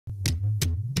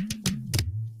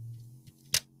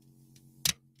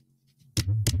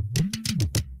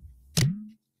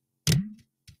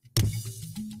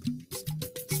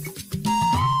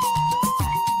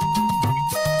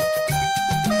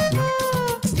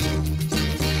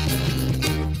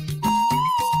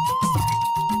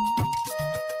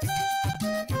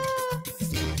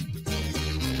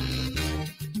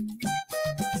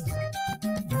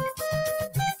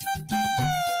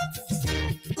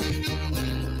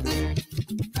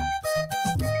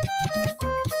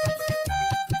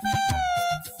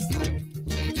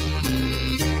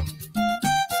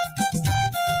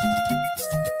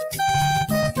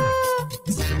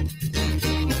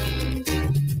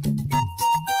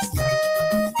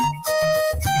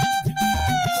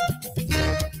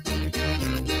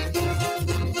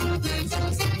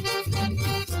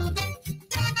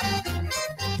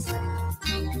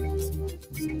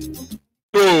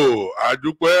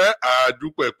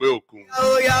àdúpẹ́ pé òkun.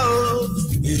 Óyá o,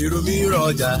 èrò mi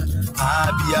rọjà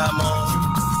abiyamọ.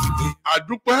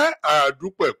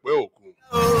 àdúpẹ́ pé òkun.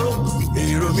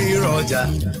 Èrò mi rọjà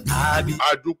abiyamọ.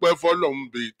 àdúpẹ́ fọ́lọ́run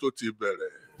bí tó ti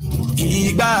bẹ̀rẹ̀.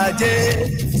 Ìgbà ajé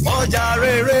ọjà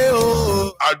rere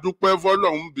o. àdúpẹ́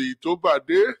fọ́lọ́run bí tó bá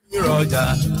dé. Rọjà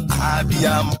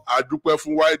abiyamọ. àdúpẹ́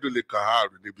fún wáìdùlẹ̀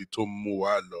kàhárù níbi tó mú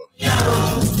wa lọ.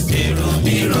 Èrò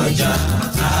mi rọjà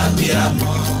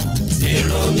abiyamọ.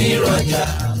 Èrò mi rọjà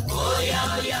óyá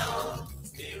o.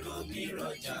 Èrò mi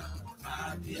rọjà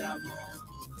abiyamọ.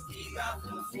 Ìgbà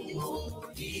funfun o,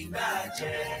 ìgbà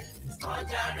jẹ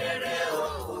ọjà rere o,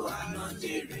 àná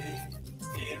jèrè.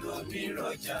 Èrò mi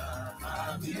rọjà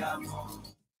abiyamọ.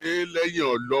 ṣé lẹ́yìn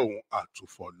ọlọ́run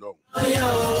àtúfọ̀lọ́run. Óyá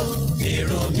o,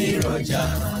 èrò mi rọjà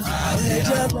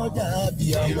abiyamọ.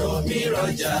 Èrò mi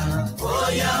rọjà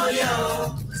óyá o.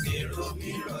 Èrò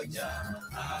mi rọjà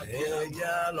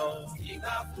abiyamọ.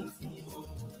 Ìgbà funfun o,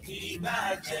 ìgbà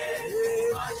jẹ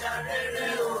ọjà rere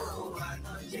o,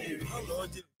 àná jèrè.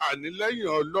 àní lẹ́yìn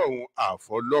ọlọ́run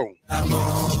àfọlọ́run.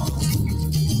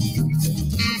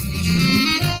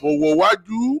 mo wo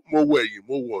wájú mo wo ẹ̀yìn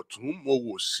mo wo ọ̀tún mo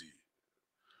wo òsì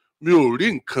mi ò rí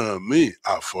nǹkan míì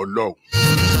àfọlọ́run.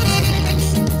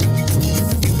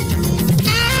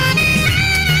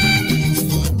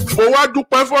 mo wá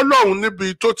dúpẹ́ fọ́lọ́run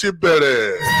níbi tó ti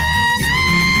bẹ̀rẹ̀.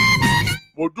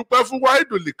 mo dúpẹ́ fún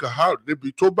wáìdùlì kàhárù níbi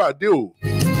tó bá dé o.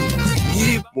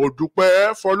 mo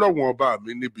dúpẹ́ fọ́lọ́run ọba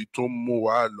mi níbi tó ń mú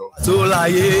wa lọ. tó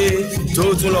láyé tó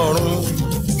tún lọ́run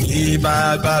ìbà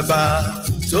gbàgbà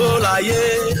tó láyé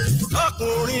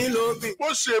ọkùnrin lóbìn. mo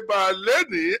ṣe bàálẹ̀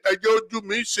ní ẹjẹ́ ojú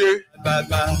mi ṣe.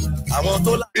 Gbàgbà àwọn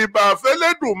tó láyé. ìbà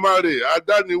fẹ́lẹ́dùmarè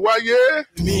adániwáyé.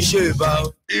 Mi ṣe bá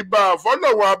o. ìbà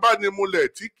fọ́lọ́run abánimúlẹ̀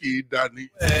tí kì í dani.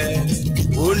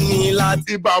 Ó ní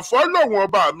láti. ìbà fọ́lọ́run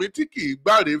ọba mi tí kì í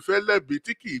gbáre fẹ́lẹ́bi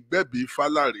tí kì í gbẹ̀bí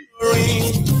fáláre.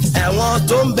 Orin ẹ̀wọ̀n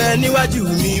tó ń bẹ níwájú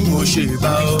mi mo ṣe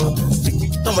bá o.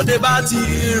 Tọmọdé bá ti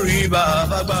rí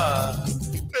bàbá gbà.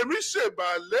 èmi ṣèbà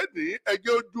lẹ́ni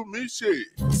ẹjẹ́ ojú mi ṣe.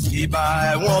 Ìbà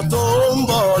ẹ̀wọ̀n tó ń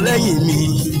bọ̀ lẹ́yìn mi.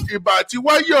 ìbà tí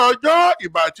wáyé ọjọ́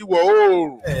ìbà tí wọ̀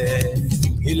oòrùn.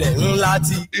 Ilẹ̀ ńlá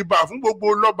ti. ìbà fún gbogbo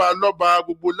lọ́balọ́ba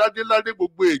gbogbo ládéládé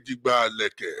gbogbo èjìgbà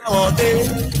lẹ̀kẹ̀. Àwọn dé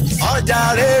ọjà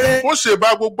rere. mo ṣèbà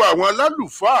gbogbo àwọn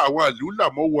alálùfáà àwọn àlùlà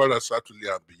mọ́wọ́ra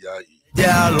sátúlẹ̀ àbíyá yìí.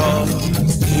 Jẹ́ a lọ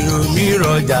èrò mi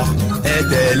rọjà ẹ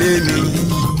tẹ̀lé mi.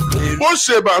 mo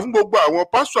ṣèbà fún gbogbo àwọn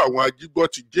pásọ̀ àwọn ajígbọ́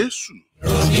ti Jésù.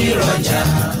 Èrò mi rọjà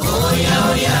óyá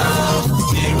o.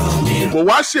 Èrò mi mo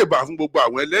wá ṣèbà fún gbogbo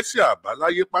àwọn ẹlẹ́sìn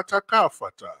àbáláyé pátákà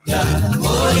àfàtà.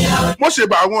 óyá o. mo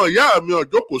ṣèbà àwọn ìyá mi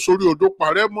ọ̀jọ́kọ̀ sórí odó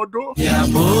parẹ́ mọ́dó.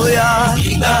 Bóyá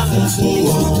ìgbà funfun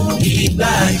o, ìgbà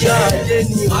jáde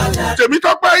ní ọ̀la.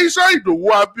 Tèmítọ́pẹ́ Iṣẹ́ Ìdòwú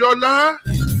Abíọ́lá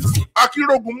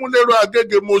Akírógun Múlẹ́rọ̀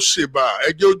Agége mo ṣèbà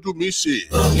ẹjẹ́ ojú mi ṣe.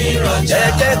 Omi rọjà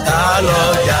ẹ̀jẹ̀ ká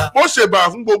lọ́jà. mo ṣèbà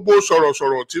fún gbogbo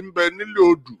sọ̀rọ̀sọ̀rọ̀ tí ń bẹ nílé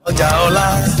odù. Ọjà ọlá.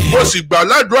 mo sì gbà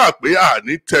ládùúrà pé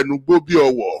àní tẹnugbó bí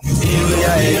ọwọ̀. Ìròyìn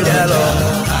ẹ̀jẹ̀ lọ.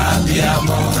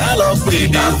 Àbíamọ ká lọ pè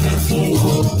ìgbà funfun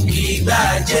o, ìgbà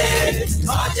jẹ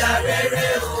ọjà rere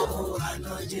o,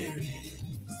 àná jèrè.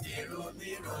 Èrò mi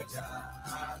rọjà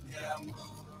àbíamọ.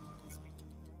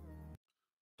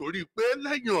 torí pé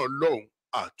lẹ́yìn Ọlọ́run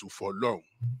àtúfọ̀lọ́run.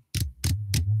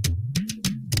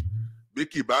 bí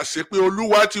kì bá ṣe pé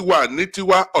Olúwa ti wà ní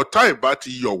tiwa ọ̀tá ìbá ti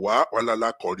yọ̀ wá wàlálà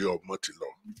kọ̀rí ọmọ ti lọ.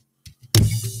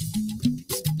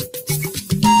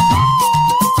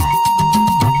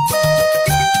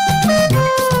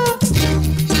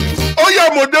 ó yá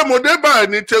mọ̀dé báyìí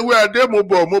ní tewé adé mo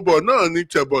bọ̀ náà ní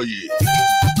tẹ̀bọ̀ yìí.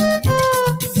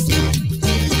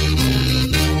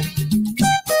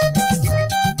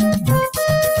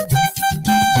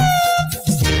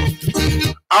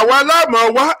 àwa láàmọ̀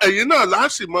wá ẹ̀yin náà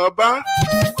láàsì mọ́ bá.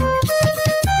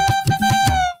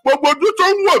 gbogbo ojú tó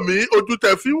ń wò mí ojú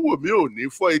tẹ fi ń wò mí ò ní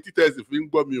fọ́ etí tẹ sì fi ń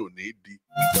gbọ́ mi ò ní di.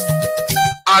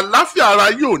 àlàáfíà ara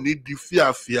yìí ò ní di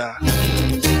fíafíà.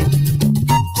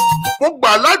 mo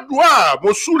gbà ládùúà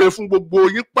mo súre fún gbogbo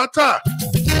yín pátá.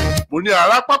 mo ní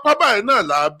ara pápá báyìí náà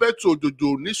là á bẹ́ tí òjòjò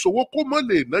ní sowó kó mọ́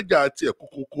lè nájà àti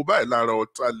ẹ̀kọ́kọ́kọ́ báyìí lára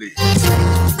ọ̀tá lè.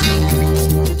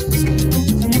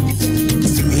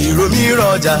 Èrò mi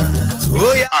rọjà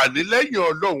óyá. àní lẹ́yìn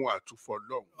Ọlọ́run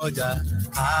àtúfọ̀lọ́run. Ọjà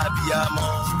àbíamọ.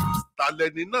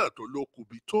 talẹ́ni náà tó ló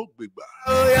kubi tó gbégbà.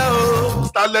 Óyá o.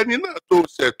 talẹ́ni náà tó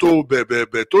ṣẹ̀ tó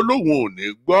bẹ̀bẹ̀bẹ̀ tó lóun ò ní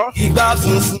gbọ́. Ìgbà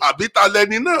funfun. àbí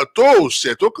talẹ́ni náà tó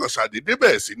ṣẹ̀ tó kàn ṣàdédé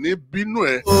bẹ̀rẹ̀ sí ní bínú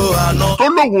ẹ. Ó àná. tó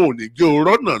lóun ò ní jẹ́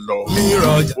òrọ́nà lọ. Mi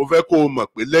rọjà. mo fẹ́ kó o mọ̀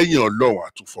pé lẹ́yìn Ọlọ́run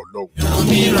àtúfọ̀lọ́run. Èrò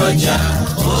mi rọjà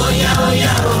óyá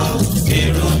o.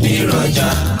 Èrò mi rọjà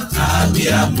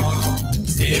àbíamọ.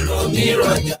 èrò mi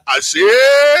rọjà. àṣé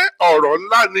ọ̀rọ̀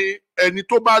ńlá ni ẹni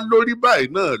tó bá lórí báyìí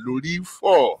náà lórí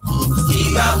fọ́.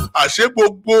 àṣé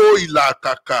gbogbo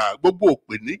ìlàkàkà gbogbo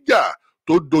òpèníjà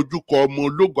tó dojúkọ ọmọ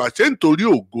ológo àṣé nítorí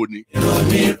ògo ni.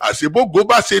 àṣé bógo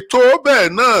bá ṣe tó bẹ́ẹ̀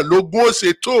náà lógún ó ṣe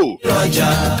tó.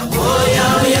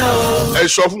 ẹ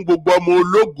sọ fún gbogbo ọmọ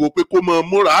ológo pé kó máa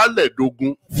múra álẹ̀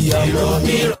dógún.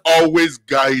 always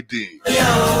guiding.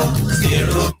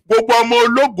 gbogbo ọmọ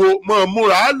ológo máa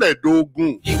múra álẹ̀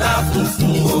dógún.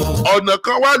 ọ̀nà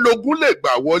kan wá lógún lè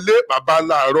gbà wọlé bàbá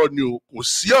láàárọ̀ ni o kò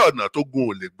sí ọ̀nà tó gun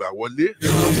ò lè gbà wọlé.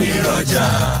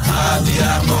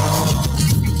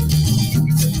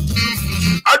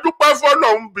 adúpẹ́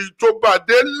fọ́lọ́run bí tó bá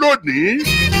dé lónìí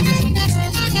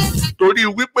torí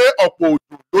wípé ọ̀pọ̀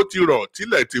òjò ló ti rọ̀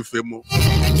tílẹ̀ ti fẹ́ mu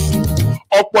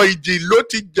ọ̀pọ̀ ìjì ló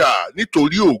ti jà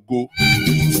nítorí ògo.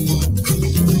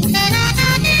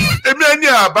 èmi ẹni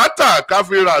àbátà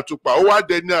káfíńra àtùpà ó wá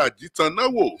dẹni àjítan náà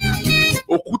wò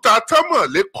òkúta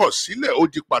tọ́mọ̀lé kọ̀ sílẹ̀ ó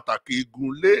di pàtàkì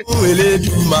igunlé. fún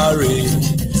Elédùmarè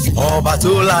ọba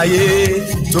tó láyé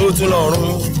tó tún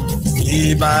lọ́run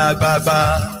ìbà gbàgbà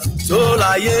tó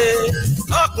láyé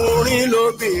ọkùnrin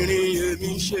lóbìnrin èmi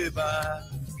ń ṣèbà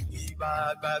ìbà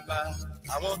gbàgbà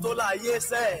àwọn tó láyé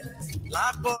sẹ́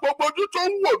lápọ̀. gbogbo ojú tó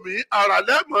ń wò mí ara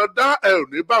lẹ́mọ̀ dá ẹ ò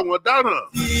ní bá wọn dáràn.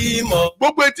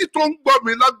 gbogbo etí tó ń gbọ́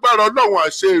mi lágbára Ọlọ́run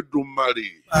àṣẹ Èdùmàrè.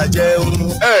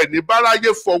 ẹ ní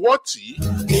báráyé fọwọ́ tì í.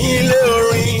 nílé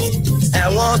orin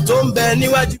ẹ̀wọ̀n tó ń bẹ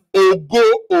níwájú. ògo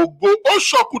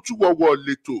Ounsokutuwowo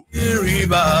lẹ́tọ̀. ìrì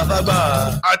bàbá gbà.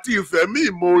 àti ìfẹ̀mí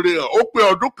ìmoore hàn ó pé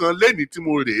ọdún kan lẹ́ni tí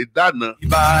mo rè é dáná.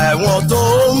 ìbà ẹ̀wọ̀n tó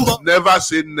ń bọ̀. never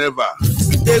say never.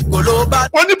 èkó ló bá.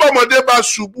 wọ́n ní bọ́mọdé bá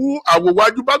ṣubú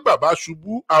àwòwájú bá gbà bá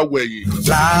ṣubú àwẹ̀yìn.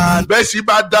 bẹ́ẹ̀ sì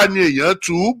bá dá ní èèyàn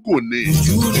tù ú gùn ni.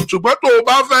 ṣùgbọ́n tó o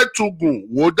bá fẹ́ tu gùn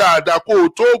wò dáadáa kó o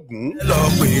tó gùn.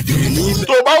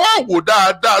 tó o bá wà wò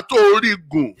dáadáa tó o rí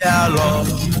gùn.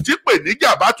 tí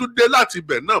pèníjà bá tún dé láti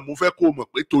ibẹ̀ náà mo fẹ́ kó o mọ̀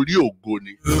pé torí ògo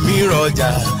ni. omi rọjà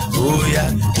óyá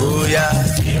óyá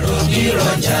omi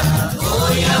rọjà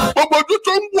óyá. gbogbo ojú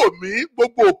tó ń wò mí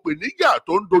gbogbo òpèníjà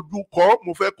tó ń dojú kọ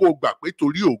mo fẹ́ kó o gbà pé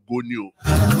torí ògo ni o.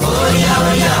 óyá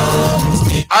óyá o.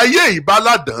 ayé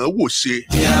ìbáládàn wò ṣe.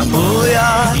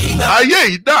 óyá. ayé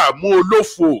ìdààmú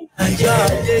olófo.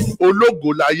 ológo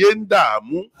láyé ń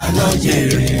dààmú.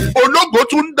 ológo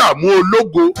tún ń dààmú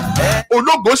ológo.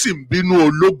 ológo sì ń bínú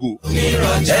ológo. ẹ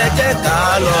jẹ́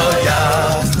ká lọ jà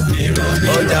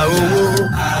ọjà owó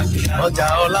ọjà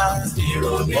ọlá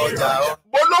ọjà ọlá.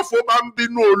 bólófo bá ń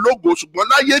bínú ológo ṣùgbọ́n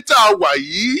láyé tá a wà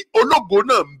yìí ológo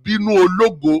náà ń bínú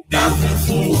ológo.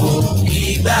 fún o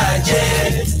ìgbà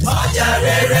jẹ́ ọjà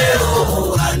rere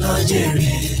o àná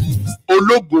jèrè.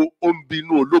 ológo ó ń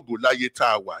bínú ológo láyé tá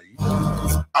a wà yìí.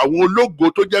 àwọn ológo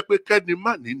tó jẹ́ pé kẹ́ni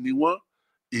màní ni wọ́n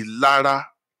ìlara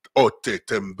ọ̀tẹ̀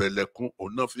tẹ̀m̀bẹ̀lẹ̀kun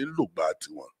òun náà fi ń lògbà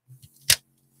tiwọn.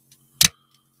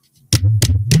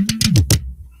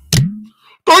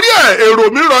 torí ẹ̀ èrò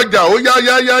mi rọjà ó yá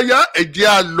ẹ̀jẹ̀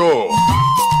á lọ.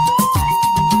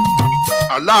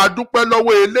 àlá adúpẹ́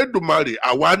lọ́wọ́ Elédùmarè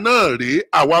àwa náà rèé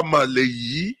àwa mà lè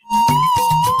yí.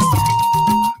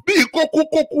 bí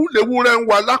kókúkókú lewúrẹ́ ń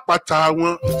wa lápáta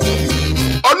wọn.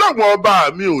 Ọlọ́run ọba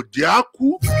mi ò jẹ́ á kú.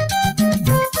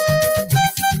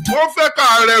 wọ́n fẹ́ ká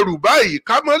rẹrù báyìí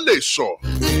ká mọ́ lè sọ.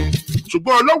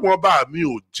 ṣùgbọ́n Ọlọ́run ọba mi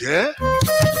ò jẹ́.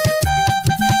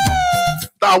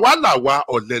 tàwa làwa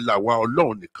ọ̀lẹ làwa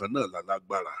Ọlọ́run nìkan náà la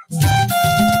lágbára.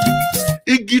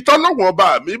 igi tọ́lọ́wọ́n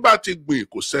ọba mi bá ti gbìn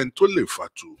kò sẹ́ni tó lè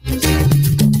fàtú.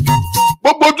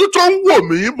 gbogbo ojú tó ń wò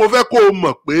mí mo fẹ́ kó o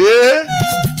mọ̀ pé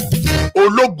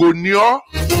ológo ni ọ́.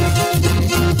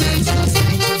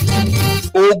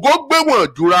 ògo gbéwọ̀n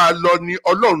jura lọ ni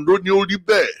Ọlọ́run ló ní ó rí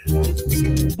bẹ́ẹ̀.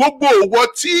 gbogbo òwò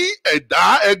tí ẹ̀dá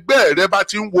ẹgbẹ́ rẹ bá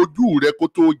ti ń wojú rẹ kó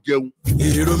tó jẹun.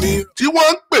 tí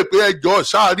wọ́n ń pè pé ẹjọ́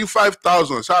sáàrí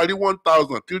 5,000 sáàrí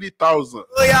 1,000 3,000.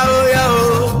 óyá óyá o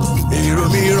èrò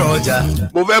mi rọjà.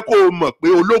 mo fẹ́ kó o mọ̀ pé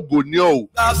ológo ni ọ́ o.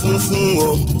 bá funfun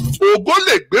o. ògo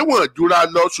lè gbéwọ̀n jura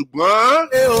lọ ṣùgbọ́n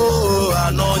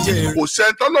àná jèrè. kò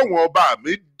sẹ́ni tọ́lọ́wọ́n ọba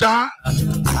mi dá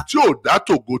tí ò dá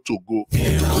tògótògó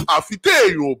àfi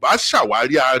téèyàn ò bá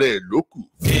ṣàwárí ara ẹ̀ lókù.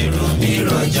 èrò mi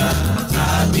rọjà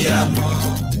àbíàmọ.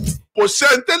 kò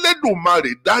sẹ́ni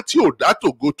tẹ́lẹ́dùmarè dá tí ò dá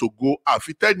tògótògó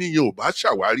àfi tẹ́niyàn ò bá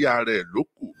ṣàwárí ara ẹ̀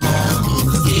lókù.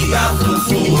 ìgbà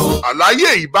funfun o. àlàyé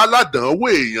ìbáládànwó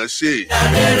èèyàn ṣe.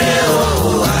 rere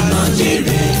o àná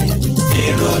jèrè.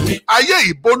 èrò mi. ayé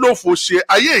ìbólófo ṣe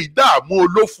ayé ìdààmú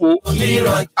olófo.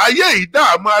 ayé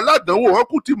ìdààmú aládànwò wọn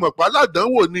kú ti mọ̀ pé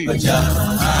aládànwò ni. ọjà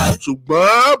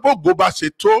ṣùgbọ́n bógo bá ṣe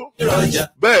tó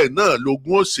bẹ́ẹ̀ náà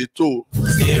lógun ó ṣe tó.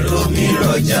 èrò mi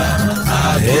rọjà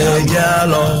ẹ̀jẹ̀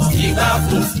lọ.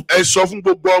 ẹ sọ fún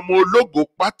gbogbo ọmọ ológo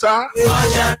pátá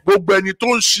gbogbo ẹni tó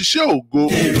ń ṣiṣẹ́ ògo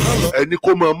ẹni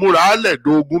kó máa múra álẹ̀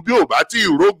dógún bí ò bá tí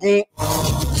ì rógún.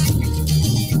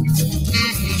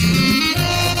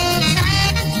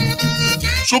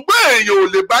 ṣùgbọ́n èèyàn ò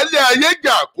lè bálé ayé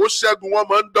jà kó ṣẹ́gun, wọn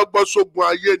máa ń dọ́gbọ́n sógun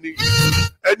ayé ni.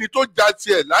 ẹni tó ja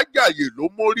tiẹ̀ lájàyè ló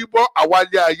mórí bọ́,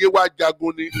 àwálé ayé wá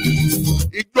jagun ni.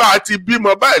 ìjọ àti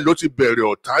bímọ báyìí ló ti bẹ̀rẹ̀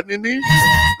ọ̀tá níní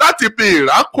láti bí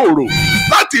ìrákòrò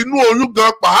láti inú oyún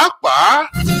gan pàápàá.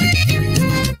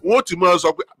 wọ́n ti máa sọ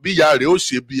pé bíyà rẹ̀ ó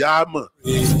ṣe bí àmọ̀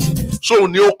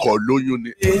sóun ni ó kọ̀ lóyún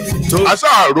ni. àṣà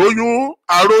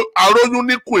àróyún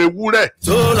níkùn ewúrẹ́.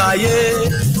 tó láyé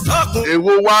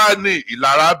èwo wá ní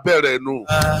ìlara bẹ̀rẹ̀ nù.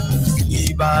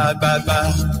 ìbà gbàgbà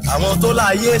àwọn tó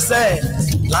láyé sẹ́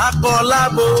lápọ̀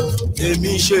lábo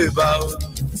èmi ṣe bá o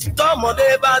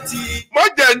tọmọdé bá ti.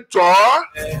 mọ́jẹ̀ ń tọ́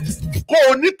kó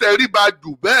o nítẹríba jù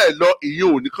bẹ́ẹ̀ lọ,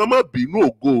 ìyẹn ò ní kán mọ́ bínú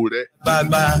ògo rẹ.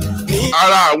 bàbá ní.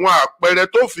 ara àwọn àpẹẹrẹ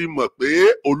tó fi mọ̀ pé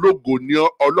ológo ni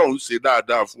Ọlọ́run ṣe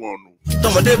dáadáa fún ọ nù.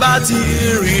 tọmọdé bá ti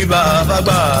rí bàbá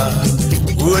gbà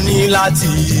ó ní láti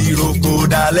roko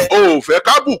dalẹ̀. o ò fẹ́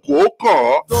kábùkù ó kàn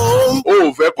ọ́, o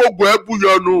ò fẹ́ kó gun ẹ́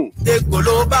búyọnu. epo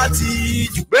ló bá ti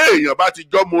jù. béèyàn bá ti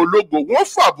jọmọ ológo wọ́n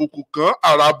fàbùkù kan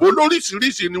àràbò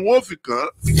lóríṣiríṣi ni wọ́n fi kàn.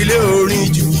 ilé orin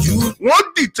jùjú. wọ́n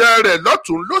dìtẹ̀ rẹ̀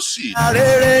lọ́tún lósì.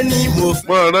 arére ni mo fẹ́.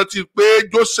 mo rántí pé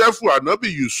Jósẹ́fù ànábì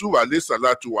Yusuf alayhi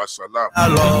salatu wa salam. a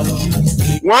lọ.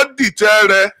 wọ́n dìtẹ̀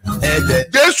rẹ̀. ẹ̀jẹ̀.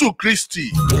 Jésù Kristi.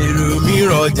 èrò mi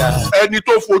rọjà. ẹni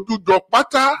tó fojú jọ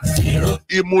pátá.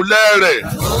 ìmùlẹ̀ rẹ̀.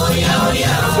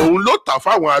 òun ló tà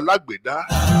fáwọn alágbèdá.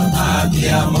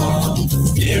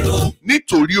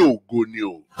 nítorí ògo ni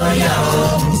o.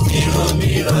 èrò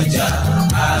mi rọjà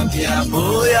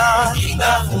bóyá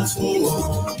ìgbà funfun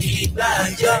o ìgbà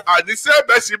jẹ́. àníṣe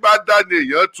bẹ́sí bá dá ni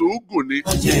èèyàn tún ún gùn ni.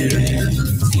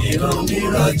 èrò mi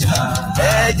rọjà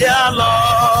ẹ̀jẹ̀ lọ.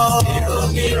 èrò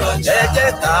mi rọjà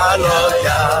ẹ̀jẹ̀ ta lọ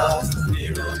yá.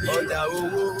 ọjà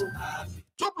owó.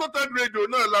 Top Lotek Radio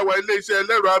náà láwa iléeṣẹ́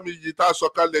ẹlẹ́rọ àmì yìí tá a sọ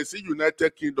kalẹ̀ sí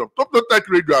United Kingdom. Top Lotek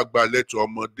Radio àgbàlẹ̀tọ̀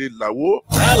ọmọdé làwọ̀.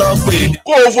 ká lọ pè é.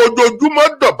 kó o fojoojúmọ́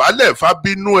dọ̀bálẹ̀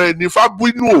fábínú ẹni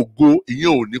fábínú ògo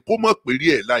ìyẹn ò ní kó mọ̀ pérí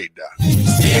ẹ̀ láìda.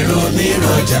 èrò mi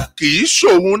rọjà. kì í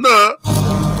ṣòun náà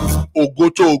ògo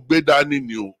tó o gbé dání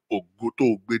ni o ògo tó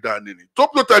o gbé dání ni. Top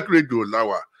Lotek Radio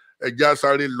láwa ẹ̀já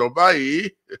sáré lọ báyìí.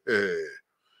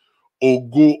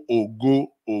 ògo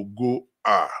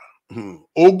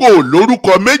ògo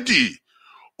lórúkọ méjì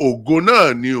ògo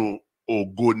náà ni o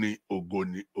ògo ni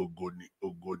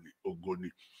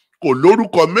kò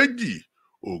lórúkọ méjì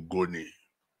ògo ni.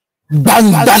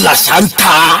 gbangba làṣà ń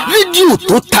ta rédíò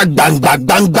tó ta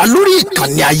gbangba lórí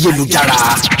ìkànnì ayélujára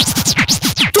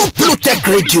Top Lotek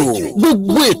Radio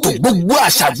gbogbo ètò gbogbo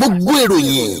àṣà gbogbo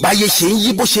ìròyìn báyé ṣe ń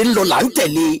yí bó ṣe ń lọ là ń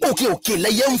tẹ̀lé òkè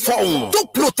lẹ́yẹ ń fọ̀hún. Top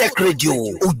Lotek Radio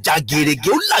ó já gerege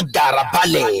ó làgàrà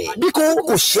balẹ̀ bí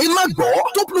kò ṣe é má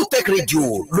gbọ́. Top Lotek Radio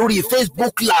lórí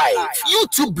Facebook Live,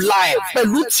 YouTube Live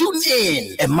pẹ̀lú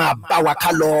TuneIn ẹ máa bá wa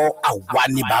ká lọ àwa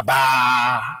ni bàbá.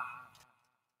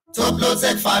 Top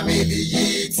Lotek family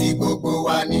yìí tí gbogbo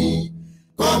wa ní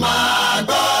kó máa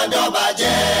gbọ́dọ̀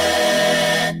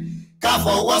bàjẹ́ ká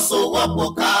fọwọ́sowọ́pọ̀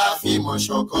ká fìmọ̀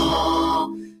ṣọ̀kan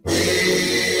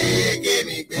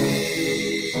gbégémi gbé.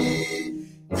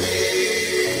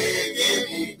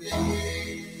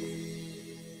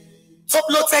 Top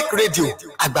Lotek Radio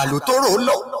àgbàló tó rò ó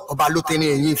lọ ọba ló tẹ́ ní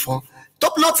ẹ̀yìn fún.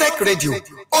 Top Lotek Radio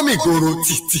omi ìgboro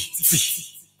títì.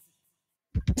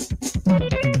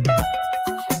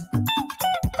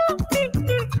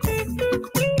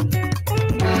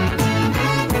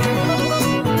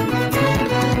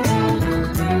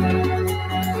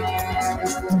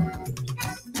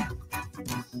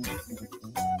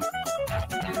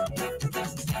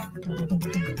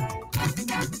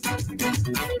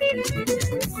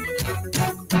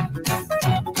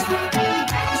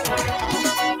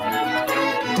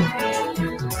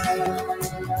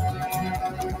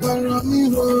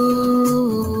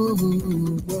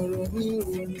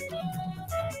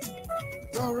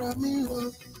 Bọ̀rọ̀ mi rò,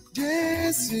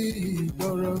 Jésù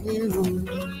bọ̀rọ̀ mi rò.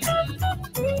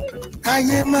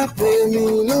 Káyé má pè mí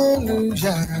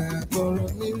lólùyà, bọ̀rọ̀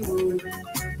mi rò.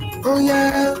 Ó yá.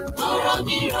 Bọ̀rọ̀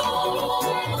mi rò,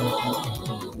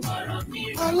 bọ̀rọ̀ mi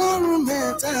rò. Ọlọ́run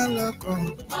mẹ́ta lọ́kan.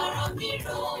 Bọ̀rọ̀ mi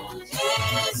rò,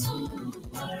 Jésù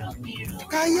bọ̀rọ̀ mi rò.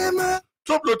 Káyé má.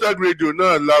 Top Local Radio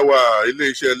náà láwà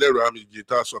ilé-iṣẹ́ ẹlẹ́rọ àmìjì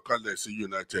tá a sọ̀kalẹ̀ sí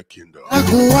United Kingdom.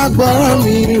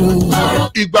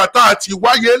 Ìgbà tá a ti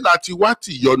wáyé láti wá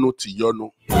tìyọnu.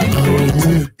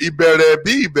 Ìbẹ̀rẹ̀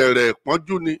bí ìbẹ̀rẹ̀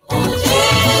ìpọ́njú ni.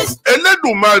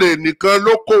 Elédùmarè nìkan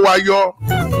ló kó wa yọ.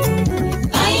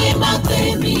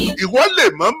 Ìwọ lè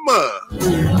mọ̀ mọ̀.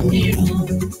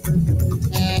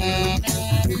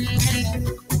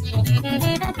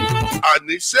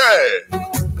 Àníṣe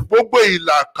gbogbo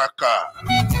ìlàkàkà,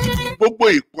 gbogbo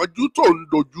ìpọ́njú tó ń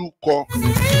dojú kọ,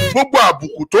 gbogbo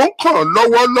àbùkù tó ń kàn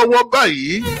lọ́wọ́lọ́wọ́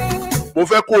báyìí, mo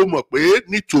fẹ́ kó o mọ̀ pé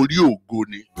nítorí ògo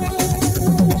ni.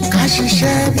 Ká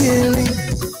ṣiṣẹ́ bí erin,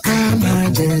 ká máa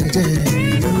jẹjẹ.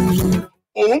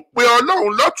 Òun pe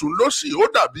Ọlọ́run lọ́tún lósì, ó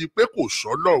dàbí pé kò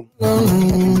sọ́lọ́run.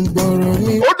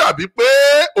 Ó dàbí pé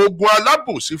ogun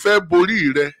alábòsí fẹ́ borí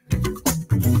rẹ.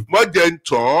 Mọ́jẹ̀ ń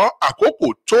tọ́ àkókò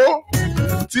tó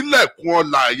tílẹ̀kùn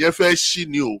ọlà yẹn fẹ́ ṣí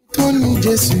ni o. Tó ní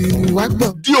Jésù wá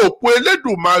gbọ́. Di òpó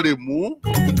Elédùmarè mú.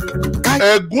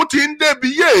 Ẹ̀gún ti ń débi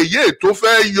yéèyé tó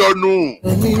fẹ́ yọnu.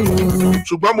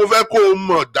 Ṣùgbọ́n mo fẹ́ kó o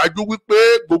mọ̀ dájú wípé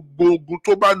gbogbo ogun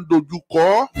tó bá ń dojú kọ,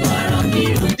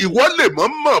 ìwọ lè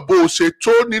mọ̀ bó o ṣe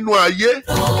tó nínú ayé.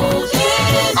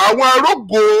 Àwọn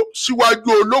arógo síwájú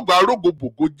ológo arógo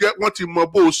bògo jẹ́ wọ́n ti mọ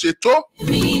bó o ṣe tó.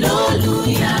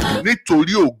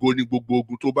 Nítorí ògo ni gbogbo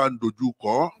ogun tó bá ń dojú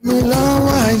kọ. Mi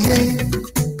lọ́wọ́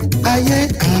ayé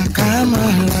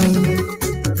àkàmàrà.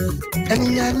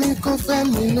 Ènìyàn ní kò fẹ́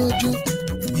mi lójú,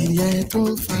 ìyẹn tó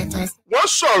ń fata. Wọ́n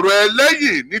sọ̀rọ̀ ẹ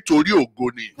lẹ́yìn nítorí ògo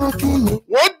ni.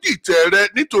 Wọ́n dìtẹ̀ rẹ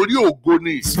nítorí ògo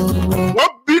ni.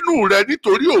 Wọ́n bínú rẹ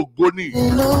nítorí ògo ni.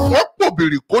 Wọ́n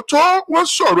pòbìrì kó tó, wọ́n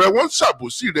sọ̀rọ̀ ẹ, wọ́n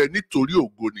ṣàbòsí rẹ nítorí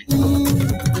ògo ni.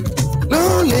 Ló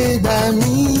lè gbà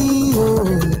mí o,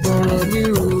 ọ̀rọ̀ mi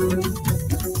rò.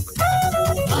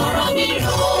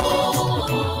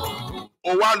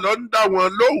 Ó wá lọ ń dá wọn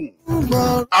lóhùn.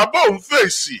 Àbọ̀ òun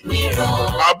fèsì.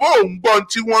 Àbọ̀ òun gbọ́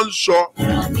tí wọ́n ń sọ.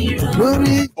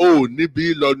 O ò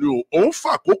níbi lọ ni o. Òun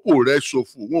fàkókò rẹ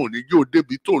ṣòfò, wọn ò ní yóò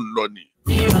débi tó ń lọ ni.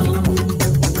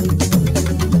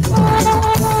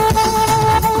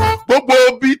 Gbogbo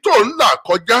ibi tó ń là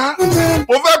kọjá,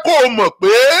 mo fẹ́ kó o mọ̀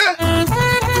pé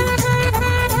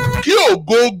kí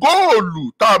ògo góòlù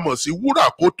tá a mọ̀ sí wúrà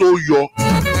kó tó yọ.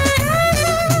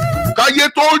 Káyé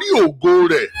tó rí ògo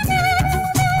rẹ̀.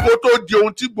 Kó tó di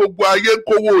ohun tí gbogbo ayé ń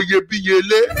kówó iyebíye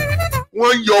lé,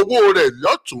 wọ́n ń yọwó rẹ̀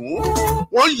lọ́tún,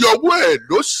 wọ́n ń yọwó ẹ̀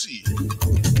lósì.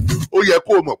 Ó yẹ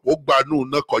kó o mọ̀ pé ó gbanú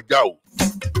iná kọjá o.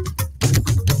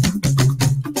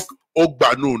 Ó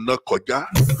gbanú iná kọjá.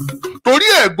 Torí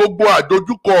ẹ̀ gbogbo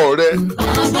àdojúkọ rẹ,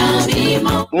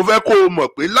 mo fẹ́ kó o mọ̀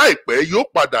pé láìpẹ́ yóò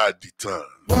padà dìtàn.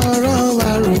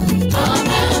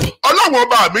 Ọlọ́run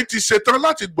ọba mi ti ṣetán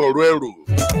láti gbọ̀rọ̀ ẹrù.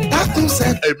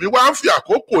 Èmi wá ń fi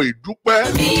àkókò ìdúpẹ́.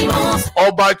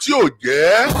 Ọba tí ò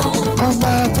jẹ́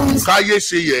káyé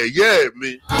ṣe yẹ̀yẹ́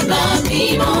mi.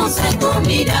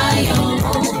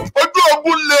 Ojú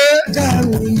ogun le.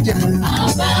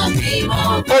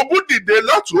 Ogun dìde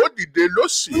lọ́tún, ó dìde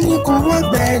lósì.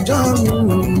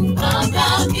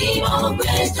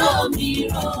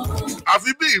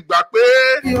 Àfi bí ìgbà pé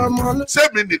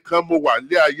sẹ́mi nìkan mo wà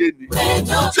ní ayé ni.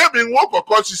 Sẹ́mi wọ́n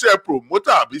kọ́kọ́ ṣiṣẹ́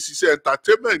promoter àbí ṣiṣẹ́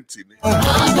entertainment ni.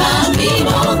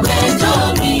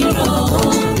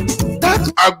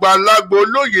 Àgbàlagbà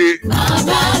olóye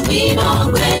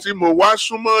tí mo wá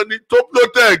súnmọ́ ní Top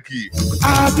Local.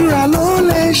 Àdúrà ló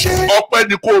lè ṣe. Ọpẹ́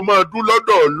ni kó o máa dún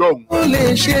lọ́dọ̀ Ọlọ́run. Ó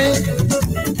lè ṣe.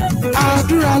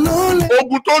 Àdúrà ló lè.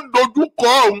 Ogun tó ń dojú kọ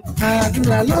òun.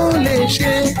 Àdúrà ló lè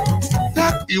ṣe.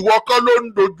 Ìwọ kan ló ń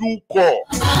dojú kọ.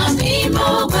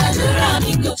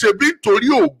 Ṣèbí nítorí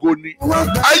ògo ni.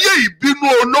 Ayé ìbínú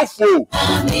olófo.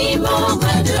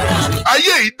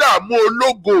 Ayé ìdààmú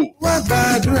ológo.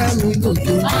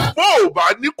 Bó o bá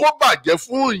ní kó bàjẹ́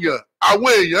fún èèyàn, àwọn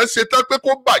èèyàn ṣetán pé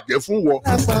kó bàjẹ́ fún wọn.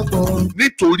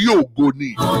 Nítorí ògo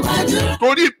ni.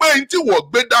 Torí pé n tí wọ́n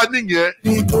gbé dání yẹn.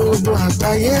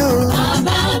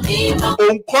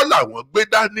 Òun kọ́ làwọn gbé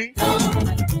dání.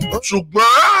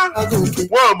 Ṣùgbọ́n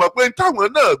wọn mọ̀ pé táwọn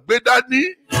náà gbé dání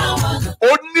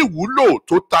ó níwúlò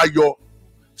tó tayọ.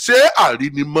 Ṣé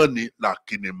àrínimọ́ni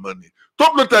làkínimọ́ni?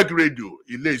 Top Local Radio,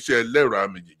 ilé-iṣẹ́ ẹlẹ́rọ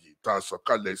àmìjìjì tá a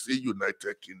sọ̀kalẹ̀ sí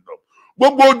United Kingdom.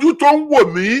 Gbogbo ojú tó ń wò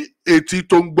mí, etí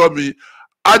tó ń gbọ́ mi,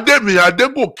 Adémi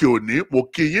Adégòkè òní, mo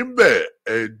kí yín bẹ̀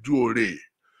ẹ dúore.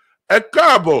 Ẹ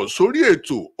káàbọ̀ sórí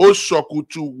ètò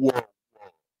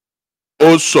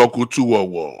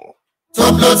Ounsokutuwowo.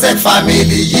 Top Local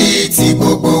family yìí tí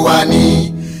gbogbo wa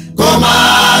ní kó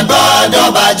máa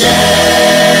gbọ́dọ̀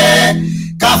bàjẹ́,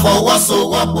 ká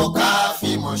fọwọ́sowọ́pọ̀ ká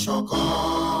fìmọ̀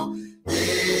ṣọ̀kan.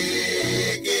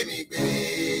 Gbégbé mi gbé.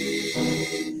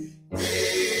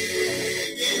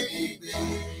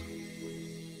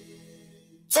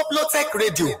 Toplotech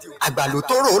Radio àgbàló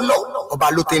tó rò ó lọ ọba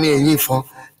ló tẹ ní ẹ̀yìn fún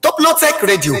Toplotech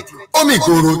Radio omi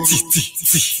ìgboro títì.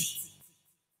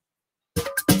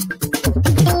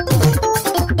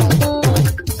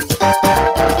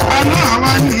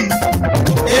 àwa ni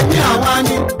èmi àwa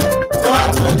ni tó wá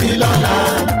tún di lọ́la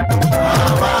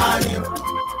àwa ni.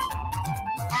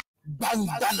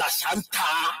 Gbangba làṣà ń ta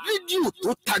rédíò tó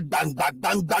ta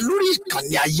gbangba lórí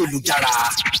ìkànnì ayélujára.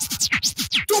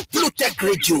 Toplotech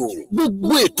Radio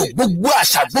gbogbo ètò gbogbo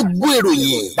àṣà gbogbo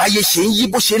ìròyìn báyé ṣe ń yí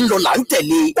bó ṣe ń lọ là ń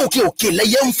tẹ̀lé òkè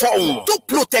lẹ́yẹ ń fọ̀hún.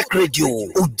 Toplotech Radio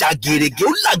ó já gèrègè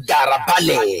ó làgàrà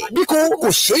balẹ̀ bí kò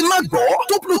ṣe é má gbọ́.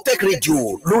 Toplotech Radio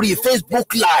lórí Facebook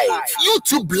Live,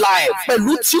 YouTube Live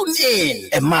pẹ̀lú TuneIn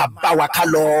ẹ máa bá wa ká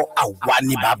lọ àwa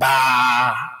ni bàbá.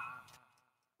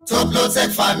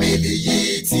 Toplotech family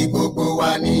yìí tí gbogbo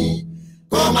wa ní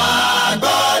kó máa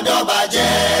gbọ́dọ̀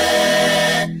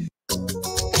bàjẹ́.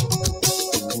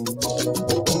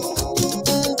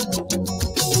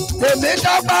 tèmi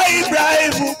dọ́gba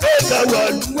Ibrahim pé lọ́wọ́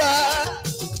lúwa.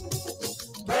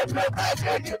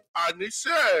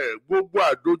 àníṣe gbogbo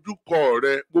àdójúkọ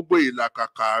rẹ gbogbo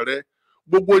ìlàkàkà rẹ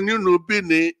gbogbo nínú bí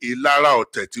ni ìlara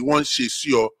ọ̀tẹ̀ tí wọ́n ń ṣe sí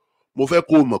ọ mo fẹ́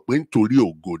kó o mọ̀ pé nítorí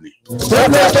ògo ni.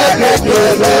 Toplotech Radio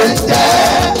ló ń jẹ́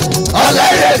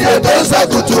ọlẹ́rẹ̀dẹ̀ tó ń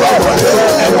sọ̀kùtù ọ̀wọ̀ ló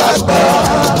ẹ̀wà gbọ́.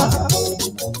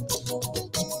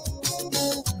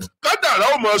 kádàrá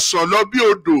ó mọ sàn lọ bí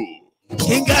odò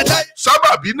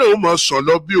sábàbí náà ó mọ sàn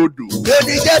lọ bí odò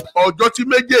ọjọ́ tí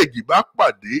méjèèjì bá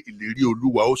pàdé ìlérí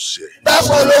Olúwa ó ṣẹ.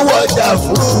 dápọ̀ lówó ọjà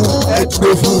fún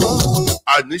ẹgbẹ́ fún.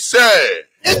 àníṣe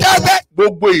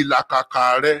gbogbo ìlàkàkà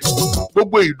rẹ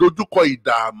gbogbo ìdojúkọ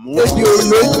ìdààmú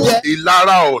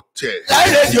ìlara ọ̀tẹ̀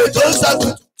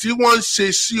tí wọ́n ń ṣe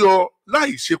sí ọ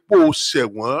láì ṣe pé o ṣẹ̀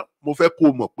wọ́n mo fẹ́ kó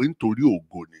o mọ̀ pé nítorí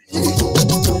ògo ni.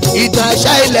 ìtàn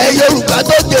àṣà ilẹ̀ Yorùbá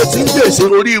tó jẹ́ tí ń gbèsè.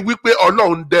 torí wípé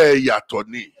Ọlọ́run dẹ́ ẹ yàtọ̀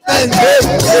ni.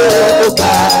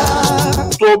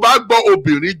 tó o bá gbọ́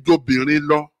obìnrin jobìnrin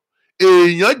lọ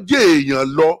èèyàn jẹ́ èèyàn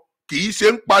lọ kì í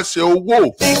ṣe ń pàṣẹ owó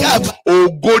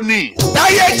ògo ni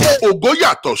ògo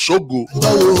yàtọ̀ sógo.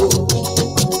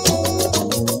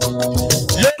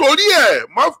 torí ẹ̀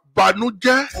má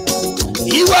banújẹ́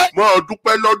má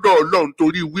dúpẹ́ lọ́dọ̀ Ọlọ́run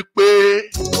torí wípé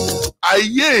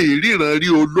ayé ìríran rí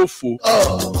olófo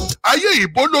ayé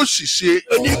ìbò ló sì ṣe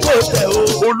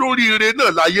olóríire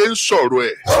náà láyé ń sọ̀rọ̀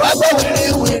ẹ̀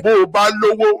bó o bá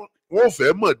lówó wọn ò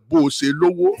fẹ́ mọ̀ bó o ṣe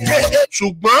lówó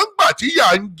ṣùgbọ́n gbà tí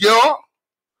yà ń jẹ ọ́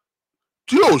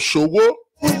tí ò ṣòwò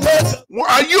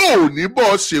ayé ò ní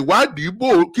bọ́ ṣèwádìí bò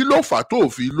kí ló fà tó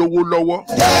fi lówó lọ́wọ́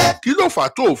kí ló fà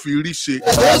tó fi rí ṣe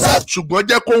ṣùgbọ́n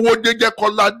jẹ́ kówó dé jẹ́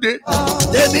kọ́lá dé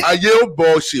ayé ò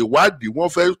bọ́ ṣèwádìí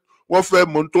wọ́n fẹ́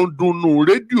mọ tó ń dúnnú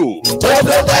rédíò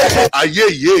ayé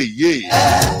yéèyé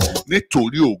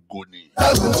nítorí ògo ni.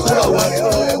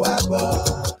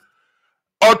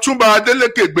 Ọ̀túnba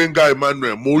Adélékè Gbénga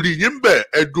Emmanuel mo rí yín bẹ̀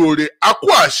ẹ̀dùn òre a kú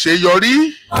àṣeyọrí.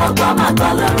 ọgbọ́n máa tọ́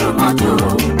lórí mọ́jú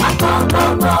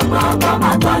àtọ̀gbọ́gbọ́gbọ́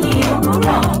máa tọ́ ní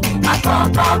òwúrọ̀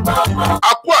àtọ̀gbọ́gbọ́gbọ́.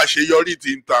 A kú àṣeyọrí ti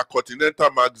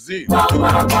Intercontinental Magazine.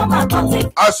 gbọ́gbọ́gbọ́ máa tọ́ sí.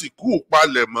 A sì kú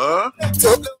palẹ̀mọ́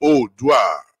Oòduà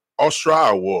Osra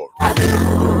Award.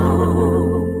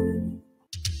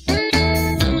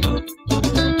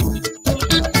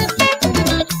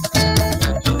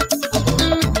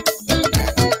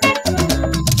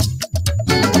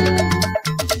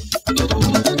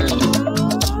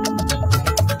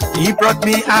 He brought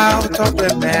me out of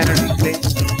the merry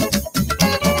place.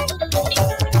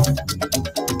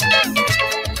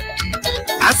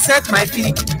 I set my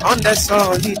feet on the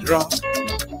solid rock.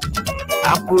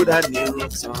 I put a new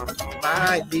song on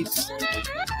my lips.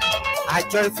 A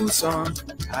joyful song,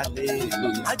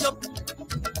 hallelujah.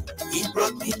 He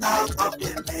brought me out of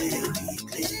the merry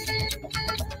place.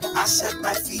 I set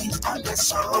my feet on the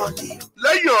solid.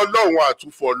 Lẹ́yìn Ọlọ́run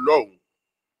àtúfọ̀ Ọlọ́run.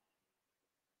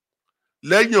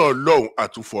 Lẹ́yìn Ọlọ́run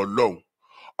àtúfọ̀ Ọlọ́run.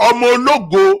 Ọmọ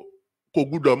ológo kò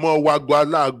gbúdọ̀ mọ́ wago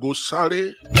aláago sáré.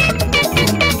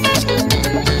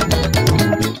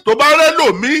 Tó bá rẹ́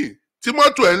lòmíì tí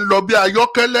mọ́tò ẹ̀ ń lọ bí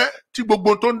ayọ́kẹ́lẹ́ tí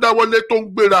gbogbo tó ń dáwọ́lé tó ń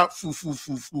gbéra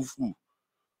fùfùfùfù.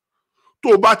 Tó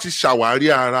o bá ti ṣàwárí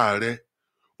ara rẹ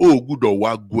o ò gbúdọ̀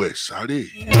wago ẹ̀ sáré.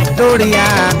 Lórí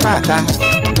àpáta.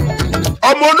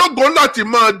 Ọmọ ológo láti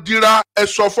máa dira ẹ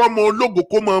sọ fọ́mọ ológo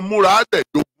kó máa múra á dẹ̀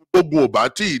ogun ò bá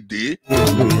tí ì dé.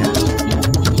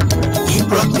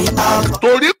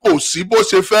 Torí kò sí bó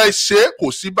ṣe fẹ́ ṣe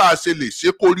kò sí bá a ṣe lè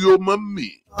ṣe kó rí ó mọ́ mì.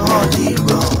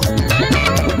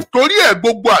 Torí ẹ̀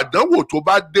gbogbo àdánwò tó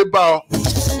bá dé bá ọ.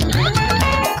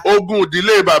 Ogun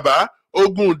ìdílé bàbá,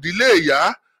 ogun ìdílé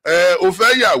ìyá, o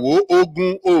fẹ́ yàwó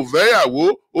ogun, o fẹ́ yàwó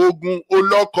ogun, o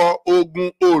lọ́kọ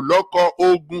ogun, o lọ́kọ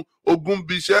ogun, ogun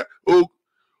bíṣẹ́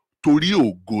torí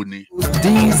ògo ni.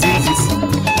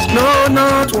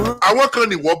 Àwọn kan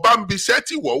ni wọ́n bá ń bíṣẹ́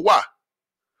tí wọ́n wà,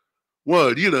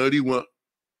 wọ́n ríran rí wọn.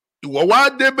 Ìwọ wá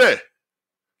débẹ̀,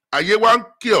 ayé wa ń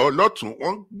kí ọ lọ́tún,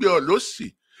 wọ́n ń gbé ọ lósì.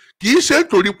 Kì í ṣe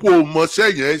nítorí pé o mọṣẹ́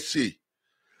yẹn ṣe,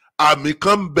 àmì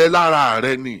kan ń bẹ lára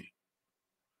rẹ ni.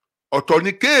 Ọ̀tọ̀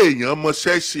ni kéèyàn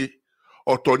mọṣẹ́ ṣe,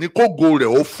 ọ̀tọ̀ ni kógo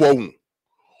rẹ̀ ó fọhùn.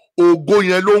 Ògo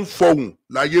yẹn ló ń fọhùn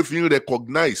láyé fi ń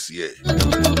recognize ẹ̀.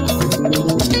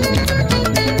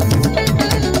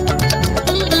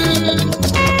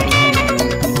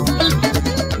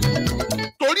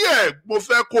 Torí ẹ̀ mo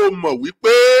fẹ́ kó o mọ̀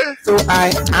wípé. So I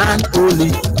am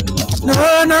holy.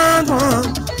 No.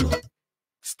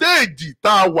 Stéèjì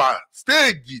tá a wà,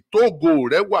 stéèjì tógo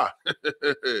rẹ̀ wà.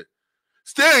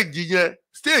 Stéèjì yẹn,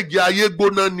 stéèjì ayé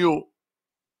gbóná ni o.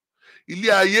 Ilé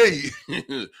ayé yìí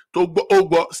tó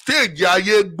gbọ́ stéèjì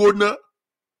ayé gbóná.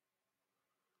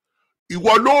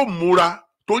 Ìwọ ló múra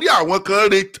torí àwọn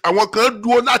kan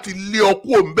dúró láti lé ọ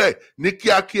kúrò ńbẹ̀ ní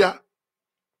kíákíá.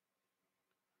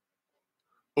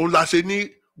 Òun la ṣe ní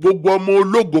gbogbo ọmọ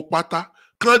ológo pátá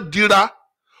kan dira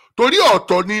torí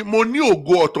ọ̀tọ̀ ni mo ní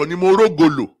ògo, ọ̀tọ̀ ni mo rógo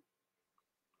lò,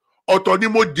 ọ̀tọ̀ ni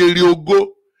mo jèrè ògo.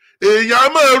 Èèyàn á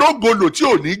máa rógo lò tí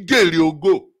ò ní jèrè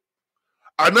ògo.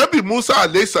 Ànábì Musa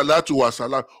alayhi salatu wa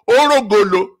salam ó rógo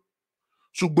lò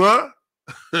ṣùgbọ́n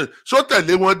ṣó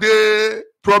tẹ̀lé wọn dé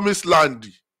promised land,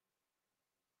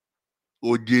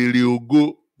 ó jèrè ògo.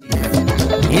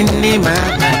 Inni máa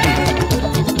pàdé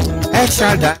ẹ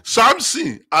ṣáda.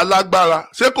 Samson alágbára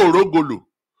ṣé kò rógo lò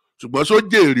ṣùgbọ́n ṣó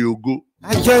jèrè ògo.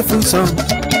 Ajọ́ fún sàn.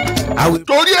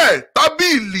 Torí ẹ̀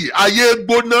tábìlì ayé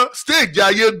gbóná, stéèjì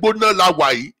ayé gbóná la wà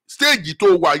yìí. Stéèjì tó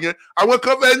wà yẹn àwọn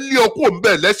kan fẹ́ lé ọkọ̀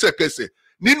ńbẹ̀ lẹ́sẹ̀kẹsẹ̀.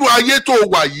 Nínú ayé tó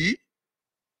wà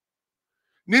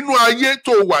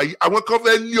yìí, àwọn kan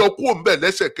fẹ́ lé ọkọ̀ ńbẹ̀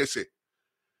lẹ́sẹ̀kẹsẹ̀.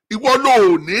 Ìwọ ló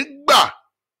ò ní gbà,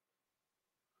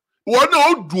 ìwọ náà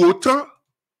ó dùn ó tán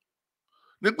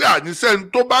nígbà àníṣẹ́ni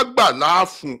tó bá gbà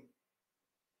láàfún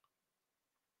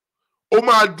ó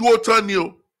máa dúró tán ni o.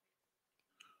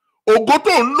 Ògo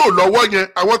tó ń lò lọ́wọ́ yẹn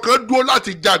àwọn kan dúró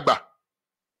láti jàgbà.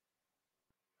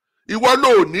 Ìwọ ló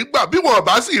ò ní gbà, bí wọn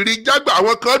bá sì rí jágbà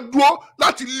àwọn kan dúró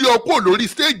láti lé ọ kúrò lórí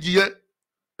stéèjì yẹn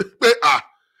pé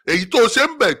èyí tó ṣe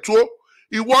ń bẹ̀ tó.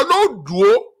 Ìwọ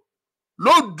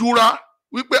ló dúra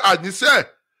wípé àníṣe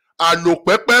àlò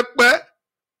pẹ́pẹ́pẹ́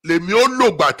lèmi ó lò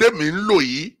gbà tèmi ń lò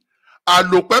yìí,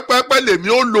 àlò pẹ́pẹ́pẹ́ lèmi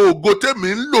ó lo ògo tèmi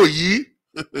ń lò yìí.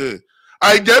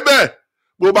 Àìjẹ́ bẹ́ẹ̀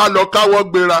bó bá lọ káwọ́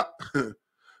gbéra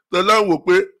tọ́lọ́run wò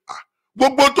pé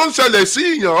gbogbo tó ń ṣẹlẹ̀ sí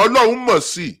ìyàn Ọlọ́run mọ̀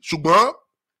sí ṣùgbọ́n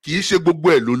kì í ṣe gbogbo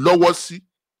ẹ̀ ló lọ́wọ́ sí.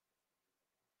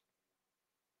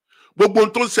 Gbogbo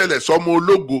tó ń ṣẹlẹ̀ sọmọ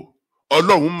ológo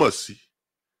Ọlọ́run mọ̀ sí,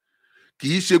 kì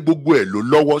í ṣe gbogbo ẹ̀ ló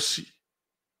lọ́wọ́ sí.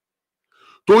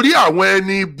 Torí àwọn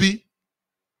ẹni ibi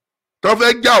tó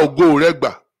fẹ́ já ògo rẹ̀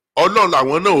gbà Ọlọ́run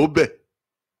làwọn náà ó bẹ̀.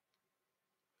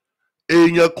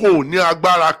 Èèyàn kò ní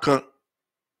agbára kan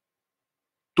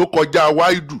tó kọjá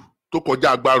wáìdù, tó kọjá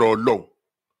agbára Ọlọ́run.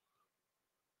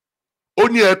 Ó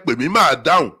ní ẹ pè mí máa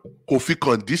dáhùn, kò fi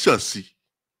condition sí.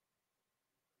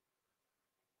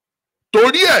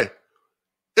 Torí ẹ̀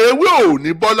ewé ò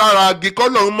ní bọ́ lára agi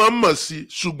kọ́lọ́run máa ń mọ̀ sí,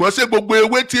 ṣùgbọ́n ṣé gbogbo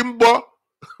ewé tí ń bọ́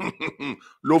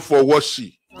ló fọwọ́ sí.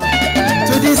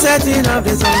 To the setting of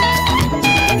the sun,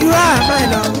 you are my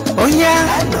love. Oh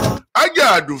yeah. Ajá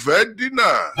àdùfẹ́ dínà.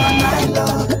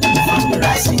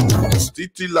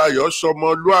 Títí láyọ̀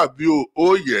sọmọlúàbí o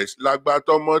yes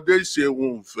lágbàtọ́mọdé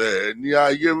ṣeun fẹ́ ní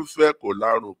ayé ń fẹ́ kò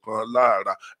lárùn kan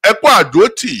lára. Ẹ kú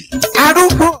àdótì.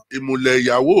 Arúgbó. Ìmùlẹ̀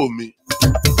ìyàwó mi.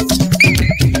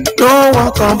 No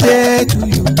one compare to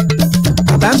you.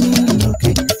 Bàbá mi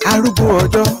lókè arúgbó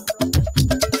ọjọ́.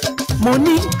 Mo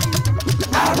ní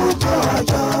arúgbó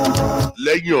ọjọ́.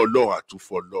 Lẹ́yìn Ọlọ́run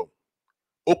àtúfọ̀lọ́run,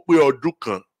 ó pé ọdún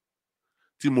kan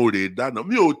tí mo rè dáná.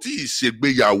 Mi ò tí ì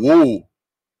ṣègbéyàwó o.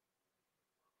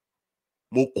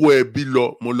 Mo kó ẹbí lọ,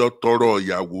 mo lọ tọrọ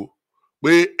ìyàwó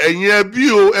pé ẹ̀yin ẹbí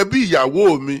o, ẹbí ìyàwó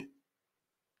mi,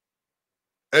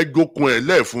 ẹ jókun ẹ̀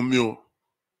lẹ̀ fún mi o.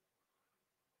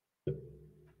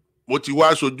 Mo ti wá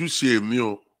sojúṣe mi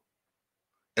o,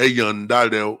 ẹ yọ̀ǹda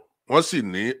rẹ o. Wọ́n sì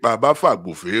ní bàbá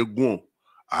fàgbòfé gùn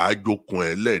àájókun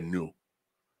ẹ̀ lẹ̀ ni o.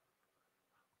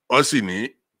 Wọ́n sì ní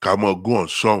ká mọ gún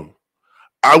ọ̀sán.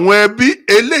 Àwọn ẹbí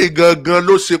eléyìí gangan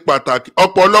ló ṣe pàtàkì.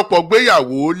 Ọ̀pọ̀lọpọ̀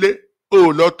gbéyàwó lé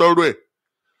ó lọ tọrọ ẹ̀.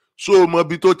 So mọ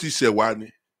bí tó ti ṣẹ̀ wá ni.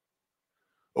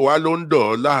 Ó wá ló ń dọ̀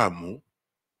ọ́ láàmú.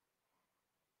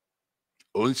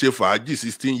 Ó ń ṣe fàájì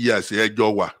 16 years ẹjọ́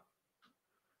wà.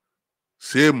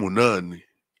 Séèmù náà ni.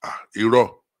 Irọ́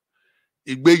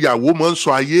ìgbéyàwó máa ń sọ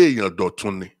ayé èèyàn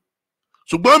dọ̀tun ni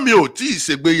ṣùgbọ́n mi ò tí ì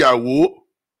ṣègbéyàwó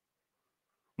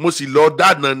mo sì lọ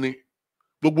dáná ni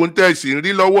gbogbo ń tẹ̀sí ń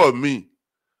rí lọ́wọ́ mi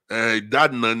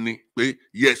dáná ni pé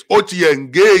yes ó ti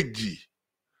engage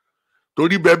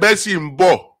torí bẹ̀bẹ̀ sì ń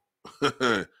bọ̀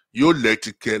yóò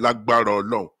lẹ́tìkẹ́ lágbára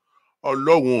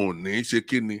ọlọ́run ò ní ṣe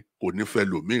kí ni kò ní fẹ́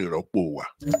lòmíì rọ́pò wa.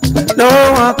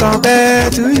 lọ́wọ́ kan bẹ́ẹ̀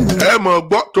tú ìlú. ẹ mọ̀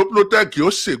gbọ́ Toplotech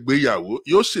yóò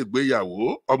ṣègbéyàwó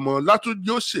ọmọ Látúnjí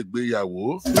yóò ṣègbéyàwó.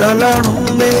 lọ́lọ́run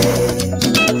lé.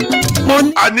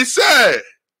 àníṣe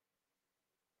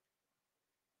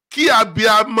kí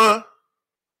abiyamọ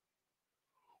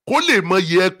kó lè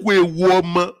mọyì ẹkú ewu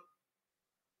ọmọ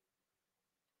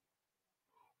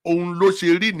òun ló ṣe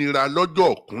rí ìnira lọ́jọ́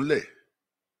ọ̀kúnlẹ̀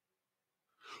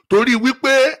torí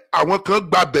wípé àwọn kan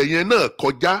gbabẹ̀ yẹn náà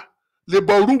kọjá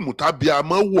lébọ rúùmù tàbí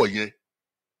amọ́ wọ̀ yẹn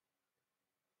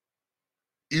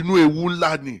inú ewu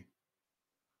ńlá ni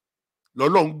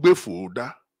lọ́lọ́run gbé fòódá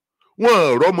wọn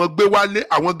rọ́mọ gbé wálé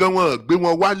àwọn gan wọn gbé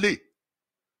wọn wálé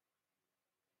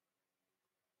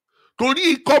torí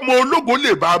kọ́mọ ológo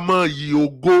lè bá mọ iyì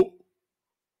ògo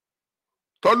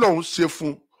tọ́lọ́run ṣe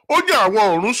fún ó ní àwọn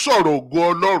ọ̀run sọ̀rọ̀ ògo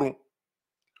Ọlọ́run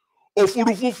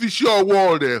òfurufú fi sí ọwọ́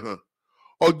rẹ̀ hàn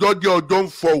ọjọ́ dé ọjọ́ ń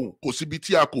fọhùn kò síbi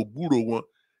tí a kò gbúrò wọn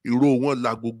ìró wọn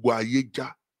la gbogbo ayé já.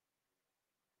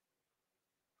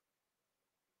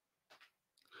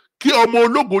 Kí ọmọ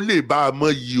ológo lè bá a mọ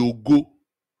iyì ògo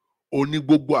ó ní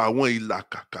gbogbo àwọn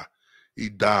ìlàkàkà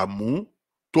ìdààmú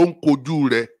tó ń kojú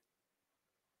rẹ̀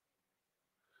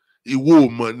ìwọ ò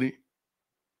mọ̀ ni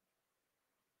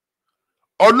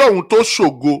Ọlọ́run tó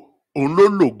ṣògo òun ló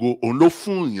lògo òun ló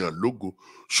fún èèyàn lógo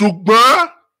ṣùgbọ́n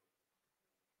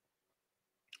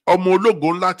ọmọ ológo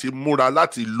láti múra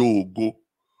láti lo ògo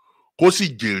kó sì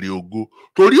jèrè ògo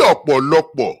torí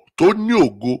ọ̀pọ̀lọpọ̀ tó ní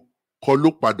ògo kọ́ ló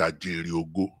padà jèrè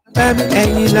ògo.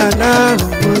 ẹ̀yin lọ́lọ́run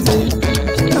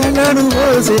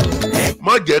Mósè.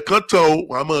 má jẹ́ kán tán o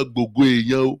wọ́n á máa gbògo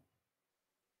èèyàn o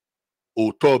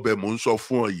òótọ́ ọbẹ̀ mò ń sọ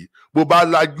fún ọ yìí bó bá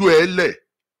lajú ẹ lẹ̀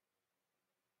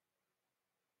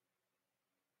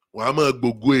wọ́n á máa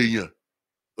gbògo èèyàn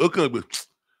ó kàn gbé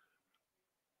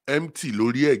empty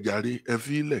lórí ẹ̀ jàre ẹ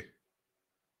fi lẹ̀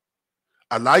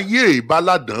àláyé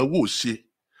ìbáládàánwò ṣe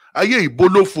ayé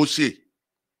ìbólófo ṣe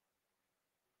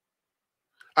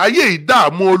ayé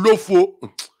ìdààmú olófo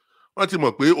wọ́n ti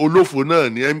mọ̀ pé olófo náà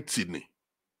ní empty ni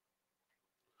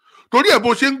torí ẹ̀ bó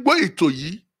ṣe ń gbọ́ ètò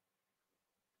yìí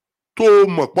tó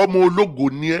mọ̀ pọ́mọ ológo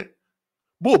ní ẹ́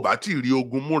bó bá ti rí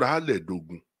ogun múra lẹ̀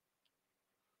dógun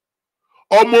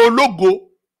ọmọ ológo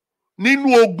nínú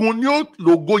ogun ni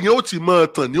lògo yẹn ó ti máa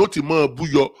tàn ni ó ti máa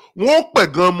búyọ wọn ó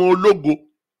pẹ̀gàn ọmọ ológo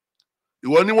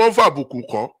ìwọ ni wọ́n ń fàbùkù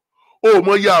kàn ó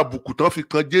mọ ya àbùkù tán fi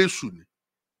kan Jésù ni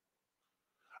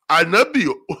ànábì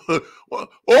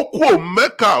ó kú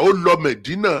Mẹ́kà ó lọ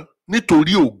Mẹ̀dínà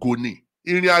nítorí ògo ni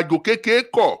ìrìn àjò kékeré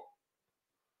kọ́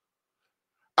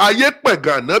ayé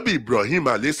pẹ̀gàn ànábì Ibrahim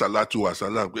alayhi salatu wa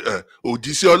salam pé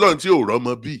òjíṣẹ́ Ọlọ́run tí ò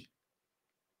rọ́mọ bí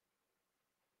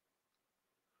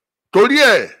torí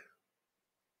ẹ̀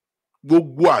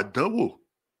gbogbo àdánwò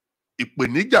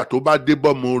ìpèníjà tó bá dé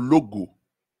bọ́mọ ológo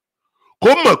kó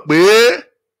mọ̀ pé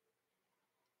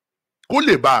kó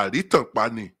lè bá àrítàn pa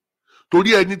ni torí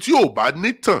ẹni tí ò bá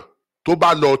nítàn tó bá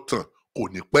lọ tàn kò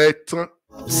ní pẹ́ tán.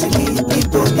 sí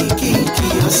ipò ní kìkì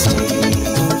ọ̀sìn.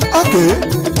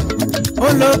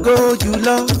 ológo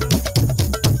jùlọ.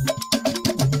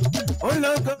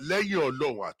 lẹ́yìn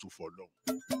Ọlọ́run àtúfọ̀lọ́run.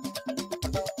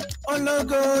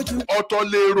 ológo jùlọ. ọ̀tọ̀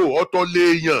lérò ọ̀tọ̀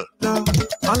léèyàn.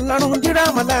 Ọlọ́run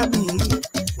dírámà lámì.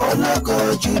 ológo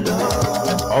jùlọ.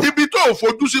 ibi tó o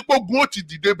fojú sí pé ogun ó ti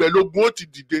dìde bẹ́ẹ̀ lógun ó ti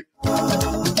dìde.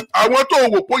 àwọn tó o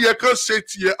wò pé ó yẹ kán ṣe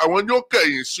tiẹ̀ àwọn ni ó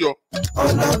kẹ̀yìn sí ọ.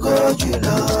 ológo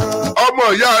jùlọ. ọmọ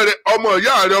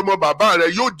ìyá rẹ ọmọ bàbá rẹ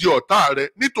yóò di ọ̀tá rẹ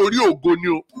nítorí ògo ni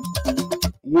o.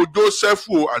 wo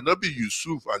Jósẹ́fù ànábì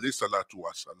Yusuf alayhi salatu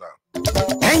wa salam.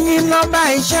 ẹ̀yin lọ́ba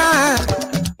ìṣá.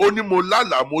 ó ní mo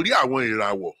lálàá mo rí àwọn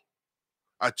ìràwọ̀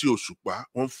àti òṣùpá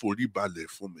wọ́n forí balẹ̀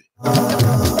fún mi.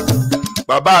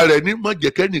 bàbá rẹ̀ ní má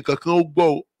jẹ́ kẹ́nìkan kan ó gbọ́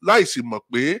o láìsí mọ̀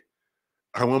pé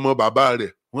àwọn ọmọ bàbá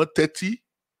rẹ̀ wọ́n tẹ́tí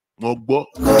wọ́n gbọ́.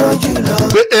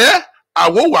 pé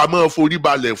àwo wà máa forí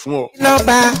balẹ̀ fún ọ.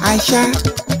 lọ́ba àṣà.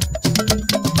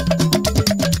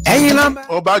 ẹ̀yin lọ́ba.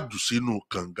 wọ́n bá jù sínú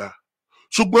kànga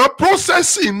ṣùgbọ́n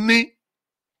processing ni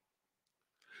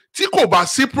tí kò bá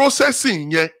sí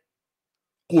processing yẹn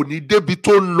kò ní débi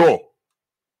tó ń lọ.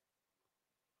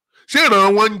 ṣé ìran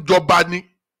wọn ń jọba ni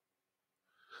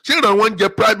ṣé ìran wọn ń jẹ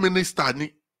prime minister ni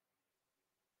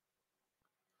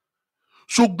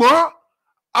ṣùgbọ́n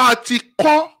a ti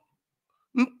kọ́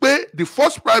wípé the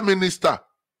first prime minister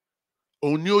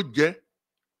òun ni ó jẹ́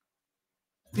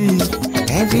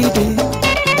every day.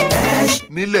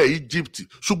 nílẹ̀ Egypt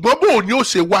ṣùgbọ́n bóò ni ó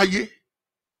ṣe wáyé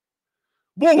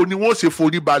bóò ni wọ́n ṣe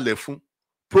forí balẹ̀ fún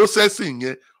processing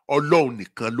yẹn Ọlọ́run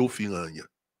nìkan ló fi hàn yàn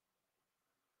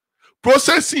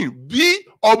processing bí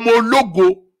ọmọ ológo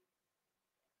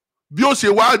bí ó ṣe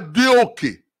wá dé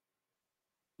òkè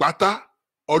pátá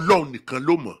Ọlọ́run nìkan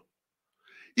ló mọ̀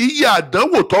iye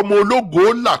àdánwò tọmọ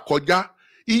ológo là kọjá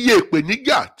iye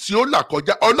ìpèníjà tí ó là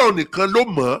kọjá Ọlọ́run nìkan ló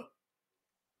mọ̀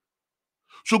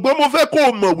ṣùgbọ́n mo fẹ́ kó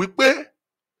o mọ̀ wípé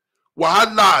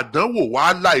wàhálà àdánwò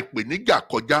wàhálà ìpèníjà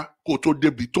kọjá kó tó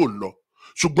débi tó ń lọ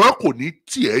ṣùgbọ́n kò ní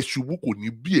tì ẹ́ ṣubú kò ní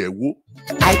bí ẹ wó.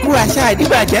 àìkú àṣà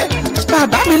ìdíbàjẹ́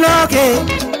bàbá mi lókè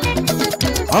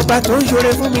ọba tó ń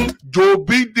ṣoore fún mi. Joe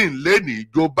Biden lẹ́nìí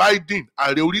Joe Biden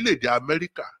ààrẹ orílẹ̀-èdè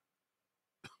Amẹ́ríkà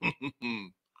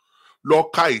lọ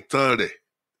ka ìtàn rẹ̀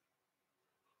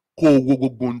kó o wo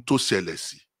gbogbo ohun tó ṣẹlẹ̀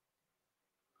sí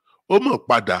ó mọ̀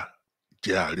padà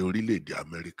jẹ́ ààrẹ orílẹ̀-èdè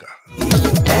Amẹ́ríkà.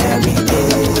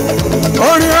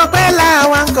 orin ọpẹ́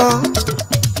làwọn kan.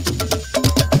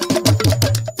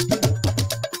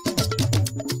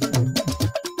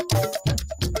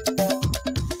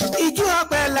 ijó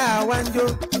ọpẹ́ làwọn jó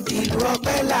ìlú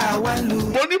ọpẹ́ làwọn lù.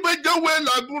 mo ní pé jẹ́wé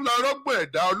lagún larọ́gbọ̀n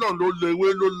ẹ̀dá Ọlọ́run ló léwé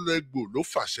ló lẹ́gbò ló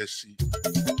fàṣẹ sí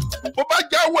i bó bá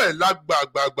jáwọ́ ẹ̀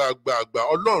lágbàgbàgbàgbà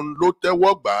Ọlọ́run ló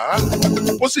tẹ́wọ́ gbà á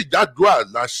ó sì jádùá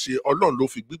láṣẹ Ọlọ́run ló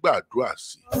fi gbígbà àdúrà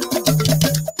sí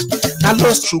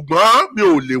i. ṣùgbọ́n mi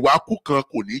ò lè wá kú kan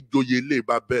kò ní joyè ilé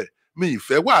bàbá ẹ̀ mi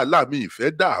ìfẹ́ wàhálà mi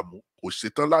ìfẹ́ dààmú kò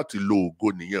ṣetán láti lo ògo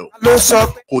nìyẹn o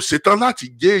kò ṣetán láti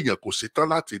jẹ́ èèyàn kò ṣetán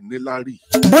láti níláárí.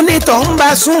 bonitọ̀ ń bá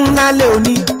sún lálẹ́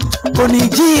òní kò ní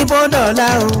jí bọ́dọ̀ la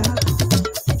o.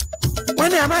 wọ́n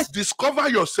ní a máa. discover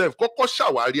yourself kọ́kọ́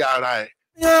ṣàwárí ara ẹ̀.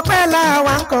 ọpẹ́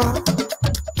làwa ń kọ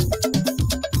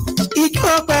ijó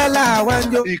ọpẹ́ làwa ń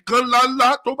jó. nǹkan ńláńlá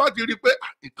tó bá ti rí i pé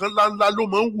nǹkan ńláńlá ló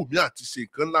máa ń wù mí àti ṣe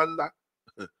nǹkan ńláńlá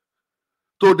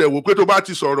tó dẹ̀ wò pé tó bá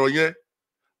ti sọ̀rọ̀ yẹn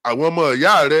àwọn ọmọ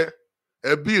ìyá rẹ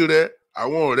ẹbí rẹ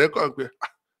àwọn ọ̀rẹ́ kan pé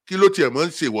kí ló tiẹ̀ máa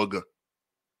ń ṣe ìwọ gan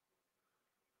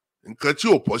nǹkan tí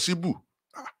ò possible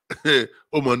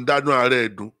ó mọ̀ ń dáná ara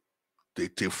ẹ̀ dùn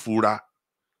tètè fura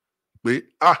pé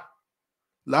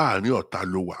láàrin ọ̀tá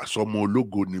ló wà sọmọ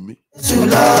ológo ni mí.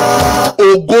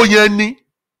 ògo yẹn ni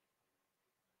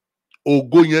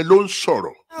ògo yẹn ló ń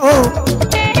sọ̀rọ̀.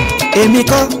 èmi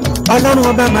kọ́ Ọlọ́run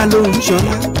ọba máa ló ń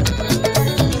ṣọlá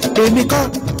èmi kọ́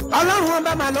Ọlọ́run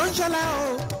ọba máa ló ń ṣọlá o.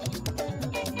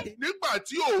 nígbà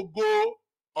tí ògo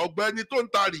ọ̀gbẹ́ni tó ń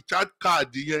ta Richard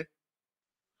card yẹn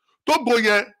tógo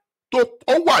yẹn tó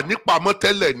ó wà nípamọ́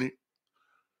tẹ́lẹ̀ ni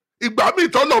ìgbà míì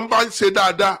tọ́lọ́run bá ń ṣe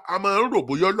dáadáa a máa ń rò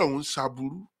bóyá Ọlọ́run ń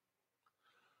ṣaburú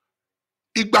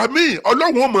ìgbà míì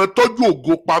Ọlọ́run ó máa tọ́jú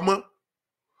ògo pamọ́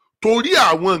torí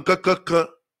àwọn nǹkan kankan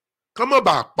kán má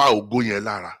bàa pa ògo yẹn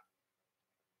lára.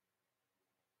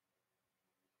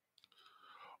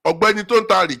 ọ̀gbẹ́ni tó ń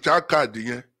ta Richard card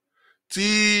yẹn tí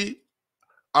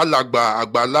alàgbà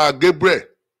Àgbàlá Gabriel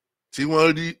tí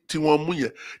wọ́n mú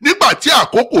yẹn nígbà tí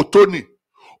àkókò tó ní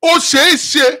ó ṣeé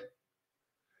ṣe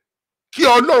kí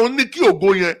Ọlọ́run ní kí ògo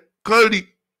yẹn kán rí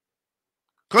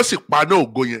kán sì paná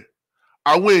ògo yẹn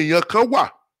àwọn èèyàn kan wà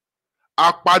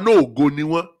apaná ògo ni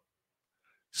wọ́n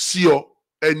sí ọ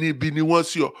ẹni ibi ni wọ́n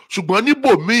sí ọ ṣùgbọ́n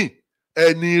níbòmíì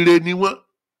ẹni ire ni wọ́n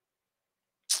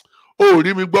ó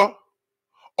rí mi gbọ́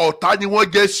ọ̀tá ni wọ́n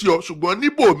jẹ́ sí ọ ṣùgbọ́n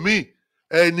níbòmíì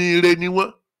ẹni ire ni wọ́n.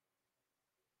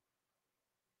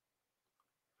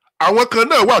 àwọn kan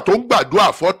náà wà tó ń gbàdúrà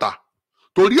fọ́tá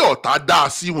torí ọ̀tá dá a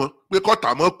sí wọn pé kọ́tá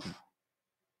mọ́ kú.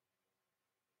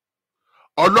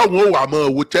 Ọlọ́run ó wà máa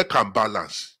wo check and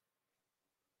balance.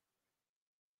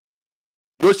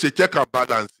 yóò ṣe check and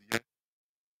balance yẹn.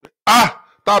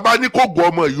 tá a bá ní kó gbọ́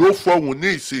ọmọ yìí ó fọhùn ní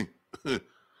ìsìn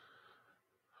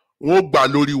wọn ó gbà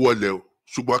lórí wọlé o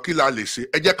ṣùgbọ́n kí la lè ṣe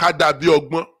ẹ jẹ́ ká dà bí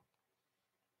ọgbọ́n.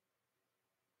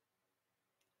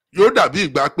 yóò dàbí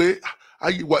ìgbà pé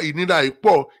ìnira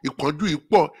ìpọ̀ ìpọ́njú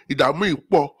ìpọ̀ ìdààmú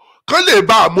ìpọ̀ kán lè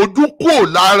bá àmójú kúrò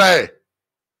lára ẹ̀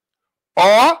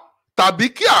tàbí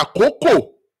kí àkókò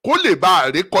kó lè bá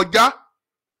àré kọjá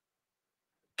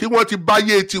kí wọ́n ti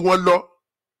báyé tiwọn lọ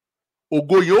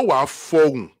ògo yẹn ó wá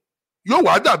fọhùn yóò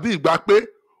wá dàbí ìgbà pé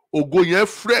ògo yẹn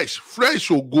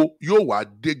fresh ògo yóò wá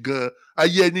dé gan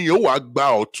ayé ẹni yẹn ó wá gba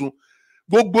ọ̀tun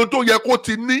gbogbo tó yẹ kó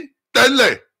ti ní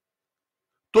tẹ́lẹ̀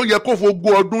tó yẹ kó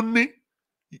fogún ọdún ní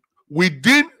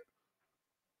within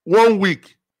 1 week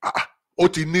ó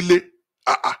ti nílé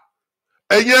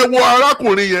ẹ̀yin ẹ wo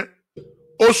arákùnrin yẹn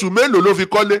oṣù mélòó ló fi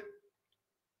kọ́lé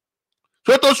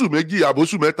ṣé tóṣù méjì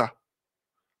àbóṣù mẹ́ta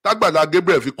tágbàlá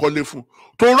Gabriel fi kọ́lé fún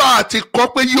torá àti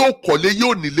kọ́ pé yóò kọ́lé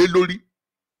yóò nílé lórí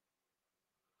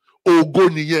ògo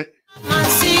nìyẹn Wonder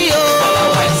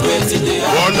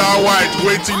White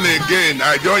waiting again.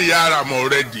 I don't hear am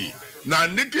already. Now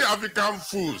Nikki African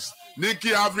Foods,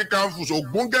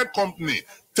 Ogbonge company,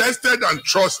 tested and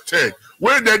trusted.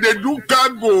 Where they do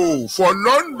cargo for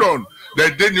London,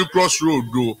 they New Cross Road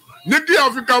do. Nikki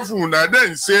African Food and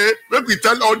then say, make we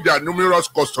tell all their numerous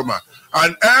customers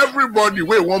and everybody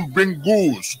we won't bring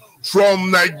goods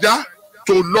from Nigeria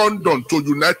to London to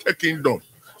United Kingdom.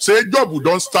 Say job we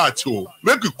don't start so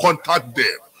make you contact them.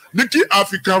 Nikki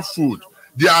African Food,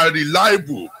 they are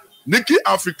reliable. Nikki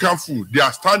African Food, they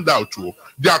are standout too.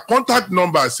 Their contact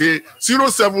number say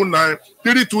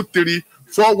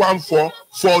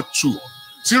 079-323-41442.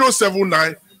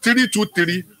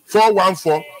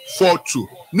 079-323-41442.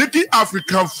 Nikki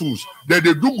African Foods, they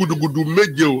do gudugudu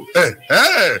meje o.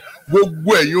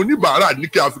 Gbogbo ẹ̀yin oníbàárà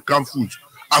Nikki African Foods.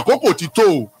 Àkókò ti tó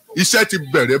o, iṣẹ́ ti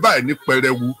bẹ̀rẹ̀ báyìí ní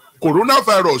pẹrẹwu.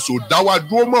 Coronavirus ò dá wa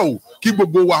dúró mọ́ o, kí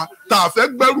gbogbo wa tá a fẹ́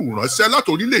gbẹ́rù ránṣẹ́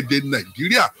láti orílẹ̀-èdè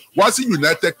Nàìjíríà wá sí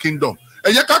United Kingdom.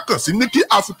 Ẹ yẹ ká kàn sí Nikki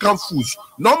African Foods.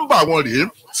 Nọ́mbà wọn rèé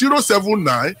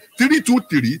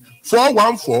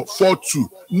 079-323-41442.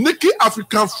 Nikki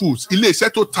African Foods, ilé-iṣẹ́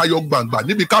tó tayọ gbangba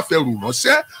níbi ká fẹ́ rù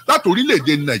ránṣẹ́ láti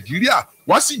orílẹ̀-èdè Nàìjíríà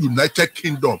wá sí United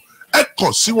Kingdom. Ẹ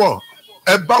kàn sí wọn,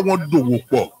 ẹ bá wọn dòwò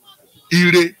pọ̀.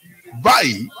 Ire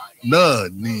báyìí náà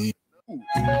ni.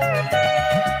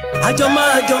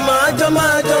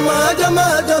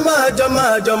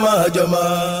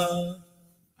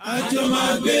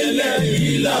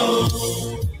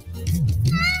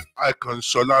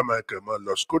 Àìkànṣọlá Michael máa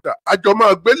lọ Skoda. Àjọ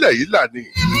máa gbélé yìí là ní.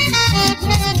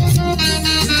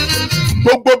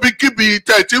 Gbogbo bíkíbi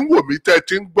tẹ́ ti ń wò mí tẹ́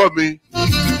ti ń gbọ́ mi.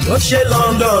 Ó ṣe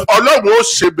London. Ọlọ́run ó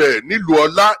ṣe bẹ̀ nílùú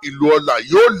ọlá, ìlú ọlá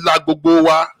yóò la gbogbo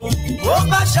wa. Ó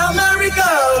bá ṣe Amẹ́ríkà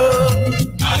o.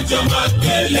 Àjọ máa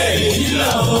gbélé yìí là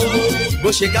o. Bó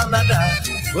ṣe Canada,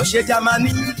 bó ṣe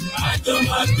Germany. Àjọ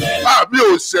máa gbélé. Mi ò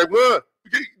ṣẹ̀wọ̀n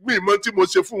mi mọ tí mo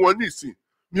ṣe fún wọn nísìn.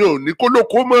 Mi ò ní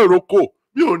kólókó mọ́ ìrókò.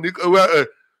 Mi ò ní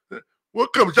wọ́n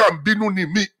kàn ṣáà ń bínú ni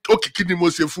mi. Òkìkí ni mo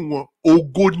ṣe fún wọn.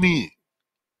 Ògo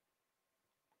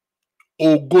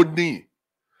ni.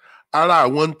 Ara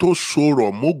àwọn tó sọ̀rọ̀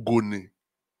mógo ni.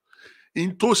 In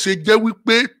tó ṣe jẹ́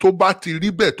wípé tó bá ti rí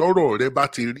bẹ́ẹ̀ tọ́rọ̀ rẹ bá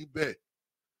ti rí bẹ́ẹ̀.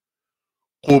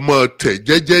 Kò mọ̀ tẹ̀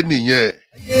jẹ́jẹ́ nìyẹn.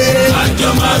 Àjọ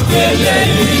máa gbélé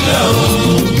yìí là o.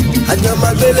 Àjọ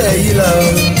máa gbélé yìí là o.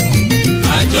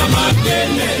 Àjọ máa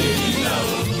gbélé yìí là o.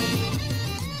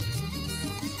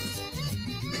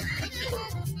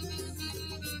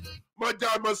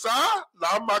 Mọ̀jàmọ̀sá là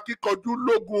á máa kíkanjú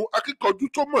lógun, akíkanjú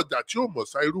tó mọ̀jà tí ò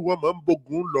mọ̀sá irú wọn máa ń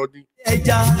bógun lọ ni.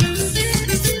 Ẹja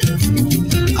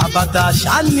àbàtà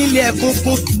ṣánílé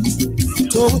ẹ̀kúnkún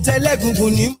tó ń tẹ́lẹ̀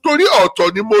gungun ní. Torí ọ̀tọ̀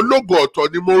ni mo lógo, ọ̀tọ̀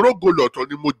ni mo rógo, lọ̀tọ̀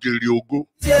ni mo jèrè ògo.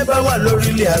 Tí ẹ bá wà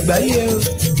lórílẹ̀ àgbáyé o.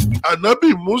 Ànábì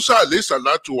Musa alayhi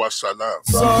salatu wa salam.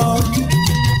 Sọ.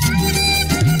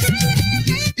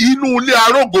 Inú ilé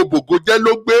arógobògo jẹ́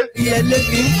ló gbé. Ìyẹlé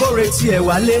fi ń kórè tiẹ̀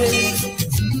wálé.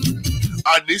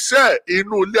 Àníṣe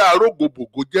inú ilé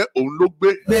arógobògo jẹ́ òun ló gbé.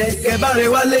 Bẹ́ẹ̀ bá rẹ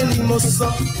wálé ni mo sọ.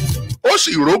 Ó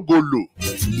sì rógo lò.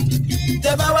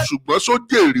 Ṣùgbọ́n só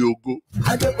jèrè ògo.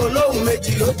 Àjọpọ̀ lóhùn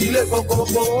méjì ló ti lé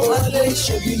kókókó. Wálé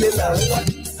ìṣèbílé làwọn wá.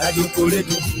 Àjọpọ̀ rẹ̀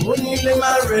dùn. Ó ní ilé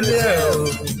máa ń relé ẹ̀ o.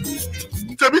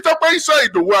 Tèmítọ́pẹ́ Ìsá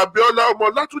Ìdòwú Abíọ́lá ọmọ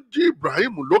Látúnjí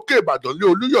Ibrahim lókè Ìbàdàn lé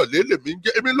Olúyọ̀lé lèmi ń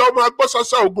jẹ́. Èmi lọ́mọ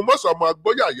agbọ́sásá ogun mọ́sà ọmọ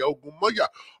agbọ́yàyà ogun mọ́yà.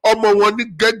 Ọmọ wọn ní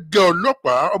gẹ́gẹ́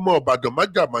ọlọ́pàá ọmọ Ìbàdàn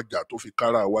májàmájà tó fi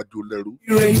kára àwájú lẹ́rú.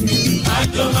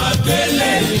 Àjọ máa gbélé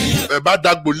yìí. Ẹ bá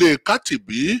dágbolé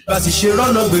Kátìbí. Bá ti ṣe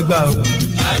rọ́nà gbégbá o.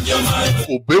 Àjọ máa gbélé.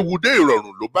 Kò béwu dé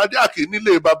ìrọ̀rùn ló bá dé àkè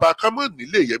nílé baba kámọ́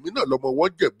nílé Yẹmí náà lọ́mọ wọn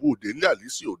Jẹ̀bú Òde nílé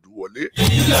Àlísì Òdúwọlé.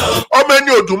 Ọmọ ẹni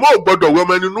òdùnmọ́ ò gbọ́dọ̀ wọ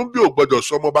ọmọ ẹni núbí ò gbọ́dọ̀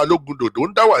sọmọ Balógun dòdò ń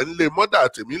dá wà nílé mọ́dà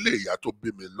àtẹ̀mí lè ìyá tó bí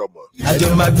mi lọ́mọ. Àjọ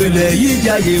máa gbélé yìí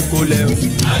jáde kò lẹ̀ o.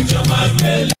 Àjọ máa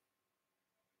gbélé.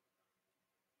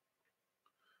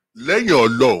 Lẹ́yìn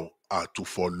Ọlọ́run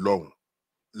àtúfọ̀lọ́run,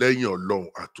 lẹ́yìn Ọlọ́run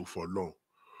àtúfọ̀lọ́run.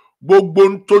 Gbogbo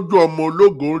ń tójú ọmọ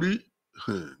ológun rí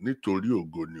nítorí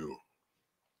ògo ni o.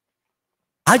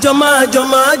 Àjọmọ́. Àjọ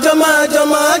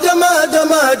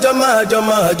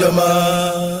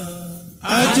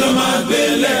máa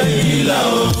gbélé yìí là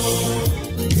o.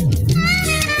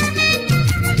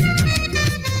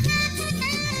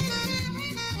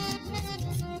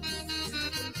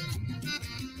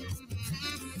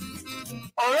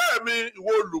 Ọ̀rẹ́ mi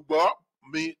ìwọ olùgbọ́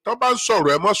mi tó bá ń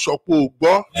sọ̀rọ̀ ẹ mọ́ sọ pé o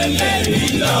gbọ́.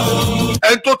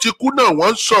 Ẹni tó ti kú náà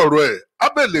wọ́n ń sọ̀rọ̀ ẹ̀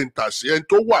abẹ́lẹ̀ ń tà sí ẹni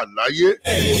tó wà láyé.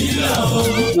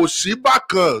 Kò sí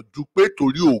bákan ju pé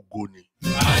torí ògo ni.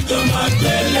 Àjọ máa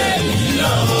gbélé yìí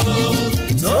là o.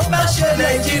 Tó bá ṣe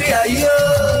Nàìjíríà yìí o.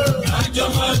 Àjọ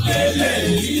máa gbélé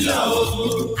yìí là o.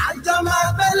 Àjọ máa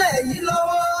gbélé yìí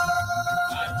lọ́wọ́.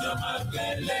 Àjọ máa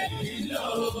gbélé yìí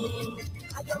lọ́wọ́.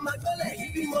 Àjọ máa gbélé yìí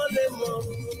bí mo lè mọ̀.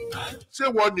 Ṣé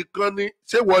wọ́n nìkan ni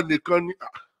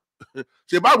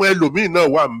ṣe báwọn ẹlòmíì náà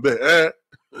wà ńbẹ̀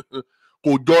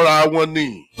kò jọra wọn ni.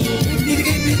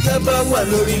 Ibi tá a bá wà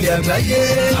lórílẹ̀ àgbáyé.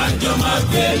 Àjọ máa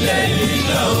gbélé yìí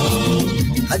lọ́wọ́.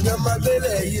 Àjọ máa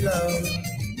gbélé yìí lọ́wọ́.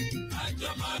 Àjọ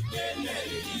máa gbélé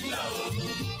yìí lọ́wọ́.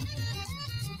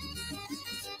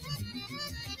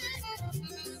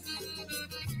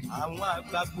 Àwọn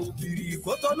àgbàgbò bìrì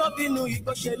kó tó lọ́ bínú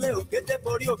ìgbọ́sẹ̀lẹ̀ òkété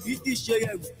borí òbí ti ṣe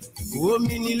ẹ̀rù.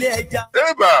 Omi nílé ẹja.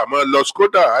 Ébà àmọ́ lọ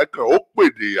Skoda àìkàn ó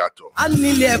pèdè yàtọ̀. A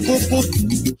nílé ẹ̀kúnkún.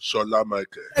 Ṣọlá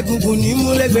Michael. Ẹ̀gúngún ní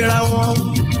múlẹ́gbẹ̀ra wọn.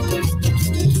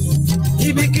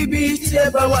 Ibikíbi tí ẹ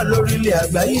bá wà lórílẹ̀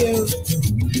àgbáyé o.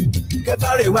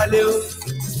 Kẹ́bàrè wálé o.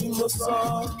 Ni mo sọ.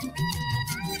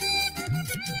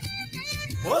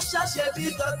 Mo ṣàṣẹ bí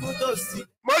tọkùn tó sí.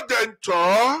 Mo jẹ́ ń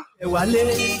tọ́. Ẹ wálé.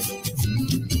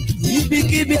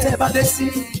 Ibikíbi tẹ bá dé sí.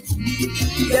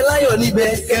 Kẹ láyọ̀ níbẹ̀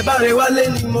kẹ́bàrè wálé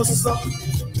ni mo sọ.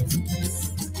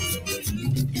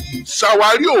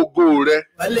 Ṣàwárí ògo rẹ.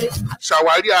 Wálé.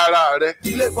 Ṣàwárí ara rẹ.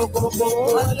 Ilé gbogbogbò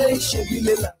wálé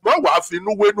ìṣèbílẹ̀ là. Wọ́n wàá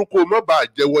finú wénú kó mọ́ bàa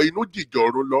jẹ́wọ́ inú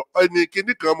jìjọ̀rún lọ. Ẹni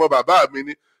kíní kan mọ bàbá mi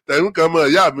ni, tẹ̀hún kan mọ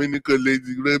ìyá mi ni kò lè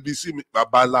rebi sí mi.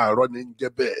 Bàbá láàárọ̀ ni ń jẹ́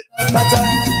bẹ́ẹ̀. Bàtà.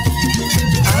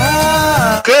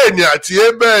 Kéènì àti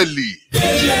Ébẹ́ẹ̀lì.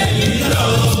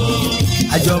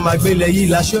 Àjọ máa gbélé yìí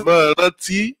láṣọ. Mo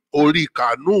rántí orí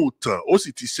kànú tàn ó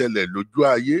sì ti ṣẹlẹ̀ lójú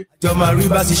ayé. Àjọ máa rí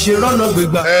bá ti ṣe rọ́nà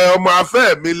gbégbá. Ọmọ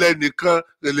afẹ́ mi lẹ́nìkan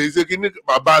lè ṣe kíní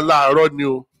bàbá láàárọ̀ ni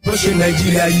o. Bó ṣe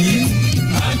Nàìjíríà yìí.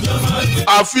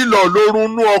 Àfilọ̀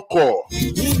lórunú ọkọ̀.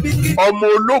 Ọmọ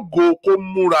ológo kó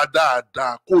múra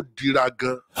dáadáa kó dira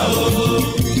gan.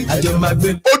 Àjọ máa gbé.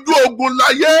 Ojú ogun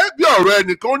láyé bí ọ̀rọ̀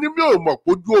ẹnìkan ó ní mi ò mọ̀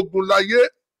pé ojú ogun láyé.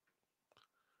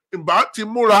 Ìbá ti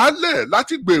múra lẹ̀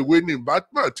láti gbé ìwé ni ìbá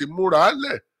náà ti múra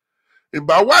lẹ̀.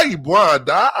 Ìbá wá ìbọn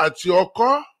àdá àti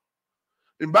ọkọ́.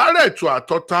 Ìbá rẹ̀tù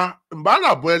àtọ́ta. Ìbá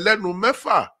ràbọ̀ ẹlẹ́nu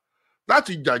mẹ́fà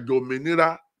láti jàjọ òmìnira.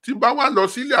 Tí bá wá lọ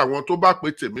sílé àwọn tó bá pe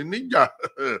tèmi níjà.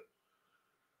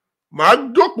 Màá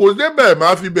jókòó débẹ̀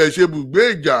máa fi bẹ̀ ṣe bùgbé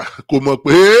ìjà kò mọ̀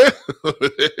pé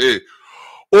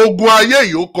ogun ayé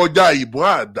yìí ó kọjá ìbọn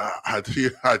àdá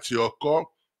àti ọkọ́.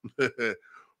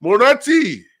 Mo rántí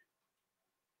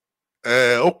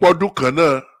ó pọ́dún kan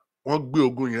náà wọ́n gbé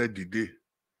ogun yẹn dìde.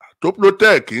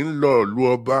 Toplotec ń lọ ìlú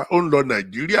ọba ó ń lọ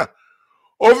Nàìjíríà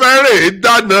ó fẹ́ rè é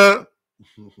dáná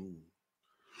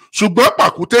ṣùgbọ́n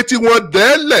pàkúté tí wọ́n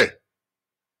dẹ́lẹ̀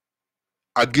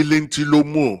àgìlẹ̀ntì ló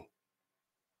mú o.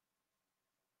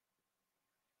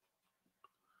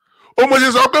 Ó mo ṣe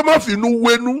sọ pé má finú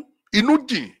wénú inú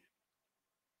jìn.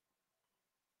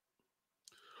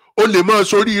 O lè mọ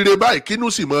sóríire báyìí kínú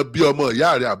sì mọ bí ọmọ ìyá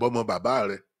rẹ àbọmọ bàbá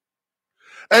rẹ.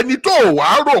 Ẹni tó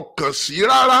wàá rò kàn sí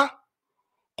rárá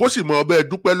kó sì mọ ọbẹ̀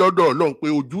dúpẹ́ lọ́dọ̀ Ọlọ́run pé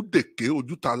ojú dèké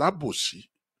ojú ta lábòsí.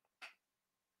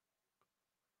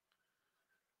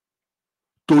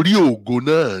 Torí ògo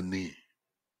náà ni.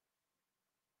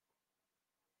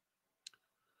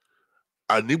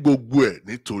 Àní gbogbo ẹ̀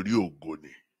nítorí ògo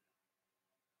ni.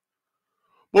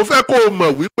 Mo fẹ́ kó o mọ̀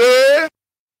wípé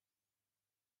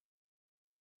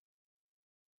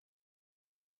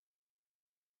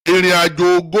ìrìn àjò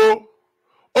ògo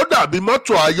ó dàbí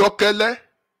mọ́tò ayọ́kẹ́lẹ́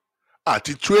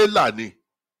àti tírélà ni.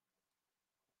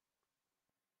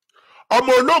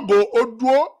 Ọmọ ológo ó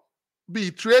dúró bíi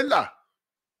tírélà.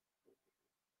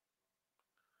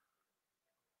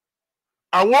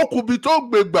 Àwọn okùnbi tó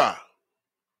gbégbà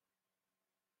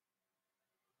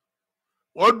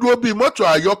wọ́n dúró bíi mọ́tò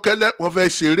ayọ́kẹ́lẹ́ wọ́n fẹ́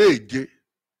ṣeré ìje.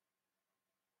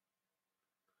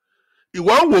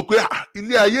 Ìwọ ń wò pé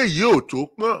ilé ayé yìí ò tó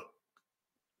pọ́n.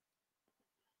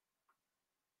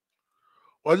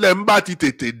 Ọlẹ́ ń bá ti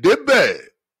tètè débẹ̀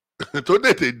tó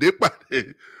tètè dé pàdé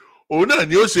òun náà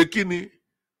ni ó ṣe kí ni?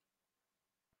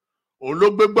 Òun ló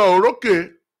gbégbá orókè.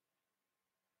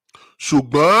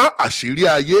 Ṣùgbọ́n àṣírí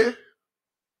ayé.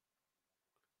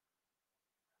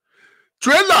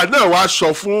 Tírélà náà wá sọ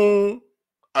fún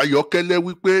ayọ́kẹ́lẹ́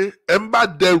wípé ẹ ń bá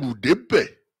dẹrù débẹ̀.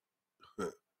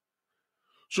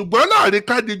 Ṣùgbọ́n láàrin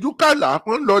kádìjú kàlà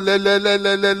wọ́n lọ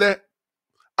lẹ́lẹ́lẹ́lẹ́lẹ́.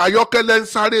 Ayọ́kẹ́lẹ́ ń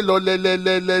sáré lọ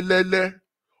lẹ́lẹ́lẹ́lẹ́lẹ́.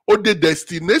 Ó dé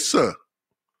destination.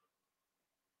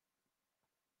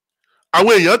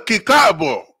 Àwọn èèyàn kí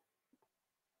káàbọ̀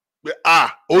pé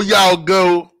ó yá ọ gan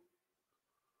o.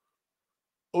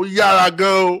 Ó yára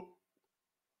gan o.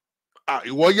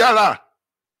 Ìwọ yára.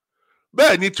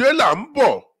 Bẹ́ẹ̀ ni tírélà ń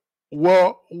bọ̀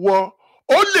wọ́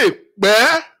ó lè pẹ́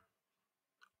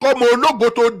kọ́mọ ológo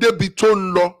tó débi tó ń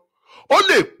lọ. Ó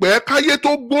lè pẹ́ káyé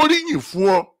tó gbóríyìn fún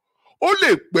ọ. Ó lè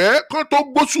pẹ́ kán tó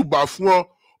gbóṣùbà fún ọ.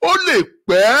 ó lè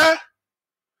pẹ́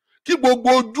kí gbogbo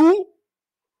ojú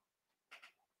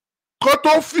kó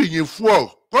tó fìyìn fún ọ,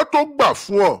 kó tó gbà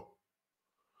fún ọ,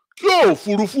 kí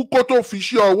òfurufú kó tó fi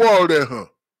ṣe ọwọ́ rẹ̀ hàn,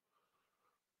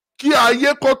 kí ayé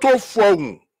kó tó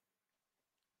fọhùn.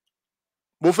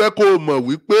 Mo fẹ́ kó o mọ̀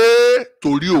wípé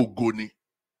torí ògo ni.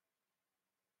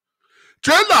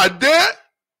 Tírélà dé,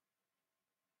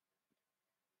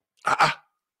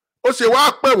 ó ṣe wá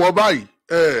pẹ̀ wọ́n báyìí,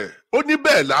 ó ní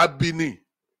bẹ́ẹ̀ lábí ni,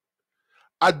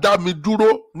 a dá mi dúró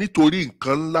nítorí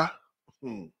nǹkan ńlá.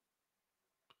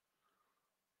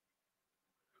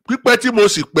 Pípẹ́ tí mo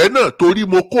sì pẹ́ náà torí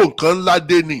mo kó nǹkan ńlá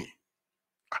dé ni.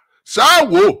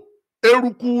 Ṣáàwó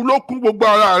eruku ló kún gbogbo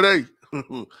ara rẹ̀ yìí.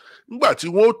 Nígbà tí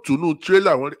wọ́n ó túnú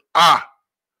tírélà wọn rí,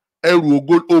 ẹrù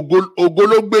ògo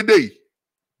ló gbédè yìí.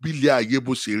 Bí ilé ayé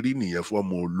bó ṣe rí nìyẹn fún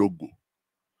ọmọ ológo.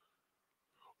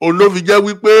 Òun ló fi jẹ́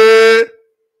wípé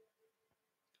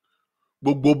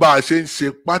gbogbo bá a ṣe ń ṣe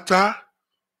pátá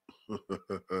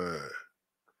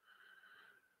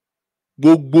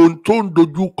gbogbo ohun tó ń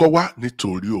dojú kọ wá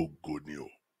nítorí ògo ni o.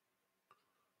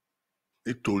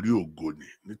 Nítorí ògo ni,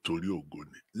 nítorí ògo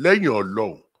ni. Lẹ́yìn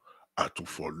Ọlọ́run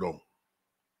àtúnfọ̀ Ọlọ́run.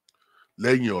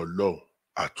 Lẹ́yìn Ọlọ́run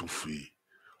àtúnfi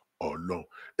Ọlọ́run.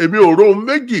 Èmi ò rohun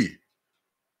méjì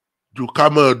jù ká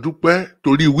máa dúpẹ́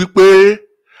torí wípé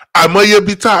àmọye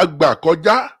bí tá a gbà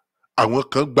kọjá àwọn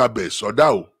kan gbabẹ̀ sọ́dá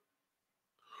o.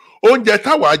 Oúnjẹ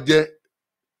táwa jẹ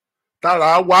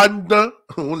tára wa ń dán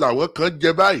òun làwọn kan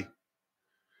jẹ báyìí.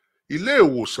 Ilé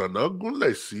ìwòsàn náà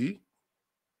gúnlẹ̀ sí.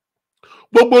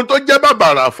 Gbogbo tó jẹ́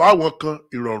bàbàrà fáwọn kan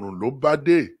ìrọ̀rùn ló bá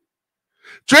dé.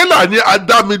 Tírélà ni a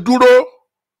dá mi dúró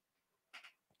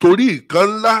torí nǹkan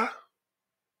ńlá.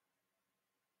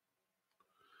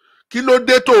 Kí ló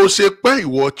dé tó o ṣe pẹ́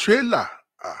ìwọ tírélà?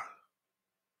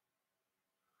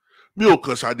 Mi ò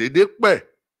kàn ṣàdédé pẹ́.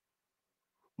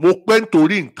 Mo pẹ́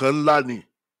nítorí nǹkan ńlá ni.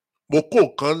 Mo kó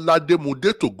nǹkan ńlá dé, mo dé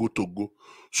tògótògó.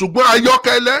 Ṣùgbọ́n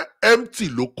ayọ́kẹ́lẹ́ empty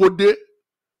ló kó dé.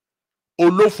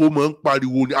 Olófo máa ń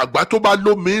pariwo ni, àgbà tó bá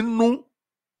lómi ń nú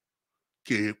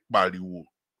kì í pariwo.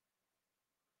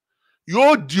 Yóò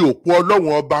di òpó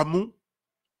Ọlọ́run ọba mú,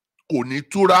 kò ní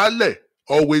túra lẹ̀,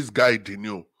 always guide ni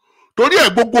o. Torí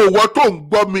ẹ̀ gbogbo ìwọ tó ń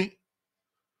gbọ́ mi,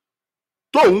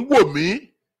 tó ń wò mí,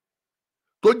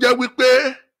 tó jẹ́ wípé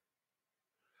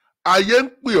ayé ń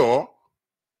pè ọ́,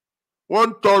 wọ́n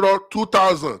ń tọrọ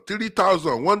 2,000,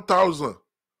 3,000, 1,000.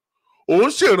 Òun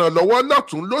ṣèrànlọ́wọ́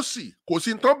lọ́tún lósì, kò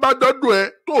sí tán bá dọ́dọ̀ ẹ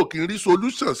tó kì í rí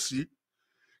solution sí.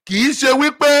 Kì í ṣe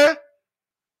wípé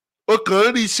o kàn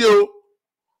ń rí iṣẹ́ o.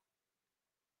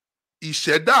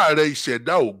 Ìṣẹ̀dá rẹ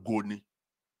ìṣẹ̀dá ògo ni.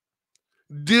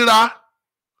 Dírá,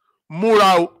 múra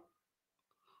o.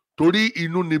 Torí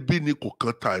inúnibí ni kò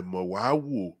kan ta ìmọ̀ wá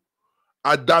wò.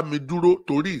 A dá mi dúró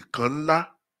torí nǹkan ńlá.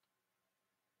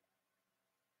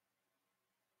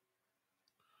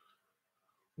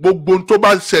 Gbogbo ohun tó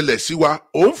bá ń ṣẹlẹ̀ sí wa,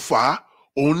 òun fà á,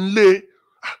 òun lé,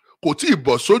 kò tí ì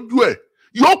bọ̀ sójú ẹ̀,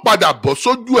 yóò padà bọ̀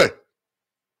sójú ẹ̀.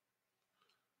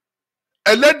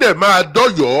 Ẹlẹ́dẹ̀ máa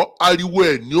dọ́yọ̀ọ́, ariwo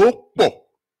ẹ̀ ni ó pọ̀.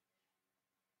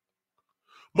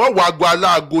 Mọ́ wàá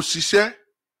aláago ṣiṣẹ́,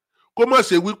 kó má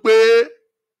ṣe wípé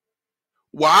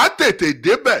wàá tètè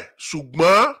débẹ̀,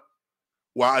 ṣùgbọ́n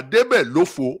wàá débẹ̀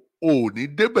lófo, ò ní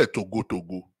débẹ̀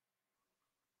tògótògó.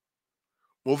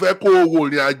 Mo fẹ́ kó o wo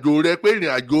ìrìn àjò rẹ pé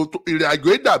ìrìn àjò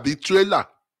yìí dàbí tírélà,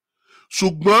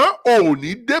 ṣùgbọ́n ò ní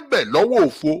débẹ̀ lọ́wọ́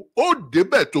òfo, ó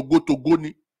débẹ̀ tògótògó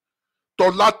ni.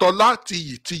 Tọlátọlá,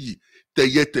 tiyìtiyì,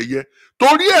 tẹ̀yẹtẹ̀yẹ.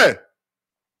 Torí ẹ̀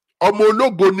ọmọ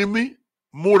ológo ni mí,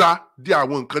 múra di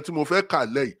àwọn nǹkan tí mo fẹ́ kà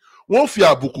lẹ́yìn. Wọ́n fi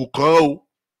àbùkù kàn o,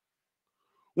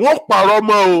 wọ́n parọ́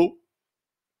mọ́ o,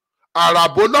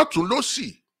 àràbò lọ́tún lósì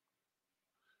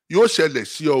yóò ṣẹlẹ̀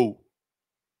sí ọ o.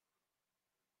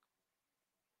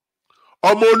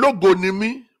 Ọmọ ológo ni mí,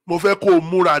 mo fẹ́ kó o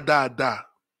múra dáadáa.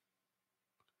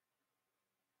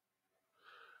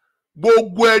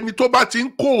 Gbogbo ẹni tó bá ti ń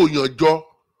kó òyàn jọ,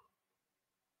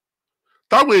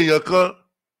 táwọn èèyàn kan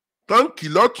tó ń kì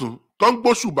lọ́tún, tó ń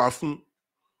gbóṣùbà fún,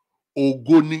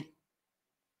 ògo ni.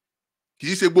 Kì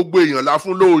í ṣe gbogbo èèyàn la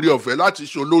fún lóore ọ̀fẹ́ láti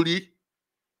ṣolórí.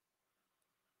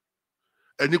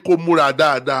 Ẹni kó múra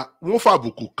dáadáa, wọ́n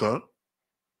fàbùkù kàn.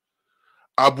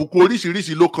 Àbùkù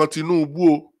oríṣiríṣi ló kan Tinubu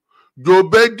o. Joe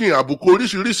Biden àbùkù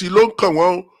oríṣiríṣi ló ń kàn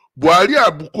wọ́n o. Buhari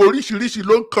àbùkù oríṣiríṣi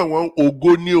ló ń kàn wọ́n,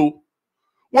 ògo ni o.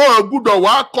 Wọ́n gbúdọ̀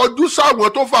wá kọjú sáwọn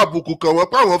tó fàbùkù kàn wọ́n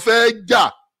páwọn fẹ́ jà.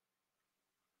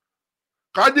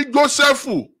 Ká ní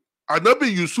Jósẹ́fù, ànábì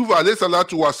Yusuf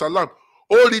aleyhisalatu wasalam,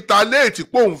 ó retaliate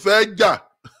pé òun fẹ́ jà,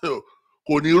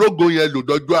 kò ní rógo yẹn lò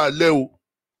dọjọ́ alẹ́ o.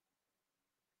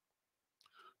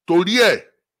 Torí ẹ̀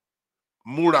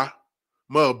múra,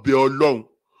 máa bẹ Ọlọ́run,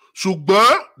 ṣùgbọ́n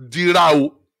dira o.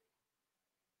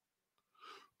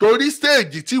 torí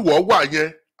stéèjì tí wọ́n wà yẹn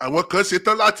àwọn kan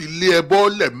ṣetán láti lé ẹ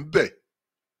bọ́ọ̀lẹ̀ ńbẹ̀.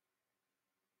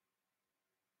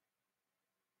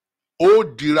 Ó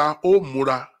dira ó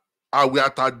múra àwẹ̀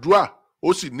àtàdúà ó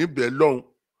sì níbẹ̀ lọ́hùn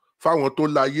fáwọn tó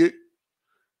láyé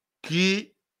kí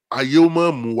ayé ó mọ̀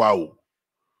mú wa o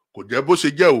kò jẹ́ bó ṣe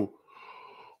jẹ́ o.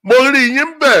 Mo rí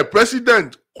yín bẹ̀ President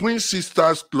Queen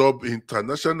Sisters Club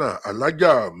International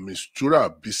Alhaja Monsurat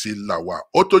Bisi Lawa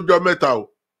ó tójọ́ mẹ́ta o.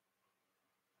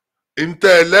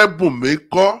 Ntẹ́ ẹlẹ́bùn mi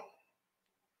kọ́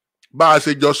bá a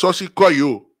ṣe jọ sọ́sí kọ́ yìí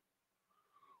o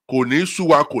kò ní sú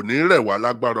wa kò ní rẹ̀ wá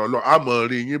lágbára Ọlọ́run a mọ̀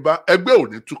rí yín bá ẹgbẹ́ ò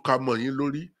ní túká mọ́ yín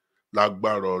lórí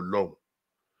lágbára Ọlọ́run.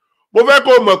 Mo fẹ́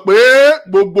kó mọ̀ pé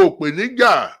gbogbo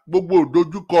ìpèníjà gbogbo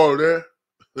ìdojúkọ rẹ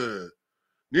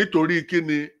nítorí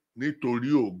kíni nítorí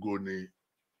ògo ni.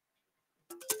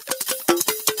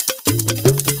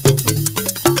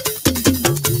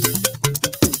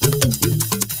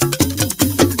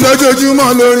 Lójoojúmọ́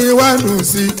lórí wa dùn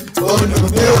sí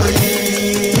olùgbé òye.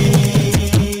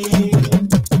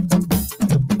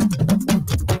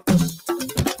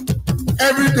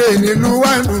 everyday nílùú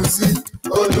wa dùn sí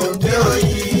olùgbé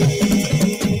òye.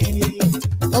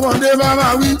 ọmọdé bá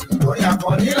máa wí Bóyá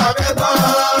kò ní la fẹ́ gbọ́.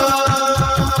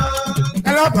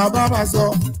 ẹlẹ́bàá bá máa sọ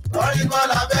Lórí kọ́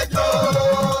la fẹ́ jó.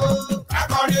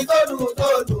 Akọrin tó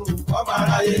dùn ọmọ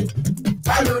aráyé.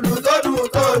 Kálùlù tó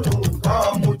dùn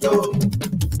ọmú jó.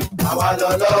 Àwa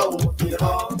lọ́lọ́run fi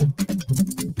rán.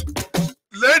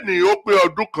 Lẹ́nìí ó pé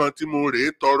ọdún kan tí mo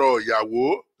rèé tọrọ ìyàwó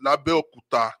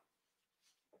l'Abẹ́òkúta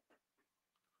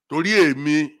torí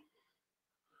èmi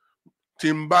tí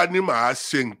n bá ní màá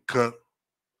ṣe nǹkan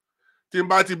tí n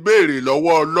bá ti béèrè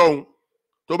lọ́wọ́ Ọlọ́run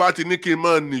tó bá ti ní kí n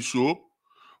máa nìṣó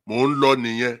mò ń lọ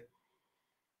nìyẹn.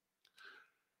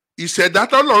 Ìṣẹ̀dá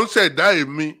tọ́lọ́run ṣẹ̀dá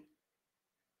èmi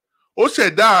ó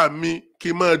ṣẹ̀dá mi kí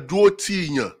n máa dúró tì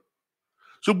yàn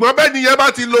ṣùgbọ́n bẹ́ẹ̀ nìyẹn bá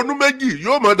ti lonú méjì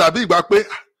yóò mọ̀ dàbí ìgbà pé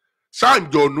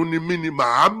ṣáàjọ̀nù ni mí ni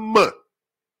màá mọ̀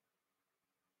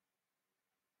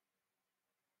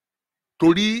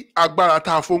torí agbára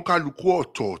tá a fún kálukú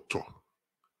ọ̀tọ̀ọ̀tọ̀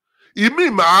ìmí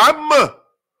màá mọ̀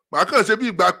màá kàn ṣe bí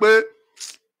ìgbà pé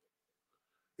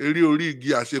eré orí igi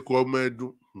àṣekọ ọmọ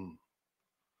ẹdun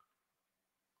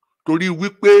torí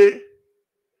wípé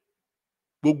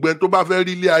gbogbo ẹni tó bá fẹ́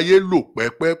rí ilé ayé lò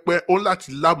pẹ́pẹ́pẹ́ ó láti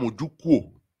lámójúkúò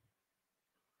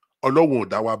Ọlọ́run ò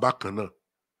dá wa bákan náà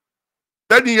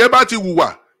tẹ́ni yẹn bá ti hùwà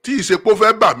tí ìṣepó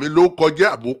fẹ́ bà mí ló kọjá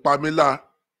àbò pa mí lá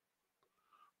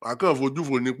màá kàn fojú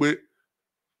fò ni pé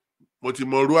mo ti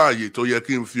mọ irú ààyè tó yẹ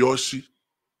kí n fi ọ́ sí.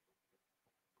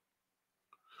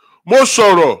 Mo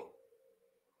sọ̀rọ̀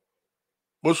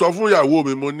mo sọ fún ìyàwó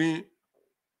mi mo ní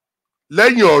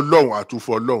lẹ́yìn Ọlọ́run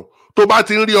àtúfọ̀ Ọlọ́run tó bá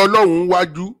ti ń rí Ọlọ́run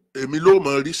wájú èmi ló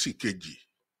mọ rí sí kejì.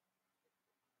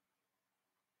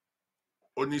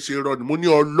 Ó ní ṣe rọ ni mo ní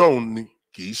Ọlọ́run ni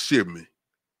kì í ṣèmi.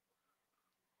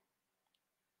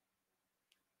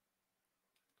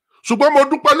 Ṣùgbọ́n mo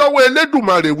dúpẹ́ lọ́wọ́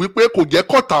Elédùmarè wípé kò jẹ́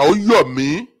kọ́tà ó yọ̀ mí.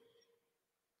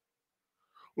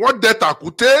 Wọ́n dẹ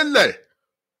tàkúté lẹ̀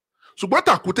ṣùgbọ́n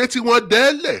tàkúté tí wọ́n dẹ́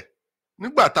lẹ̀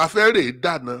nígbà tá a fẹ́ rèé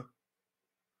dáná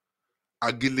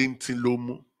agilintin ló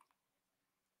mú.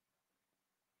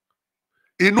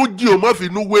 Inú jí o mọ́ fi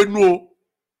inú wénú o.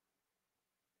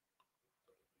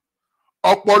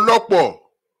 Ọ̀pọ̀lọpọ̀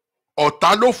ọ̀tá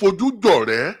ló fojú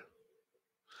jọ̀rẹ́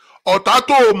ọ̀tá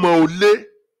tó o mọ̀ ò lé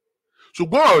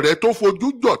ṣùgbọ́n ọ̀rẹ́ tó fojú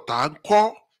jọ̀tá ń kọ́.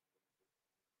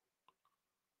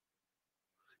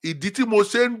 Ìdí tí mo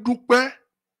ṣe ń dúpẹ́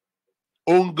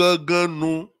ohun gangan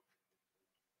nu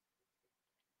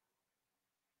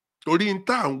torí n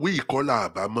tá à ń wí ìkọlà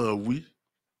àbámọ́ wí.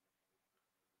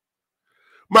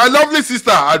 My lovely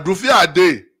sister Adúfíàdé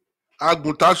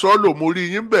Àgùntàsọ́lò mo rí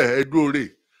yín bẹ̀ ẹ̀dúore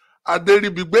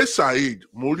Adéríbigbé Saheed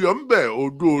mo rí ọ́ ń bẹ̀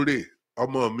odúore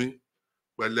ọmọ mi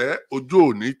pẹ̀lẹ́ ojú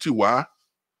òní tì wá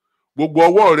gbogbo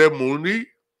ọwọ́ rẹ mò ń rí.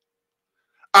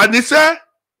 Àníṣẹ́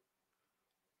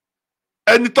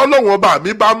ẹni tọ́lọ́wọ́n bá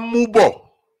mi bá mú bọ̀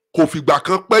kò fìgbà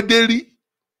kan pẹ́ dé rí.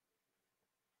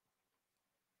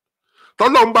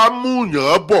 Tọ́lọ́run bá mú yàn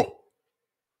án bọ̀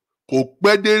kò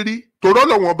pẹ́ dé rí torọ́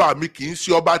lọ́wọ́n bá mi kì í ṣe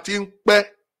ọba tí ń pẹ́.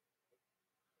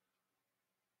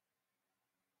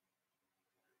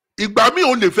 Ìgbà míì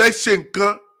ò lè fẹ́ ṣe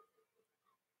nǹkan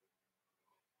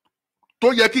tó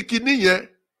yẹ kí kinní yẹn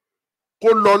kó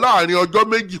lọ láàrin ọjọ́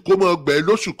méjì kó mọ gbẹ̀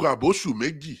lóṣù kan àbóṣù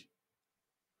méjì.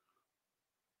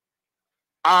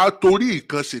 A torí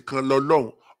ìkànsì kan lọ́lọ́run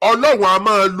Ọlọ́run a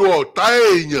máa lo ọ̀tá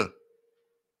èèyàn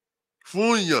fún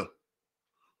èèyàn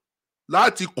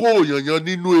láti kó èèyàn yan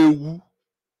nínú ewu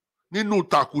nínú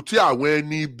tàkútí àwọn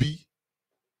ẹni ibi.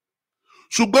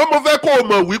 Ṣùgbọ́n mo fẹ́ kó o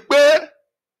mọ̀ wípé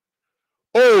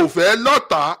o ò fẹ́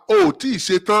lọ́tàá o ò tí ì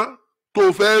ṣetán tó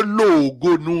fẹ́ lo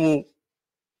ògo nu o.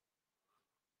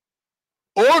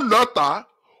 Ó lọ́ta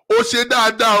ó ṣe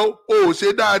dáadáa o ò ṣe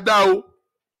dáadáa o.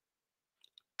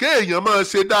 Kéèyàn máa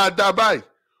ṣe dáadáa báyìí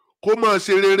kó máa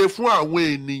ṣe rere fún àwọn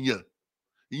ènìyàn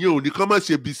ìyẹn ò ní kán máa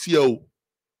ṣe bí sí ẹ o.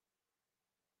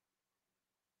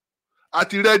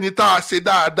 Àti rẹ́ni tá a ṣe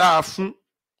dáadáa fún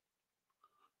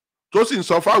tó sì ń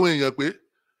sọ fáwọn èèyàn pé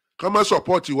kán máa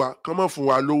sọ̀pọ́ọ̀tì wa kán máa fún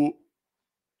wa lówó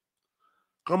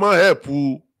kán máa hẹ́ẹ̀pù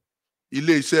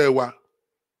ilé iṣẹ́ wa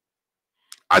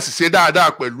a sì ṣe dáadáa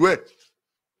pẹ̀lú ẹ̀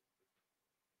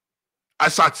a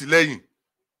ṣàtìlẹ́yìn.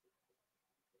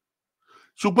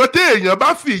 Ṣùgbọ́n tí èèyàn bá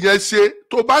fìyẹn ṣe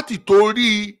tó bá ti torí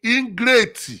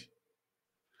ingrate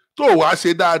tó wàá ṣe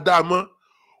dáadáa mọ́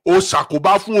ó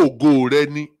ṣàkóbá fún ògo rẹ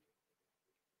ni.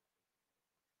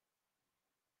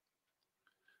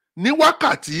 Ní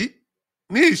wákàtí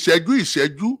ní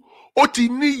ìṣẹ́jú ó ti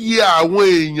níye àwọn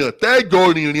èèyàn tẹ́jọ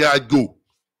rìnrìn àjò.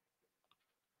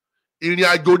 Ìrìn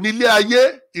àjò nílé ayé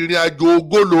ìrìn àjò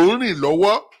ògo ló ń rìn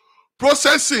lọ́wọ́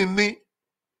processing ni.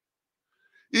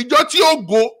 Ìjọ tí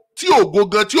ògo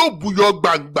gan tí ó buyọ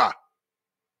gbàǹgbà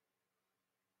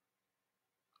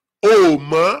ò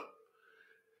mọ̀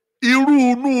irú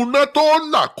inú iná tó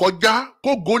là kọjá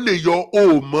kógo lè yọ ò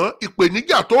mọ̀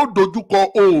ìpèníjà tó dojúkọ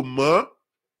ò mọ̀.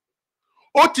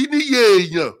 Ó ti níye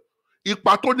èèyàn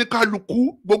ipa tó ní kálukú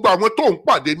gbogbo àwọn tó ń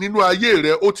pàdé nínú ayé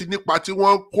rẹ ó ti nípa tí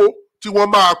wọ́n kó tí wọ́n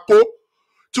máa kó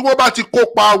tí wọ́n bá ti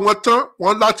kópa wọn tán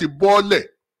wọ́n láti bọ́ọ̀lẹ̀.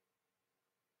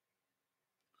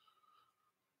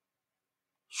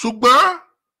 Ṣùgbọ́n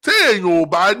tí èèyàn ò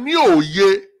bá ní òye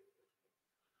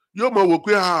yóò mọ̀ wò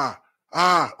pé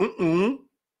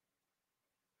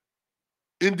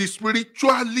in the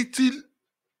spirituality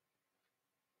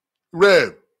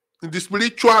realm, in the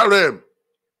spiritual realm,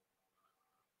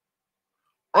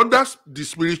 under the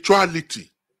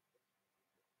spirituality,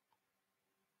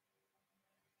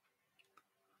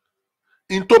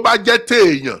 in tó bá jẹ́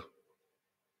téèyàn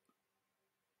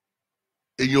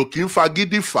èèyàn kì í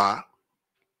fagídí fà á.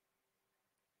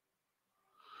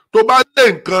 Tó bá lé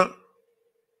nǹkan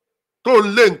tó ń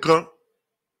lé nǹkan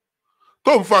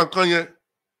tó ń fa nǹkan yẹn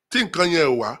tí nǹkan yẹn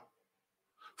ò wá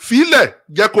fílẹ̀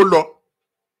jẹ́ kó lọ.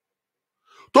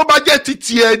 Tó bá jẹ́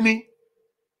títí ẹni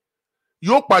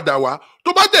yóò padà wá. Tó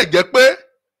bá dẹ̀ jẹ́ pé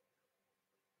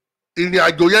ìrìn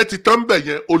àjò yẹn ti tán bẹ̀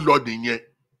yẹn ó lọ nìyẹn.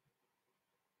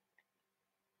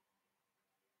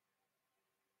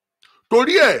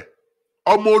 Torí ẹ̀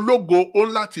ọmọ ológo ó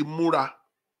ń láti múra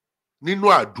nínú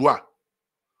àdúà.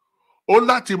 Ó ń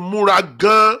láti múra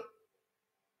gan-an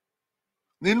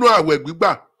nínú àwẹ̀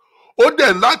gbígbà. Ó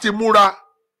dẹ̀ láti múra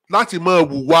láti máa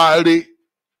hùwà re.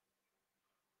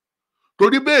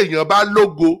 Torí bí èèyàn bá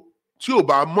lógo tí ò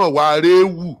bá mọ̀ wá re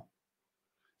wù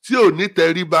tí ò ní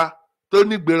tẹríba tó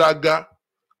ní gbéraga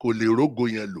kò lè rógo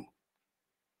yẹn lò.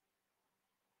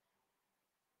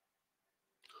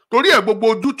 Torí ẹ̀ gbogbo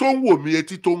ojú tó ń wò mí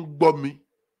etí tó ń gbọ́ mi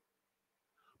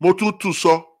mo tún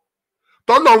sọ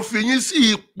tọ́lọ́ ń fi yín sí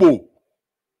ipò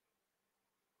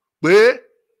pé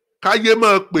káyé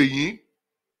máa pè yín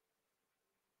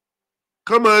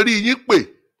kán máa rí yín pè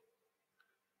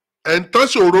ẹ̀ ń tán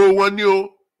ṣòro wọn ní o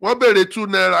wọ́n béèrè 2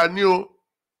 naira ní o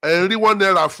ẹ̀ ń rí 1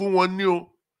 naira fún wọn ní o.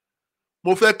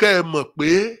 Mo fẹ́ kẹ́ ẹ mọ̀ pé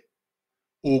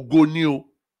ògo ni o.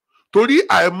 Torí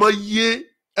àìmọye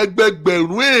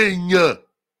ẹgbẹgbẹ̀rún èèyàn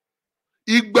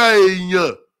igba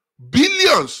èèyàn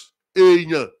billions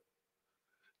èèyàn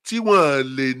tí wọ́n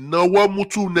lè náwó mú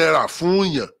 2 naira fún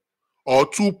yàn or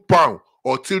 2 pound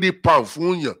or 3 pound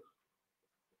fún yàn.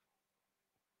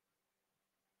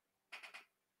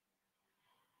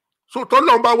 So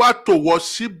tọ́lọ́run bá wá tòwọ́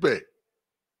síbẹ̀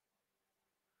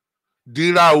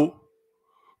dira o.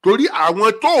 Torí àwọn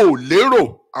tó ò lérò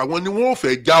àwọn ni wọ́n ò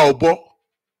fẹ́ já ọ bọ́.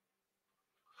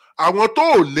 Àwọn tó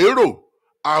ò lérò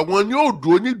àwọn ni ó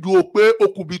dúró nídùú pé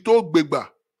okùnbi tó gbégbà.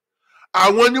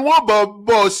 Àwọn ni wọ́n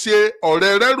bọ̀ ṣe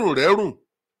ọ̀rẹ́ rẹ́rùn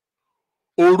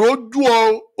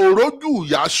òrójú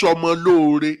ìyá sọmọ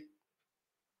lóore.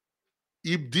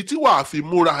 Ìdí tí wàá fi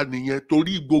múra nìyẹn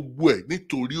torí gbogbo ẹ̀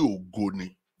nítorí ògo ni.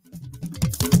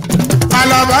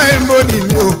 Alaba embodi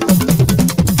mi o,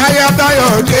 ayatayo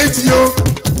létí o,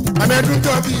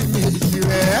 amẹ́dújọ́ bí méjì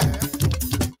rẹ̀.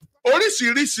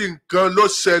 Oríṣiríṣi nǹkan ló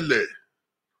ṣẹlẹ̀.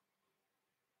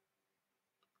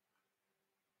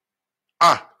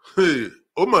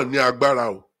 Ó mọ̀ ní agbára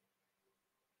o.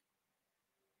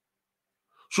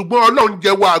 Ṣùgbọ́n Ọlọ́run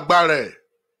jẹ́wọ́ agbára ẹ̀.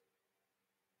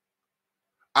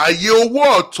 Àyè owó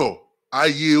ọ̀tọ̀,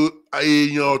 àyè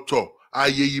èèyàn ọ̀tọ̀,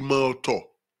 àyè ìmọ̀ ọ̀tọ̀.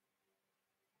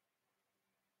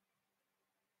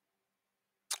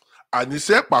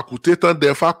 Àníṣe pàkúté tán dẹ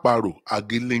fàparò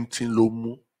àgéléntín ló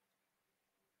mú.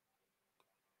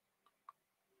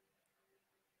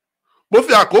 mo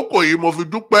fi àkókò yìí mo fi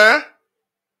dúpẹ́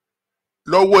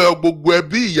lọ́wọ́ gbogbo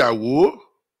ẹbí ìyàwó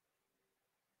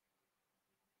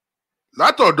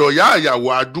látọ̀dọ̀ ìyá ìyàwó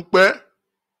àdúpẹ́,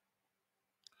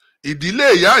 ìdílé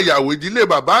ìyá ìyàwó, ìdílé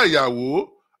bàbá ìyàwó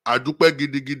àdúpẹ́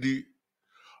gidigidi,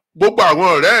 gbogbo àwọn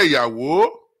ọ̀rẹ́ ìyàwó,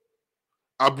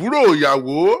 àbúrò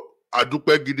ìyàwó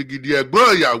àdúpẹ́ gidigidi, ẹ̀gbọ́n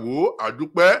ìyàwó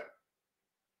àdúpẹ́.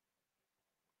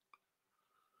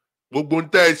 Gbogbo ń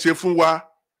tẹ́ ẹ ṣe fún wa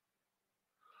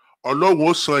Ọlọ́run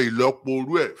ó san ìlọ́po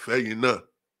orú ẹ̀ fẹ́yìn náà.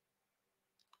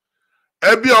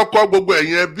 Ẹbí ọkọ, gbogbo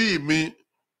ẹ̀yin ẹbí mi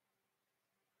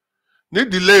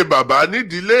nídìílé bàbá,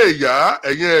 nídìílé ìyá,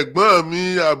 ẹ̀yin ẹ̀gbọ́n mi,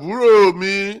 àbúrò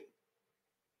mi,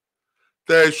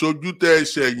 tẹ́ ẹ ṣojú tẹ́ ẹ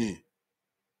ṣẹ̀yìn,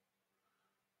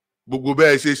 gbogbo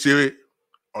bẹ́ẹ̀ ṣe ṣe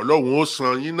Ọlọ́run ó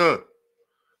san yín náà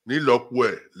nílọ́po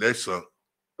ẹ̀ lẹ́san.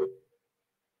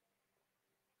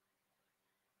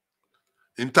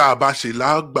 Níta bá ṣe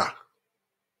láàgbà.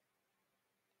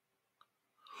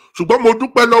 Ṣùgbọ́n mo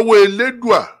dúpẹ́ lọ́wọ́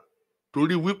Elédùà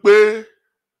torí wípé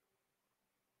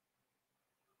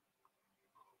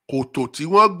kòtò tí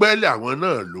wọ́n gbẹ́lẹ̀ àwọn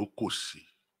náà ló kò sí.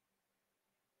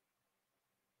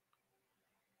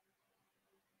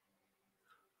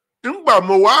 Nígbà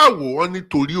mo wá wò wọ́n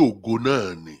nítorí ògo náà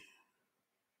ni.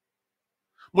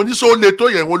 Mo ní sọ le tó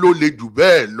yẹn, wọ́n ló le jù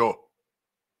bẹ́ẹ̀ lọ.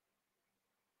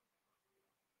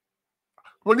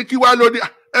 Mo ní kí wá lóde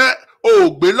ò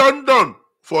gbé London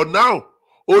for now,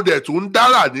 ó dẹ̀ tún ń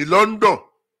dára ní London.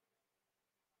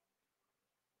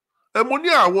 Mo ní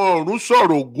àwọn ọ̀run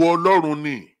sọ̀rọ̀ ògo Ọlọ́run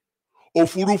ni,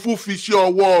 òfurufú fi sí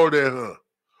ọwọ́ rẹ̀ hàn,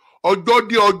 ọjọ́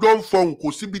dé ọjọ́ ń fọhùn, kò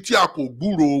síbi tí a kò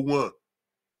gbúrò wọn.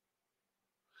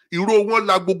 Ìró wọn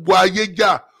la gbogbo ayé já.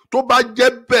 Tó bá jẹ́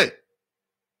bẹ́ẹ̀,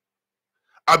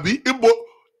 àbí ibo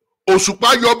òṣùpá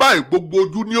yọ báyìí, gbogbo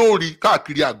ojú ní ó rí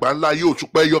káàkiri àgbáńlá ayé.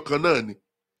 Òṣùpá ẹyọ kan náà ni,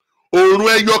 òòrùn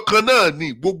ẹyọ kan náà ni,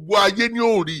 gbogbo ayé ní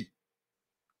ó rí.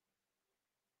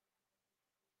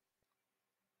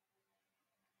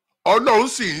 Ọlọ́run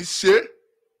sì ń ṣe.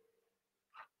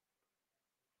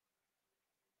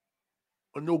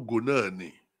 Wọ́n ní ògo náà ni.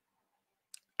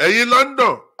 Ẹ̀yin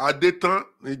London adé tán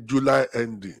ní July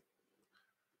ending.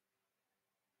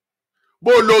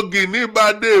 Bó lógì ní bá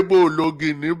dé, bó lógì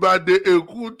ní bá dé,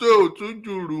 èkú tó tún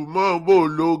jùrù mọ́, bó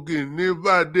lógì ní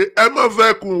bá dé. Ẹ má fẹ́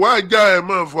kùn wájà, ẹ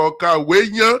má fọkàwé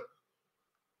yán.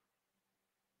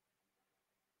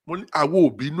 Mo ní àwo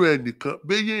ò bínú ẹnìkan,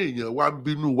 béyé èèyàn wá ń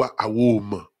bínú wa, àwo ò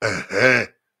mọ̀.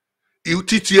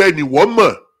 Títí ẹnì wọ́n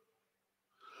mọ̀.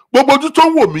 Gbogbo ojú tó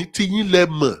ń wò mí ti yín lẹ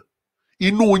mọ̀,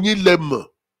 inú yín lẹ mọ̀.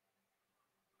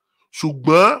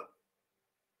 Ṣùgbọ́n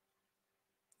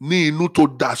ní inú tó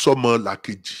dá sọ́mọ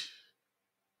làkejì.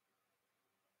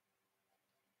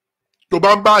 Tó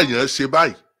bá ń bá èèyàn ṣe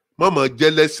báyìí, mọ̀mọ́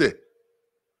jẹ́ lẹ́sẹ̀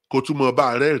kó tún mọ bá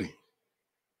rẹ́rìn.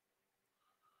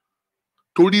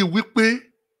 Torí wípé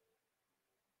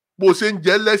bó ṣe ń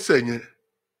jẹ́ lẹ́sẹ̀ yẹn,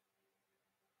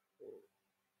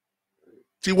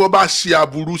 tí wọ́n bá ṣe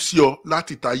aburú sí ọ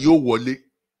láti ta yóò wọlé.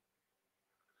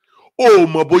 O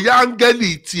mọ̀ bóyá áńgẹ́lì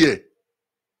tiẹ̀,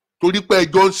 torí pé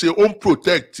ẹjọ́ ń ṣe ó ń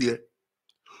protect tiẹ̀.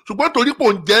 Ṣùgbọ́n torí pò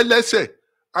ń jẹ́ lẹ́sẹ̀,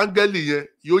 áńgẹ́lì yẹn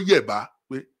yóò yẹ̀bá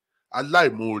pé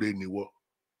aláìmoore nìwọ.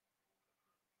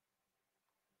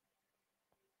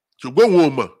 Ṣùgbọ́n òun ò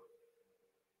mọ̀.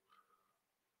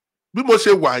 Bí mo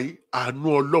ṣe wà yìí, àánú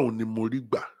Ọlọ́run ni mo rí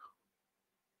gbà.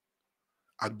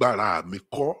 Agbára mi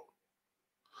kọ́.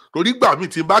 Torí gbà mí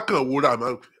tí n bá kàn wúra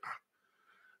máa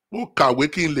mo kàwé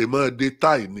kí n lè máa dé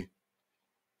táì ni.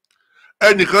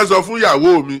 Ẹnìkan sọ fún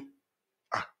ìyàwó mi,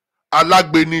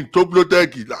 alágbe ni tó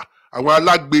blótẹ́ẹ̀kì là, àwọn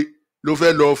alágbe ló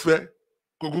fẹ́ lọ fẹ́,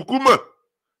 kò kúkú mọ̀.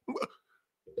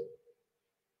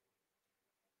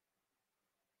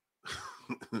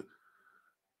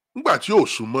 Nígbà tí ò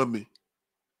súnmọ́ mi,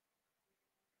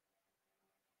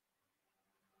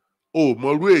 ò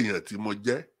mọrú èèyàn tí mo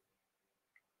jẹ́.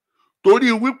 Torí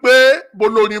wípé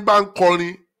bólórin bá ń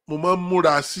kọrin, mo máa ń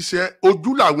múra ṣiṣẹ́, ojú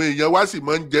làwọn èèyàn wá sì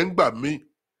máa ń jẹ́ ńgbà míì.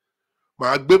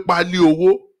 Màá gbé pálí owó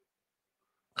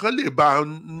kán lè bá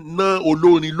ná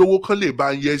olórin lówó, kán lè bá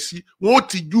yẹ sí. Wọ́n ó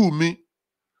tijú mi.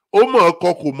 Ó mọ̀ ọkọ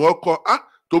kò mọ̀ ọkọ.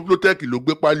 Tó blótẹ́ẹ̀kì ló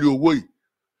gbé pálí owó yìí,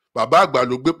 bàbá àgbà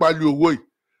ló gbé pálí owó yìí,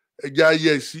 ẹja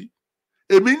yẹ sí.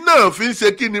 Èmi náà fi ń ṣe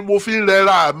kí ni, mo fi ń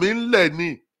rẹra mi ńlẹ̀ ni.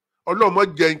 Ọlọ́run má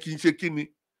jẹ́ kí n ṣe kí ni,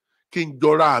 kí n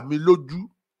jọra mi lójú.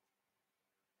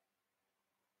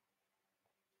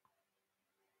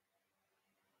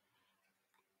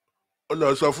 Ó lọ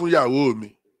sọ fún ìyàwó mi.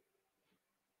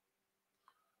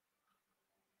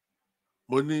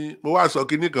 Mo wá sọ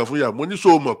kinní kan fún ìyàwó. Mo ní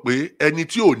ṣó mọ̀ pé ẹni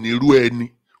tí ò ní irú ẹni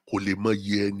kò lè mọ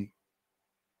iye ẹni.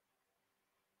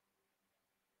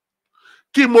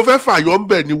 Kí mo fẹ́ fàyọ ń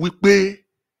bẹ̀ ni wípé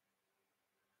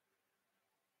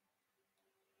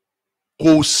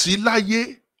kò sí láyé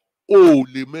o ò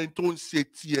lè mọ ẹni tó ń ṣe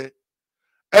tiẹ̀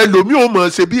ẹlòmíì ò mọ̀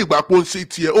ṣe bí ìgbà pé ó ń ṣe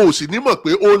tiẹ̀ o ò sì ní mọ̀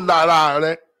pé ó ń lára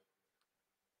rẹ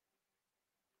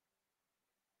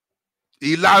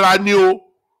ìlara ni o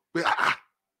pé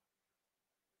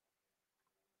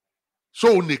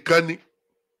sóun nìkan ni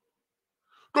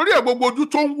torí ẹ̀ gbogbo ojú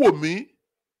tó ń wò mí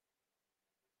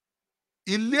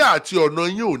ilé àti ọ̀nà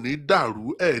yín ò ní dàrú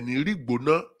ẹ̀ ní rí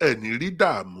gbóná ẹ̀ ní rí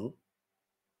dààmú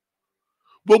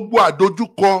gbogbo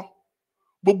àdojúkọ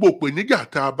gbogbo ìpèníjà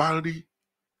tá a bá ń rí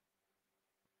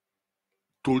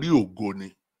torí ògo ni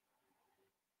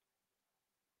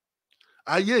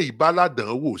ayé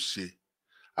ìbáládàn wò ṣe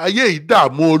ayé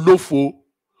ìdààmú olófo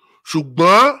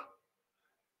ṣùgbọ́n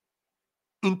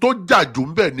n tó jàjù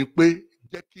ń bẹ̀ ni pé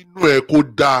jẹ́ kínú ẹ kó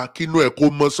dáa kínú ẹ kó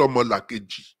mọ́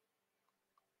sọ́mọlàkejì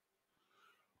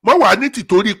mọ́ wàá ní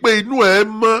tìtorí pé inú ẹ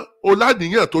mọ́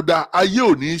ọláníyàn tó dáa ayé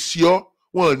ò ní í sí ọ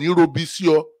wọn ò ní robi sí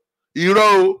ọ irọ́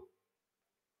o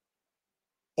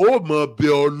ó mọ̀ bẹ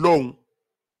Ọlọ́run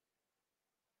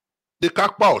ní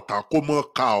kápá ọ̀tá kó mọ́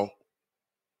ká ọ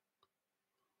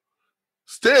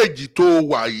stéèjì tó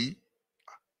wà yìí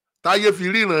táyé fi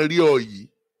ríran rí ọ yìí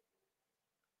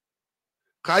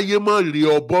káyé mọ́ rí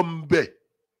ọbọ̀ ń bẹ̀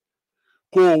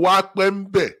kó o wá pẹ́ ń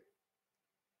bẹ̀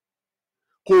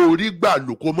kó o rí gbà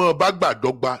lò kó mọ́ bá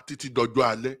gbàdọ́gba títí dọjọ́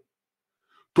alẹ́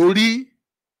torí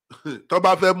tó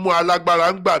bá fẹ́ mú alágbára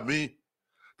ń gbà mí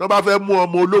tó bá fẹ́ mú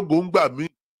ọmọ ológo ń gbà mí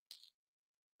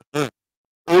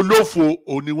olófo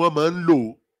òní wọ́n máa ń lò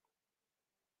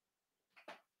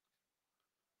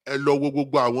ẹ lọ wo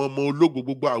gbogbo àwọn ọmọ ológo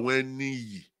gbogbo àwọn ẹni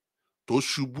iyì tó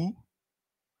ṣubú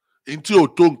ẹni tí ò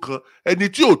tó nǹkan ẹni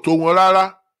tí ò tó wọn rárá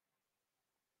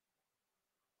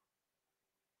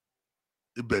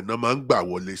ibẹ̀ náà máa ń gbà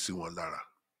wọlé sí wọn lára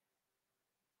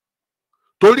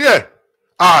torí ẹ̀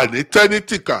àní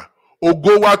tẹ́nítìkà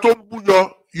ògo wa tó ń búyọ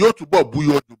yóò túbọ̀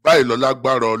búyọ jù báyìí lọ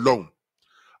lágbára Ọlọ́run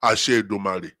àṣẹ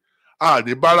Èdùmàrè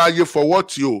àní báráyé fọwọ́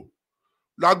tí o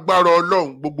lágbára Ọlọ́run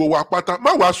gbogbo wa pátá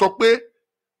má wàá sọ pé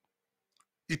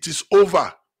it is over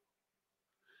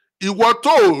ìwọ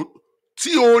tó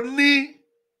tí o ní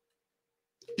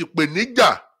ìpèníjà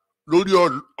lórí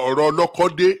ọ̀rọ̀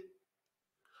ọlọ́kọ́dé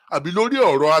àbí lórí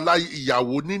ọ̀rọ̀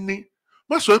ìyàwó níní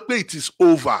má sọ pé it is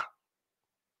over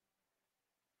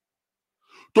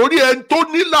torí ẹni tó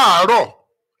ní láàárọ̀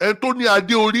ẹni tó ní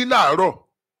adé orí láàárọ̀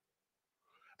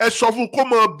ẹ sọ fún kó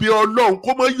máa bẹ Ọlọ́run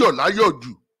kó máa yọ̀ láyọ̀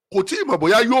jù kò tí ì mọ̀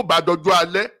bóyá yóò bá dọjọ́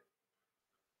alẹ́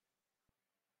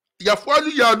ìyàfọ́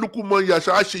àlùyà alukumọ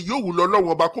ìyàṣà àṣẹ yóò wù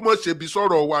lọ́lọ́wọ́n ọba kó má ṣe bí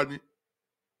sọ̀rọ̀ wa ni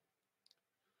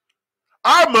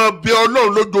a máa bẹ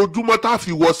Ọlọ́run lójoojúmọ́ tá a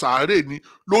fi wọ sàárè ni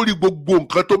lórí gbogbo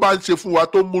nǹkan tó bá ń ṣe fún wa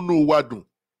tó múnú wa dùn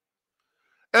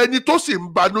ẹni tó sì ń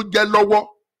banújẹ́ lọ́wọ́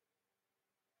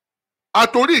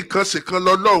àtòrí nǹkan ṣèkan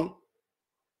lọ́lọ́run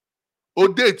ó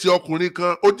déètì ọkùnrin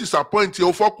kan ó disappoint ẹ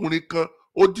ó fọkùnrin kan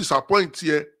ó disappoint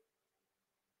ẹ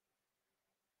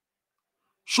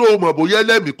ṣó o mọ̀ bóyá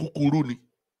ẹlẹ́mìí kúkúrú ni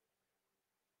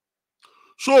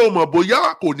ṣó o mọ̀ bóyá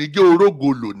kò ní jẹ́ orógo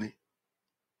lónìí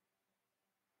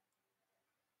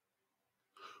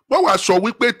wọ́n wá sọ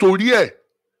wípé torí ẹ̀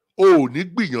o ò ní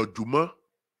gbìyànjú mọ́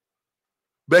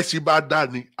bẹ́ẹ̀ sì bá dá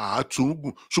ni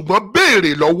àátúngùn ṣùgbọ́n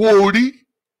béèrè lọ́wọ́ orí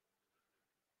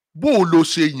bó o lo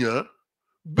ṣe yàn án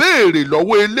béèrè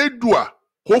lọ́wọ́ elédùà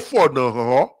kó fọ̀nà hàn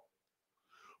ọ́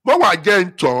wọ́n wá jẹ́ ń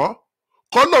tàn án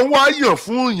kọ́lọ́ wá yàn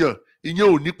fún yàn ìyẹn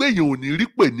ò ní pé èèyàn ò ní rí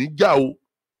pè níjà o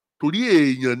torí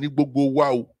èèyàn ní gbogbo wa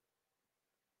o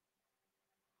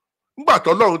nígbà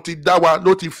tọ́lọ́run ti dá wa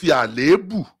ló ti fi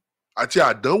àléébù àti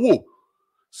àdánwò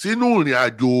sínú ìrìn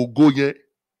àjò ògo yẹn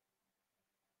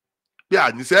pé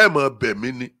àníṣe ẹ̀ mọ̀ bẹ̀mí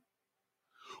ni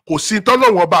kò sí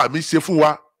tọ́lọ́run ọba mi ṣe fún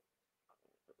wa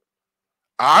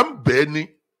à ń bẹ̀ ni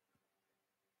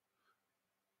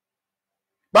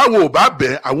báwo ò bá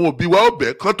bẹ̀ àwọn òbí wa ó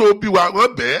bẹ̀ kán tó bí wa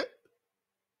wọ́n bẹ̀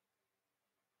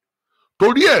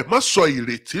torí ẹ̀ má sọ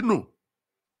ìrètí nù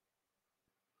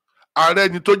ààrẹ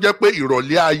ni tó jẹ́ pé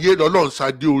ìrọ̀lẹ́ ayé lọ́lọ́run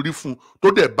ṣadé orí fún tó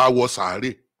dẹ̀ bá wọ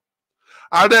sàárè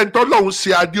ààrẹ ni tọ́lọ́run ṣe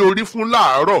adé orí fún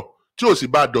láàárọ̀ tí ò sì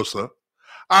bá dọ̀sán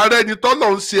ààrẹ ni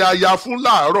tọ́lọ́run ṣe aya fún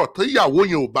láàárọ̀ tí ìyàwó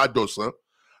yẹn ò bá dọ̀sán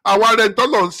àwọn ààrẹ ni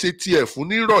tọ́lọ́run ṣe tiẹ̀ fún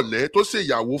nírọ̀lẹ́ tó ṣe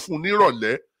ìyàwó fún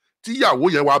nírọ̀lẹ́ tí ìyàwó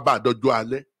yẹn wá bá dọjọ́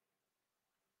alẹ́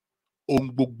ohun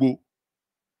gbogbo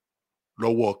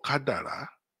lọ́wọ́ kádàrá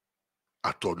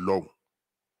àtọlọ́run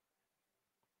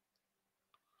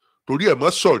torí ẹ̀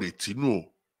mọ́ sọ̀rọ̀ tínú o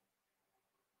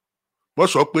wọ́n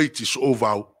sọ pé it is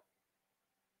over o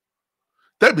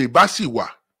tẹ́mi bá sì wà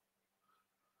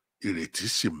ìrètí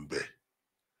sì ń bẹ.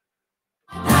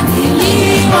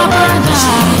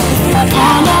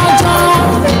 ọlọ́jọ́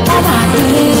ọmọ àdé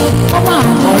ọmọ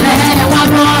àmọ̀rẹ́ ẹ wá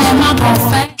gbọ́ ẹ má bọ̀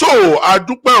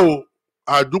adúpẹ́ o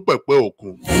adúpẹ́ pé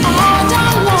òkun.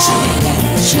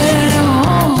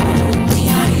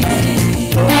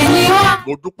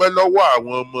 Mo dúpẹ́ lọ́wọ́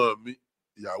àwọn ọmọ mi,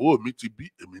 ìyàwó mi ti bí,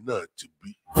 èmi náà ti bí.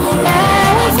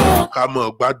 Ká máa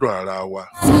gbádùn ara wa,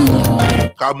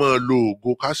 ká máa lo ògo,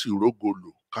 ká sì rógo lò,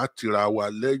 ká tira wa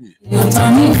lẹ́yìn.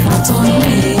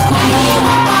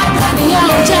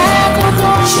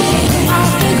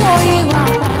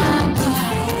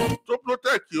 Tó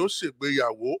Protect ó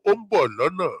ṣègbéyàwó, ó ń bọ̀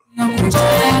lọ́nà.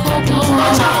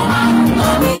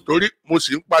 Torí mo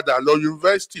sì ń padà lọ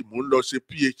yunifásitì, mo ń lọ ṣe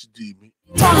PhD mi.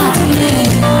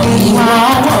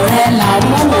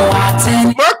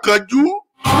 Má kánjú.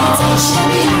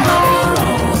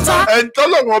 Ẹni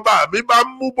tọ́lọ́wọ́n bá mi bá ń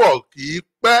mú bọ̀ kì í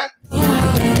pẹ́.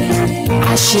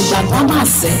 Àṣìgbàgbọ́ máa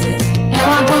ṣe ẹ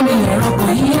wá gbọ́ mi ọ̀rọ̀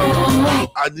kan yìí o.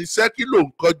 Àníṣẹ́ kí ló ń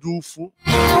kánjú fún?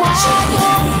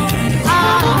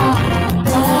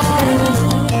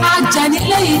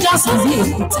 Ajẹ́nilé yìí jọ́sìn bí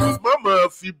èkúté. Má máa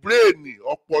fi bírèènì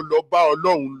ọpọlọ bá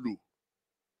Ọlọ́run lò.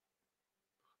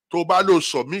 Tó bá lọ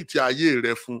sọ̀míìtì ayé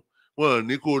rẹ fún, wọn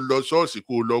ní kó lọ ṣọ́ọ̀ṣì,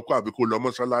 kó lọ kó àbí kó lọ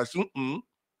mọ́ṣáláṣí.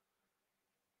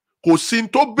 Kò sí ní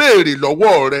tó béèrè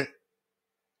lọ́wọ́ rẹ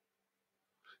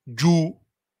ju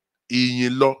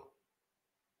ìyìn lọ.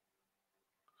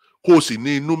 Kò sì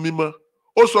ní inú mímọ́.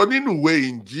 Ó sọ nínú ìwé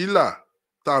Ìnjílà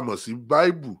tá a mọ̀ sí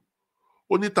Báíbù.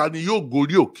 Ó ní ta ni yóò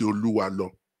gorí òkè Olúwa lọ?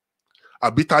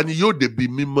 Àbí ta ni yóò débi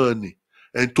mímọ́ ni?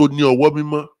 Ẹni tó ní ọwọ́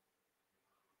mímọ́,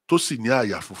 tó sì ní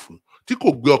àyà funfun, tí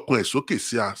kò gbé ọkàn ẹ̀ sókè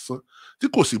sí asán, tí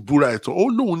kò sì búra ẹ̀tàn. Ó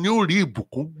lóun ní ó rí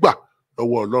ìbùkún gbà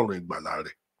lọ́wọ́ Ọlọ́run ìgbàlà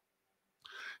rẹ̀.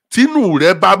 Tínú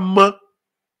rẹ bá mọ́,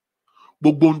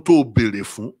 gbogbo ohun tó béèrè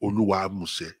fún Olúwa á mú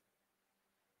ṣẹ.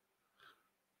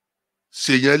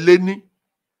 Ṣèyẹn lé ní.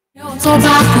 Tó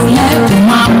bá kù lẹ́kùn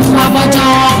máa mú abọ́jọ́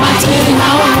ọba tí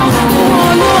ìyàwó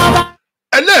Olúwa.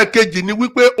 Ẹlẹ́ẹ̀kejì ni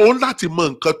wípé òun láti mọ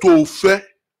nǹkan tó o fẹ́,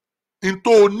 n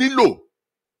tó o nílò,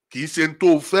 kì í ṣe n tó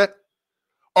o fẹ́.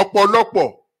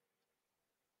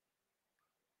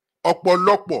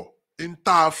 Ọ̀pọ̀lọpọ̀ n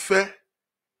tá a fẹ́,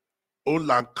 òun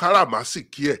là ń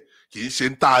káràmásìkí ẹ̀, kì í ṣe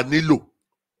n tá a nílò.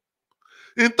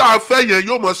 N tá a fẹ́ yẹn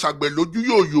yóò mọ ṣàgbẹ̀ lójú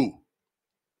yòòyò.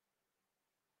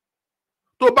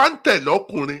 Tó bá ń tẹ̀lé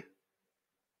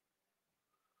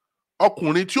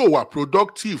ọkùnrin tí ò wà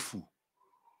productive,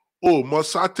 o mọ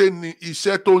sátẹ́ni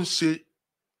iṣẹ́ tó ń ṣe,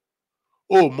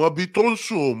 o mọ bí tó ń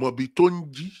sùn, o mọ bí tó ń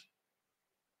jí.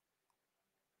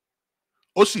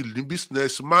 Ó sì ní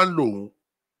businessman lòun.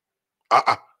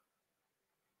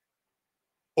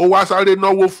 Ó wá sáré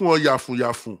náwó fún ọ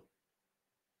yàfùnyàfùn.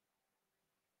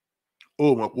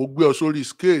 O mọ̀ pé ó gbé ọ sórí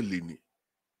scale ni.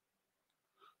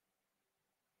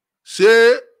 Ṣé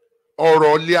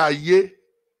ọ̀rọ̀ ilé ayé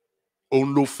òun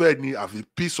ló fẹ́ ni àfi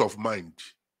peace of mind?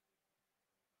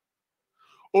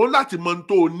 Òun láti mọ ohun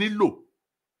tó o nílò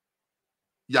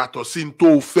yàtọ̀ sí ohun tó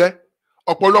o fẹ́.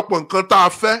 Ọ̀pọ̀lọpọ̀ nǹkan tá a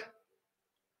fẹ́,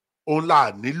 òun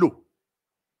là nílò.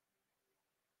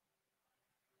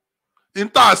 N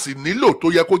tá a sì nílò tó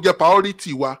yẹ kó jẹ́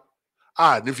priority wa,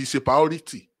 a ní fi ṣe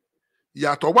priority.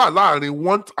 Ìyàtọ̀ wà láàrin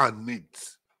want and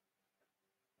needs.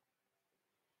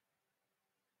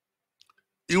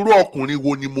 Irú ọkùnrin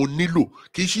wo ni mo nílò?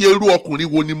 Kì í ṣe irú ọkùnrin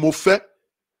wo ni mo fẹ́.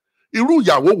 Irú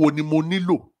ìyàwó wo ni mo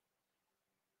nílò?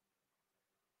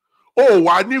 O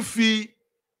wà ní fi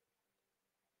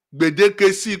gbèdéke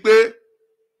sí pé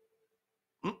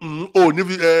o ní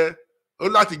fi ó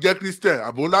láti jẹ́ Christian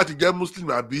àbí ó láti jẹ́ Muslim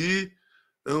àbí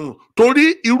torí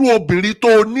irú obìnrin tó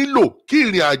o nílò kí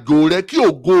ìrìn àjò rẹ, kí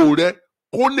ògo rẹ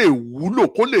kó lè wúlò,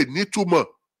 kó lè nítumọ̀.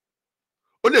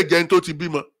 Ó lè jẹ́ ẹni tó ti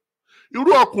bímọ.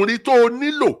 Irú ọkùnrin tó o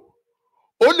nílò,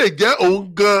 ó lè jẹ́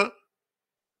òun gan,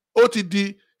 ó ti di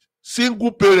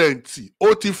single parent,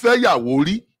 ó ti fẹ́ yàwó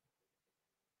rí,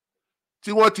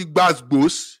 tí wọ́n ti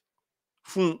gbàgbós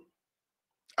fún.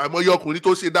 Àìmọye ọkùnrin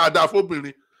tó ṣe dáadáa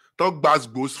fóbìnrin tó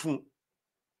gbàgbós fún.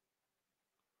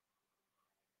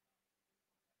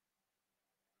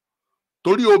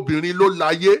 Torí obìnrin ló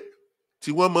láyé tí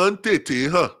wọ́n máa ń tètè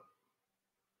hàn.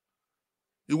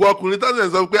 Ìwọ ọkùnrin tó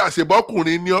ń sọ pé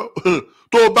àṣebọ́kùnrin ni ọ́,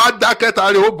 tó o bá dákẹ́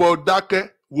tàrí ó bọ̀ dákẹ́,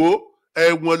 wo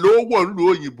ẹ̀wọ̀n ló wọ̀ nílùú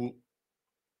òyìnbó.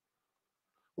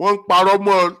 Wọ́n ń parọ́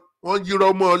mọ́ ọ, wọ́n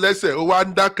yírọ́ mọ́ ọ lẹ́sẹ̀, ó wá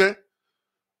ń dákẹ́.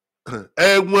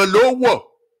 Ẹ̀wọ̀n ló wọ̀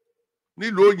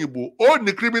nílùú òyìnbó. Ó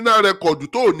ní criminal record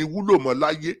tó ò ní wúlò mọ́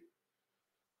láyé.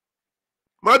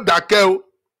 Má dákẹ́ o.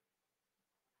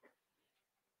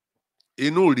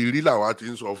 Inú ìrírí làwa ti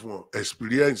ń sọ fún ọ.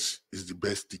 Experience is the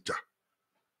best teacher.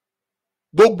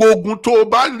 Gbogbo ogun tó o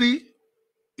bá rí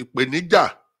ìpèníjà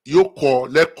yóò kọ́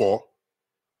lẹ́kọ̀ọ́,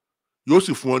 yóò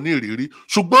sì fún ọ ní ìrírí.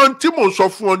 Ṣùgbọ́n tí mò ń sọ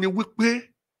fún ọ ni wípé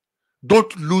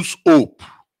don't lose hope.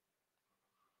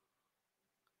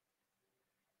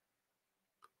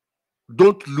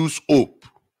 don't lose hope.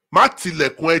 Má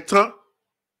tilẹ̀kùn ẹ tán.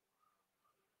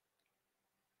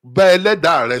 Bá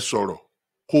ẹlẹ́dàá rẹ sọ̀rọ̀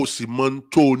kó o sì mọ ohun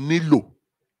tó o nílò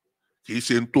kì í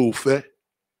ṣe ohun tó o fẹ́.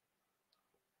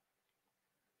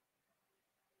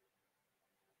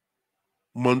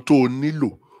 Mọ ohun tó o nílò.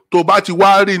 Tó o bá ti wá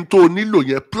rí ohun tó o nílò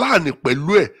yẹn plan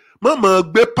pẹ̀lú ẹ̀. Má máa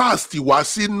gbé past wá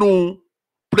sínú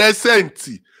present.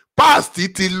 Past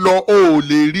ti lọ o ò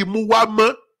lè rí mú wá mọ́.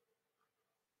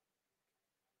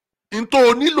 Ohun tó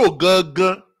o nílò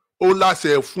gangan òun la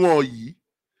ṣe fún ọ yìí.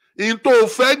 Ohun tó o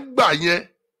fẹ́ gbà yẹn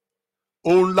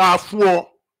òun la fún ọ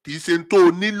kì í ṣe ohun tó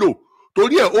o nílò.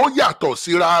 Torí ẹ̀ ó yàtọ̀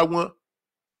síra wọn.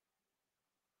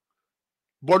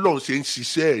 Bọ́lọ́run ṣe ń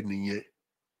ṣiṣẹ́ ẹ̀ nìyẹn.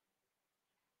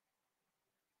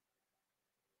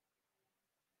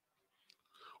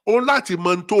 Òun láti mọ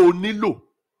ohun tó o nílò.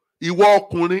 Ìwọ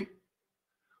ọkùnrin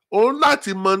òun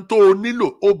láti mọ ohun tó o nílò.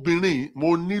 Obìnrin mo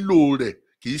nílò rẹ̀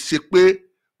kì í ṣe pé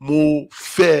mo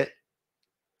fẹ́.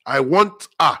 I want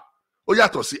her. Ó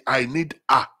yàtọ̀ sí I need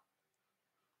her.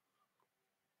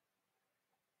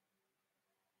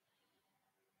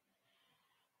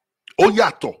 Ó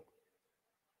yàtọ̀.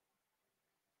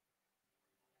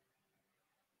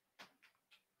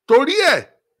 Torí ẹ̀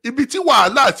ibi tí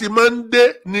wàhálà ti máa ń dé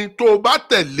ni tó o bá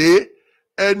tẹ̀lé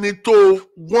ẹni tó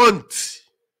want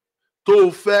tó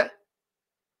o fẹ́.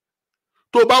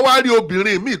 Tó o bá wá rí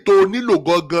obìnrin míì tó o nílò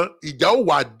gangan ìjà ó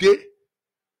wá dé.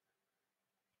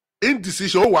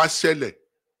 Indecision ó wá ṣẹlẹ̀.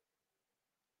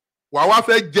 Wàá wá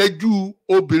fẹ́ jẹ́jú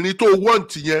obìnrin tó o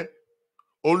want yẹn.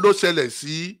 Òun ló ṣẹlẹ̀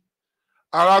sí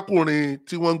arákùnrin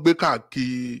tí wọ́n ń gbé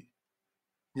káàkiri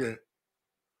yẹn.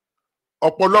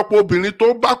 Ọ̀pọ̀lọpọ̀ obìnrin tó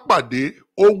bá pàdé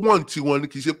ó want wọn ni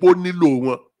kì í ṣe pé ó nílò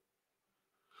wọn.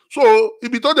 So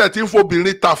ibi tó dẹ̀ ti ń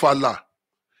fobìnrin tàfàlà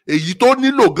èyí tó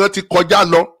nílò gan ti kọjá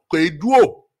lọ kò í dúró.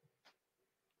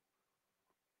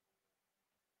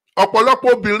 Ọ̀pọ̀lọpọ̀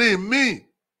obìnrin míì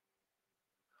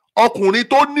ọkùnrin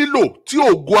tó nílò tí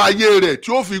ògo ayé rẹ̀ tí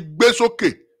ó fi gbé sókè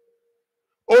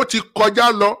ó ti kọjá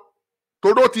lọ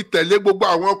torí ó ti tẹ̀lé gbogbo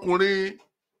àwọn ọkùnrin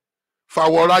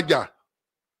fàwọ̀rajà.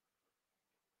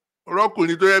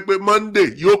 Ọkùnrin tó yẹ pé Monday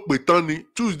yóò pè tán ni,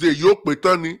 Tuesday yóò pè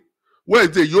tán ni,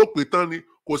 Wednesday yóò pè tán ni,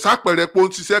 kò sápẹrẹ pé ó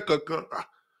ń ṣiṣẹ́ kankan.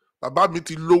 Bàbá mi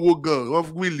ti lówó gan, wọ́n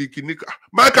wíìlì kìíní kan.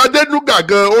 Mike Adenuga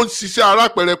gan ó ń ṣiṣẹ́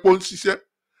arápẹrẹ pé ó ń ṣiṣẹ́.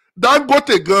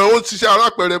 Dangote gan ó ń ṣiṣẹ́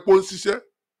arápẹrẹ pé ó ń ṣiṣẹ́.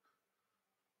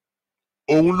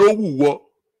 Òun ló wùwọ́.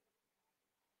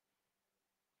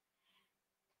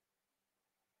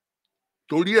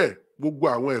 Torí ẹ̀ gbogbo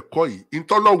àwọn ẹ̀kọ́ yìí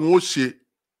ìtọ́lọ́hun ó ṣe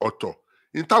ọ̀tọ̀.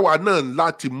 Ìtawà náà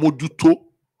láti mójútó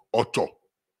ọ̀tọ̀.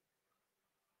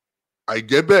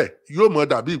 Àìjẹ́ bẹ́ẹ̀ yóò mọ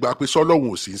dàbí ìgbà pé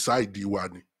sọ́lọ́hun ò sí ṣáìdì wa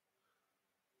ni.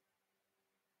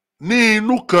 Ní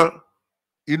inú kan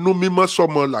inú mímọ́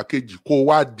sọmọ làkejì kó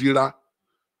wá dira.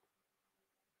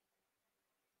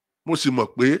 Mo sì mọ̀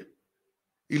pé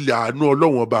ilẹ̀ àánú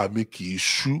Ọlọ́run ọba mi kì í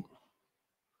ṣú.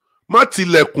 Má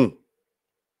tilẹ̀kùn.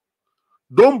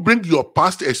 Don't bring your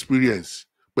past experience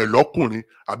pẹ̀lú ọkùnrin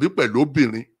àbí pẹ̀lú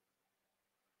obìnrin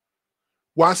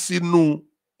wá sínú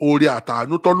oore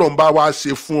àtàánú tọ́lọ́run bá wá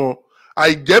ṣe fún ọ.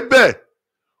 Àìjẹ́ bẹ́ẹ̀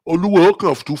Olúwa ó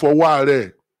kàn tún fọwọ́ ara ẹ̀.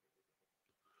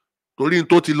 Torí n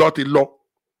tó ti lọ ti lọ.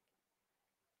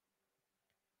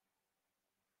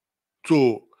 So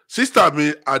sísítà mi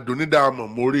Adùnnídàmọ̀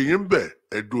mo rí yín bẹ̀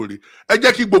ẹ̀dùnrí. Ẹ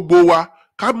jẹ́ kí gbogbo wa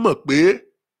ká mọ̀ pé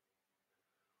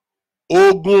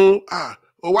ogun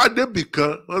wá débì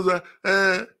kan wọ́n sọ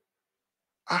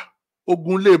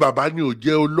ogun ilé bàbá ni ò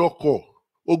jẹ́ ọlọ́kọ̀,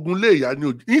 ogun ilé ìyá ni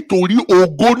ò jẹ́, nítorí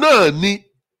ògo náà ni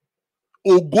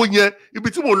ògo yẹn ibi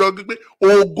tí mo lọ gbé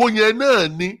ògo yẹn náà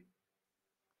ni.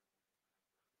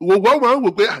 Wọ́n máa ń wò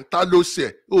pé ta ló ṣẹ̀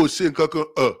ó ṣe nǹkan kan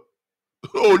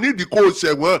ò nídìí kó o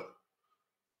ṣẹ̀wọ̀n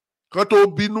kan tó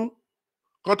bínú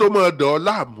kan tó máa dàn ọ́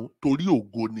láàmú torí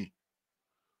ògo ni.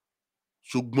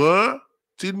 Ṣùgbọ́n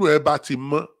tínú ẹ bá ti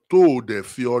mọ́ tó o dẹ̀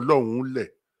fi Ọlọ́run lẹ̀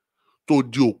tó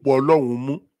di òpó Ọlọ́run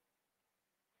mú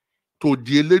tó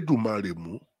di Elédùmarè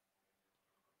mú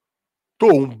tó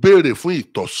ń béèrè fún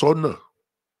ìtọ́sọ́nà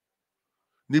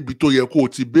níbi tó yẹ kó o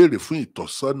ti béèrè fún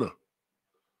ìtọ́sọ́nà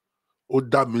ó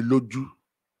dá mi lójú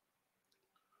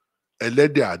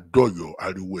ẹlẹ́dẹ̀ àdọ́yọ̀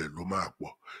ariwo ẹ̀ ló máa pọ̀.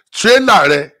 Tírélà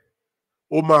rẹ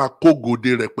ó máa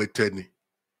kógode rẹpẹtẹ ni.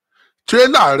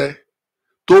 Tírélà rẹ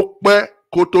tó pẹ́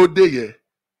kó tó dé yẹn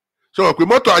ṣe wọ́n pé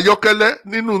mọ́tò ayọ́kẹ́lẹ́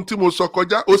nínú tí mo sọ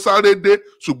kọjá ó sáré dé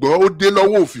ṣùgbọ́n ó dé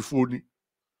lọ́wọ́ òfìfo ni.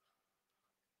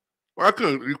 Wọ́n á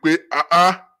kàn rí i pé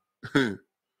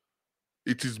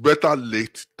it is better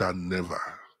late than never.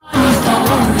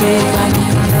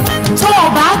 Tó o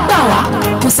bá gbà wá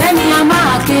kò sẹ́ni a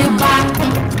máa ké bá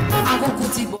àkókò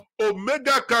ti bọ̀.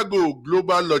 Omega Cargo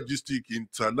Global Logistics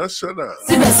International.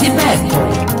 síbẹ̀síbẹ̀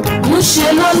ń ṣe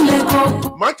ló lè kó.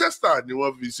 Manchester ni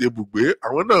wọ́n fi ṣe ibùgbé,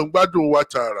 àwọn náà ń gbádùn wa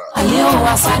tààrà. ayé ò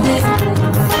wá sáde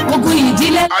ogun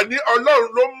ìdílé. Àní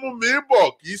Ọlọ́run ló mú mi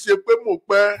bọ̀, kì í ṣe pé mo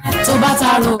pẹ́. tó bá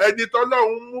ta ro. Ẹni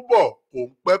tọ́lọ́run mú bọ̀ kò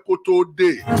ń pẹ́ kó tó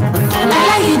dé.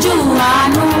 ẹlẹ́yinjú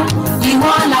àánú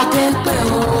ìwọ làkè pé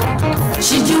o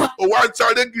ṣíjú. Ó wá ń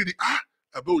sáré gìrì,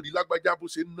 àbẹ́ òní lágbájá bó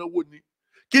ṣe ń náwó ni.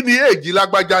 Kí ni èjì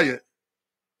lágbájá yẹn?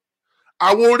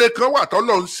 Àwọn oore kan wà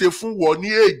tọ́lọ́run ṣe fún wọ ní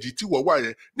èjì tí wọ́n wà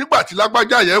yẹn. Nígbà tí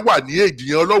lágbájá yẹn wà ní èjì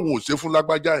yẹn, Ọlọ́run ò ṣe fún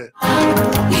lágbájá yẹn.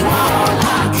 ìwọ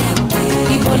làkè pé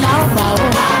ìbò làwọn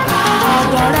gbà ó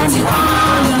ọ̀dọ̀ rẹ ni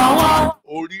wọ́n ń lọ́wọ́.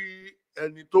 Orí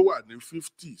ẹni tó wà ní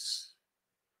 50s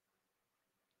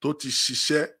tó ti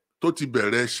ṣiṣẹ́, tó ti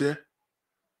bẹ̀rẹ̀ iṣẹ́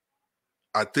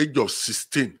at age of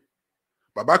 16.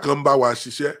 Bàbá kan ń bá wa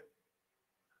ṣiṣẹ́.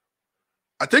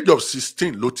 At age of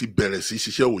 16 ló ti bẹ̀rẹ̀ sí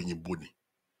ṣiṣẹ́ òyìnbó ni.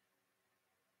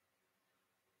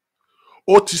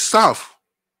 Ó ti serve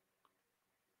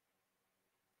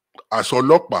as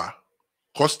ọlọ́pàá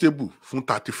constable fún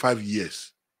 35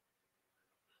 years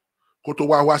kó tó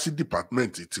wá sí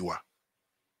department tiwa.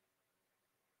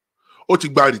 Ó ti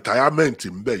gba retirement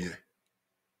ńbẹ̀ yẹn.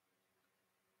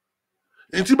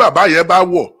 Ní tí bàbá yẹn bá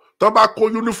wọ̀, tó bá kó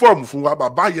uniform fún wa,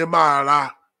 bàbá yẹn máa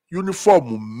ra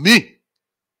uniform míì.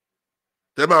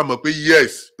 Tẹ́ máa mọ̀ pé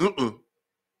yes,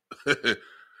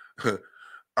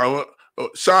 àwọn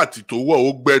ṣáàtì tó wọ̀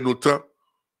ó gbẹnu tán.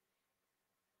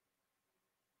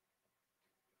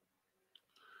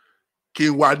 Kí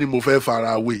wá ni mo fẹ́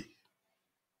fara wé?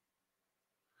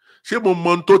 Ṣé mo mọ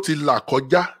ohun tó ti là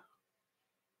kọjá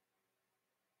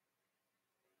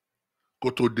kó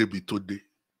tó débi tó dé?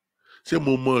 Ṣé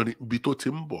mo mọ ibi tó ti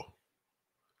ń bọ̀?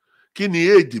 Kí ni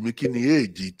èjì mi, kí ni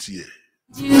èjì tiẹ̀?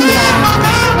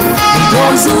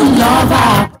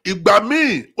 Ìgbà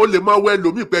míì o lè máa wẹ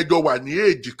lómi péjọ wà ní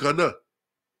èjì kan náà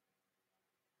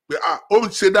pé ó ń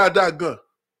ṣe dáadáa gan,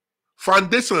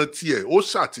 foundation tiẹ̀ ó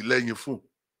ṣàtìlẹ́yìn fún.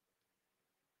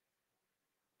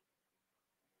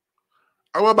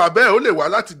 Àwọn bàbá ẹ̀ ó lè wá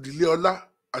láti ìdílé ọlá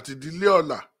àti ìdílé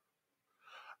ọlà,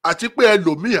 àti pé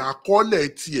ẹlòmíì àkọọ́lẹ̀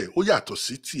tiẹ̀ ó yàtọ̀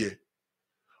sí tiẹ̀.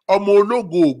 Ọmọ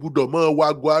ológo ò gbúdọ̀ máa wo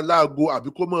aago aláago àbí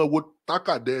kó máa wo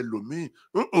tákàdá ẹlòmíì.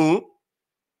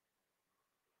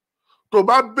 Tó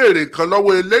bá béèrè kan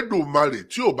lọ́wọ́ Elédùmarè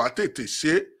tí ò bá tètè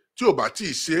ṣe, tí ò bá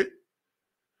tíì ṣe,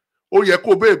 ó yẹ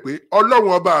kó béèrè pé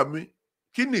Ọlọ́run ọba mi,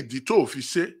 kí nìdí tó fi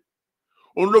ṣe?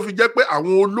 Òun ló fi jẹ́ pé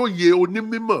àwọn olóye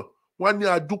onímímọ̀ wọ́n ní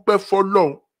a dúpẹ́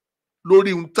fọ́lọ́run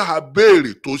lórí ohun tá a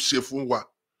béèrè tó ṣe fún wa.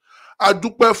 A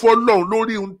dúpẹ́ fọ́lọ́run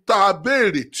lórí ohun tá a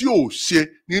béèrè tí ò ṣe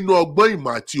nínú ọgbọ́n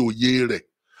ìmọ̀ àti òye rẹ̀.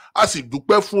 A sì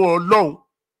dúpẹ́ fún Ọlọ́run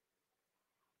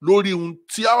lórí ohun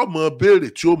tí a máa béèrè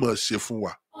tí ó máa ṣe fún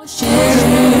wa.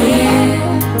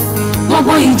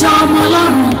 gbogbo ìjọ ọmọ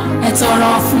Ọlọ́run ẹ tọrọ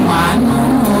fún àánú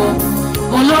o.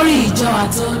 olórí ìjọ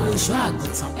àti olùṣọ́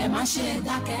àgùntàn ẹ má ṣe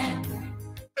dákẹ́.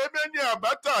 Ebe ní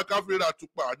àbátà káfíńrà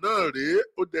àtùpà náà rèé,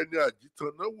 ó dẹni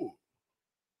àjítàn náà wò.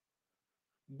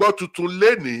 Gbọ́ tuntun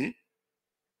lénìí,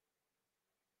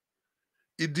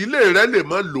 ìdílé rẹ lè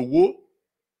má lówó,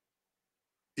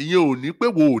 ìyẹn ò ní pé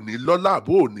wo ò ní lọ́lá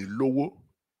àbó ò ní lówó.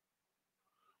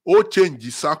 Ó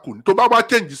change circle, tó bá wá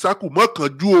change circle mọ́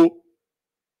kánjú o.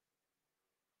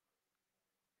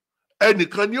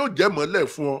 Ẹnìkan ni ó jẹ́ mọ́lẹ̀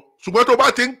fún ọ, ṣùgbọ́n tó bá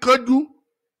ti ń kánjú,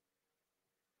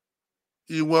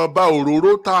 ìwọ̀nba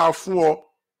òróró tá a fún ọ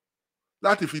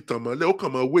láti fi tàn mọ́lẹ̀ ó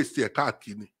kàn mọ́ waste ẹ̀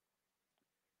káàkiri.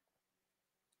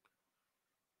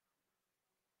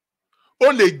 Ó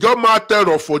lè jọ máa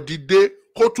tẹrọ̀fọ̀ dìde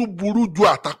kó tún burú ju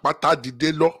àtàpàtà dìde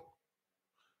lọ.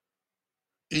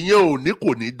 Ìyẹn ò ní kò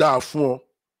ní dáa fún ọ,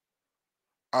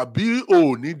 àbí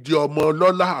ò ní di ọmọ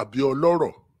ọlọ́lá àbí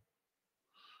ọlọ́rọ̀.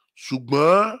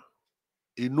 Ṣùgbọ́n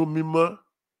inú mímọ́,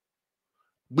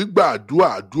 gbígbà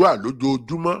àdúrà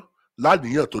lójoojúmọ́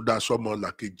láníyàn tó dá sọ́mọ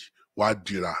làkejì wá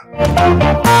dira.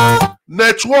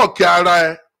 Nẹ́tíwọ́ọ̀kì ara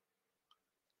ẹ,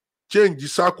 change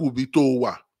circle bí tó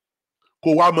wà, kó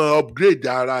wá máa upgrade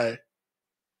ara ẹ.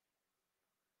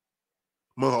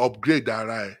 Máa upgrade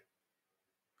ara ẹ.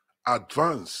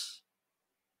 Advance.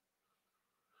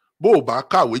 Bó o bá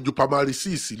kàwé ju primary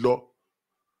 6 lọ,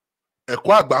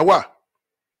 ẹ̀kọ́ àgbà wà.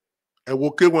 Ẹ wo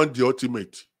K1 the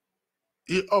ultimate.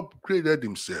 He upgraded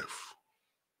himself.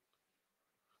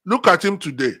 Look at him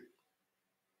today.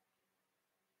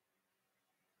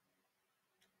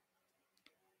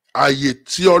 Àyè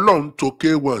tí Ọlọ́run tó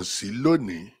K1 sí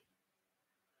lónìí,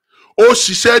 ó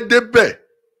ṣiṣẹ́ débẹ̀,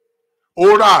 ó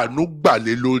ráàánú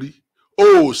gbàlé lórí.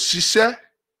 Ó ṣiṣẹ́,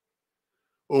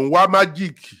 òun wá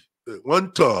májíìkì, wọ́n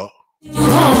ń tàn án.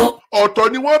 ọ̀tọ̀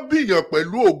ni wọ́n bíyàn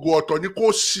pẹ̀lú ògo, ọ̀tọ̀ ni kó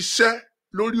ṣiṣẹ́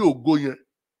lórí ògo yẹn.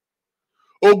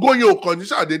 Ògo yẹn ò kàn ní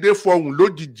ṣàdédé fọhùn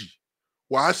lójijì,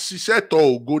 wàá ṣiṣẹ́ tọ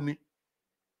ògo ni.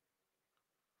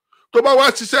 Tó bá wá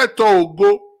ṣiṣẹ́ tọ ògo,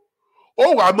 ó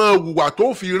wàá máa hùwà tó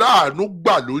fi ráàánú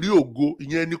gbà lórí ògo,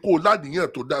 ìyẹn ni kó láníyàn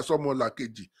tó dá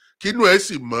sọ́mọlàkejì kínú ẹ̀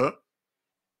sì mọ́.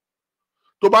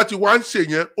 Tó bá ti wá ń ṣe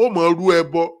yẹn, ó mọ̀ rú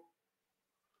ẹbọ,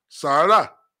 sàárà,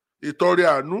 ìtọrẹ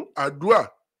àánú, àdúà,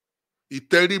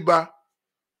 ìtẹríba.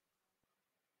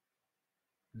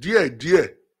 Díẹ̀díẹ̀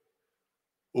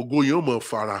ògo yẹn ó mọ̀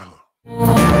farahàn.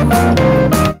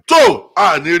 Tó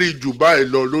àní rí jù báyìí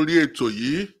lọ lórí ètò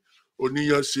yìí.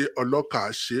 Oníyan ṣe, ọlọ́kà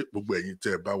ṣe, gbogbo ẹ̀yin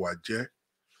tẹ́ ẹ bá wa jẹ́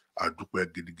àdúpẹ́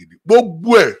gidigidi.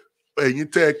 Gbogbo ẹ̀yin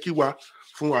tẹ́ ẹ kí wa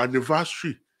fún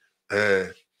anniversary,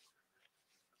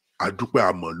 àdúpẹ́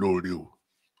àmọ́ lóore o,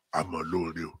 àmọ́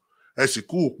lóore o. Ẹ sì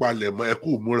kú palẹ̀mọ́, ẹ kú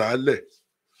múra lẹ̀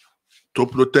tó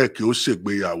Protech ó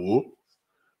ṣègbéyàwó.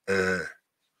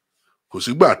 Kò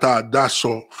sígbà tá a dá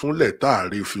sọ fúnlẹ̀ tá a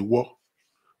rí fi wọ́,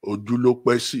 ojú ló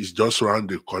pẹ́ sí, is just round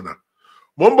the corner.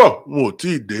 Mo ń bọ̀, wọn ò tí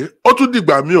ì dé, ó tún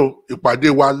dìgbà mí o, ìpàdé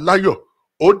wa láyọ̀,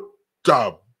 ó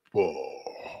dàbọ̀.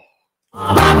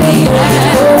 Ọba mi rẹ̀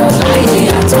láyé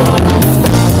àtọ̀run,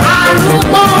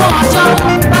 arúgbó ọjọ́,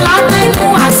 alámẹ́nu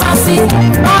àṣàṣì,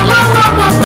 ọlọ́wọ́ pọ̀.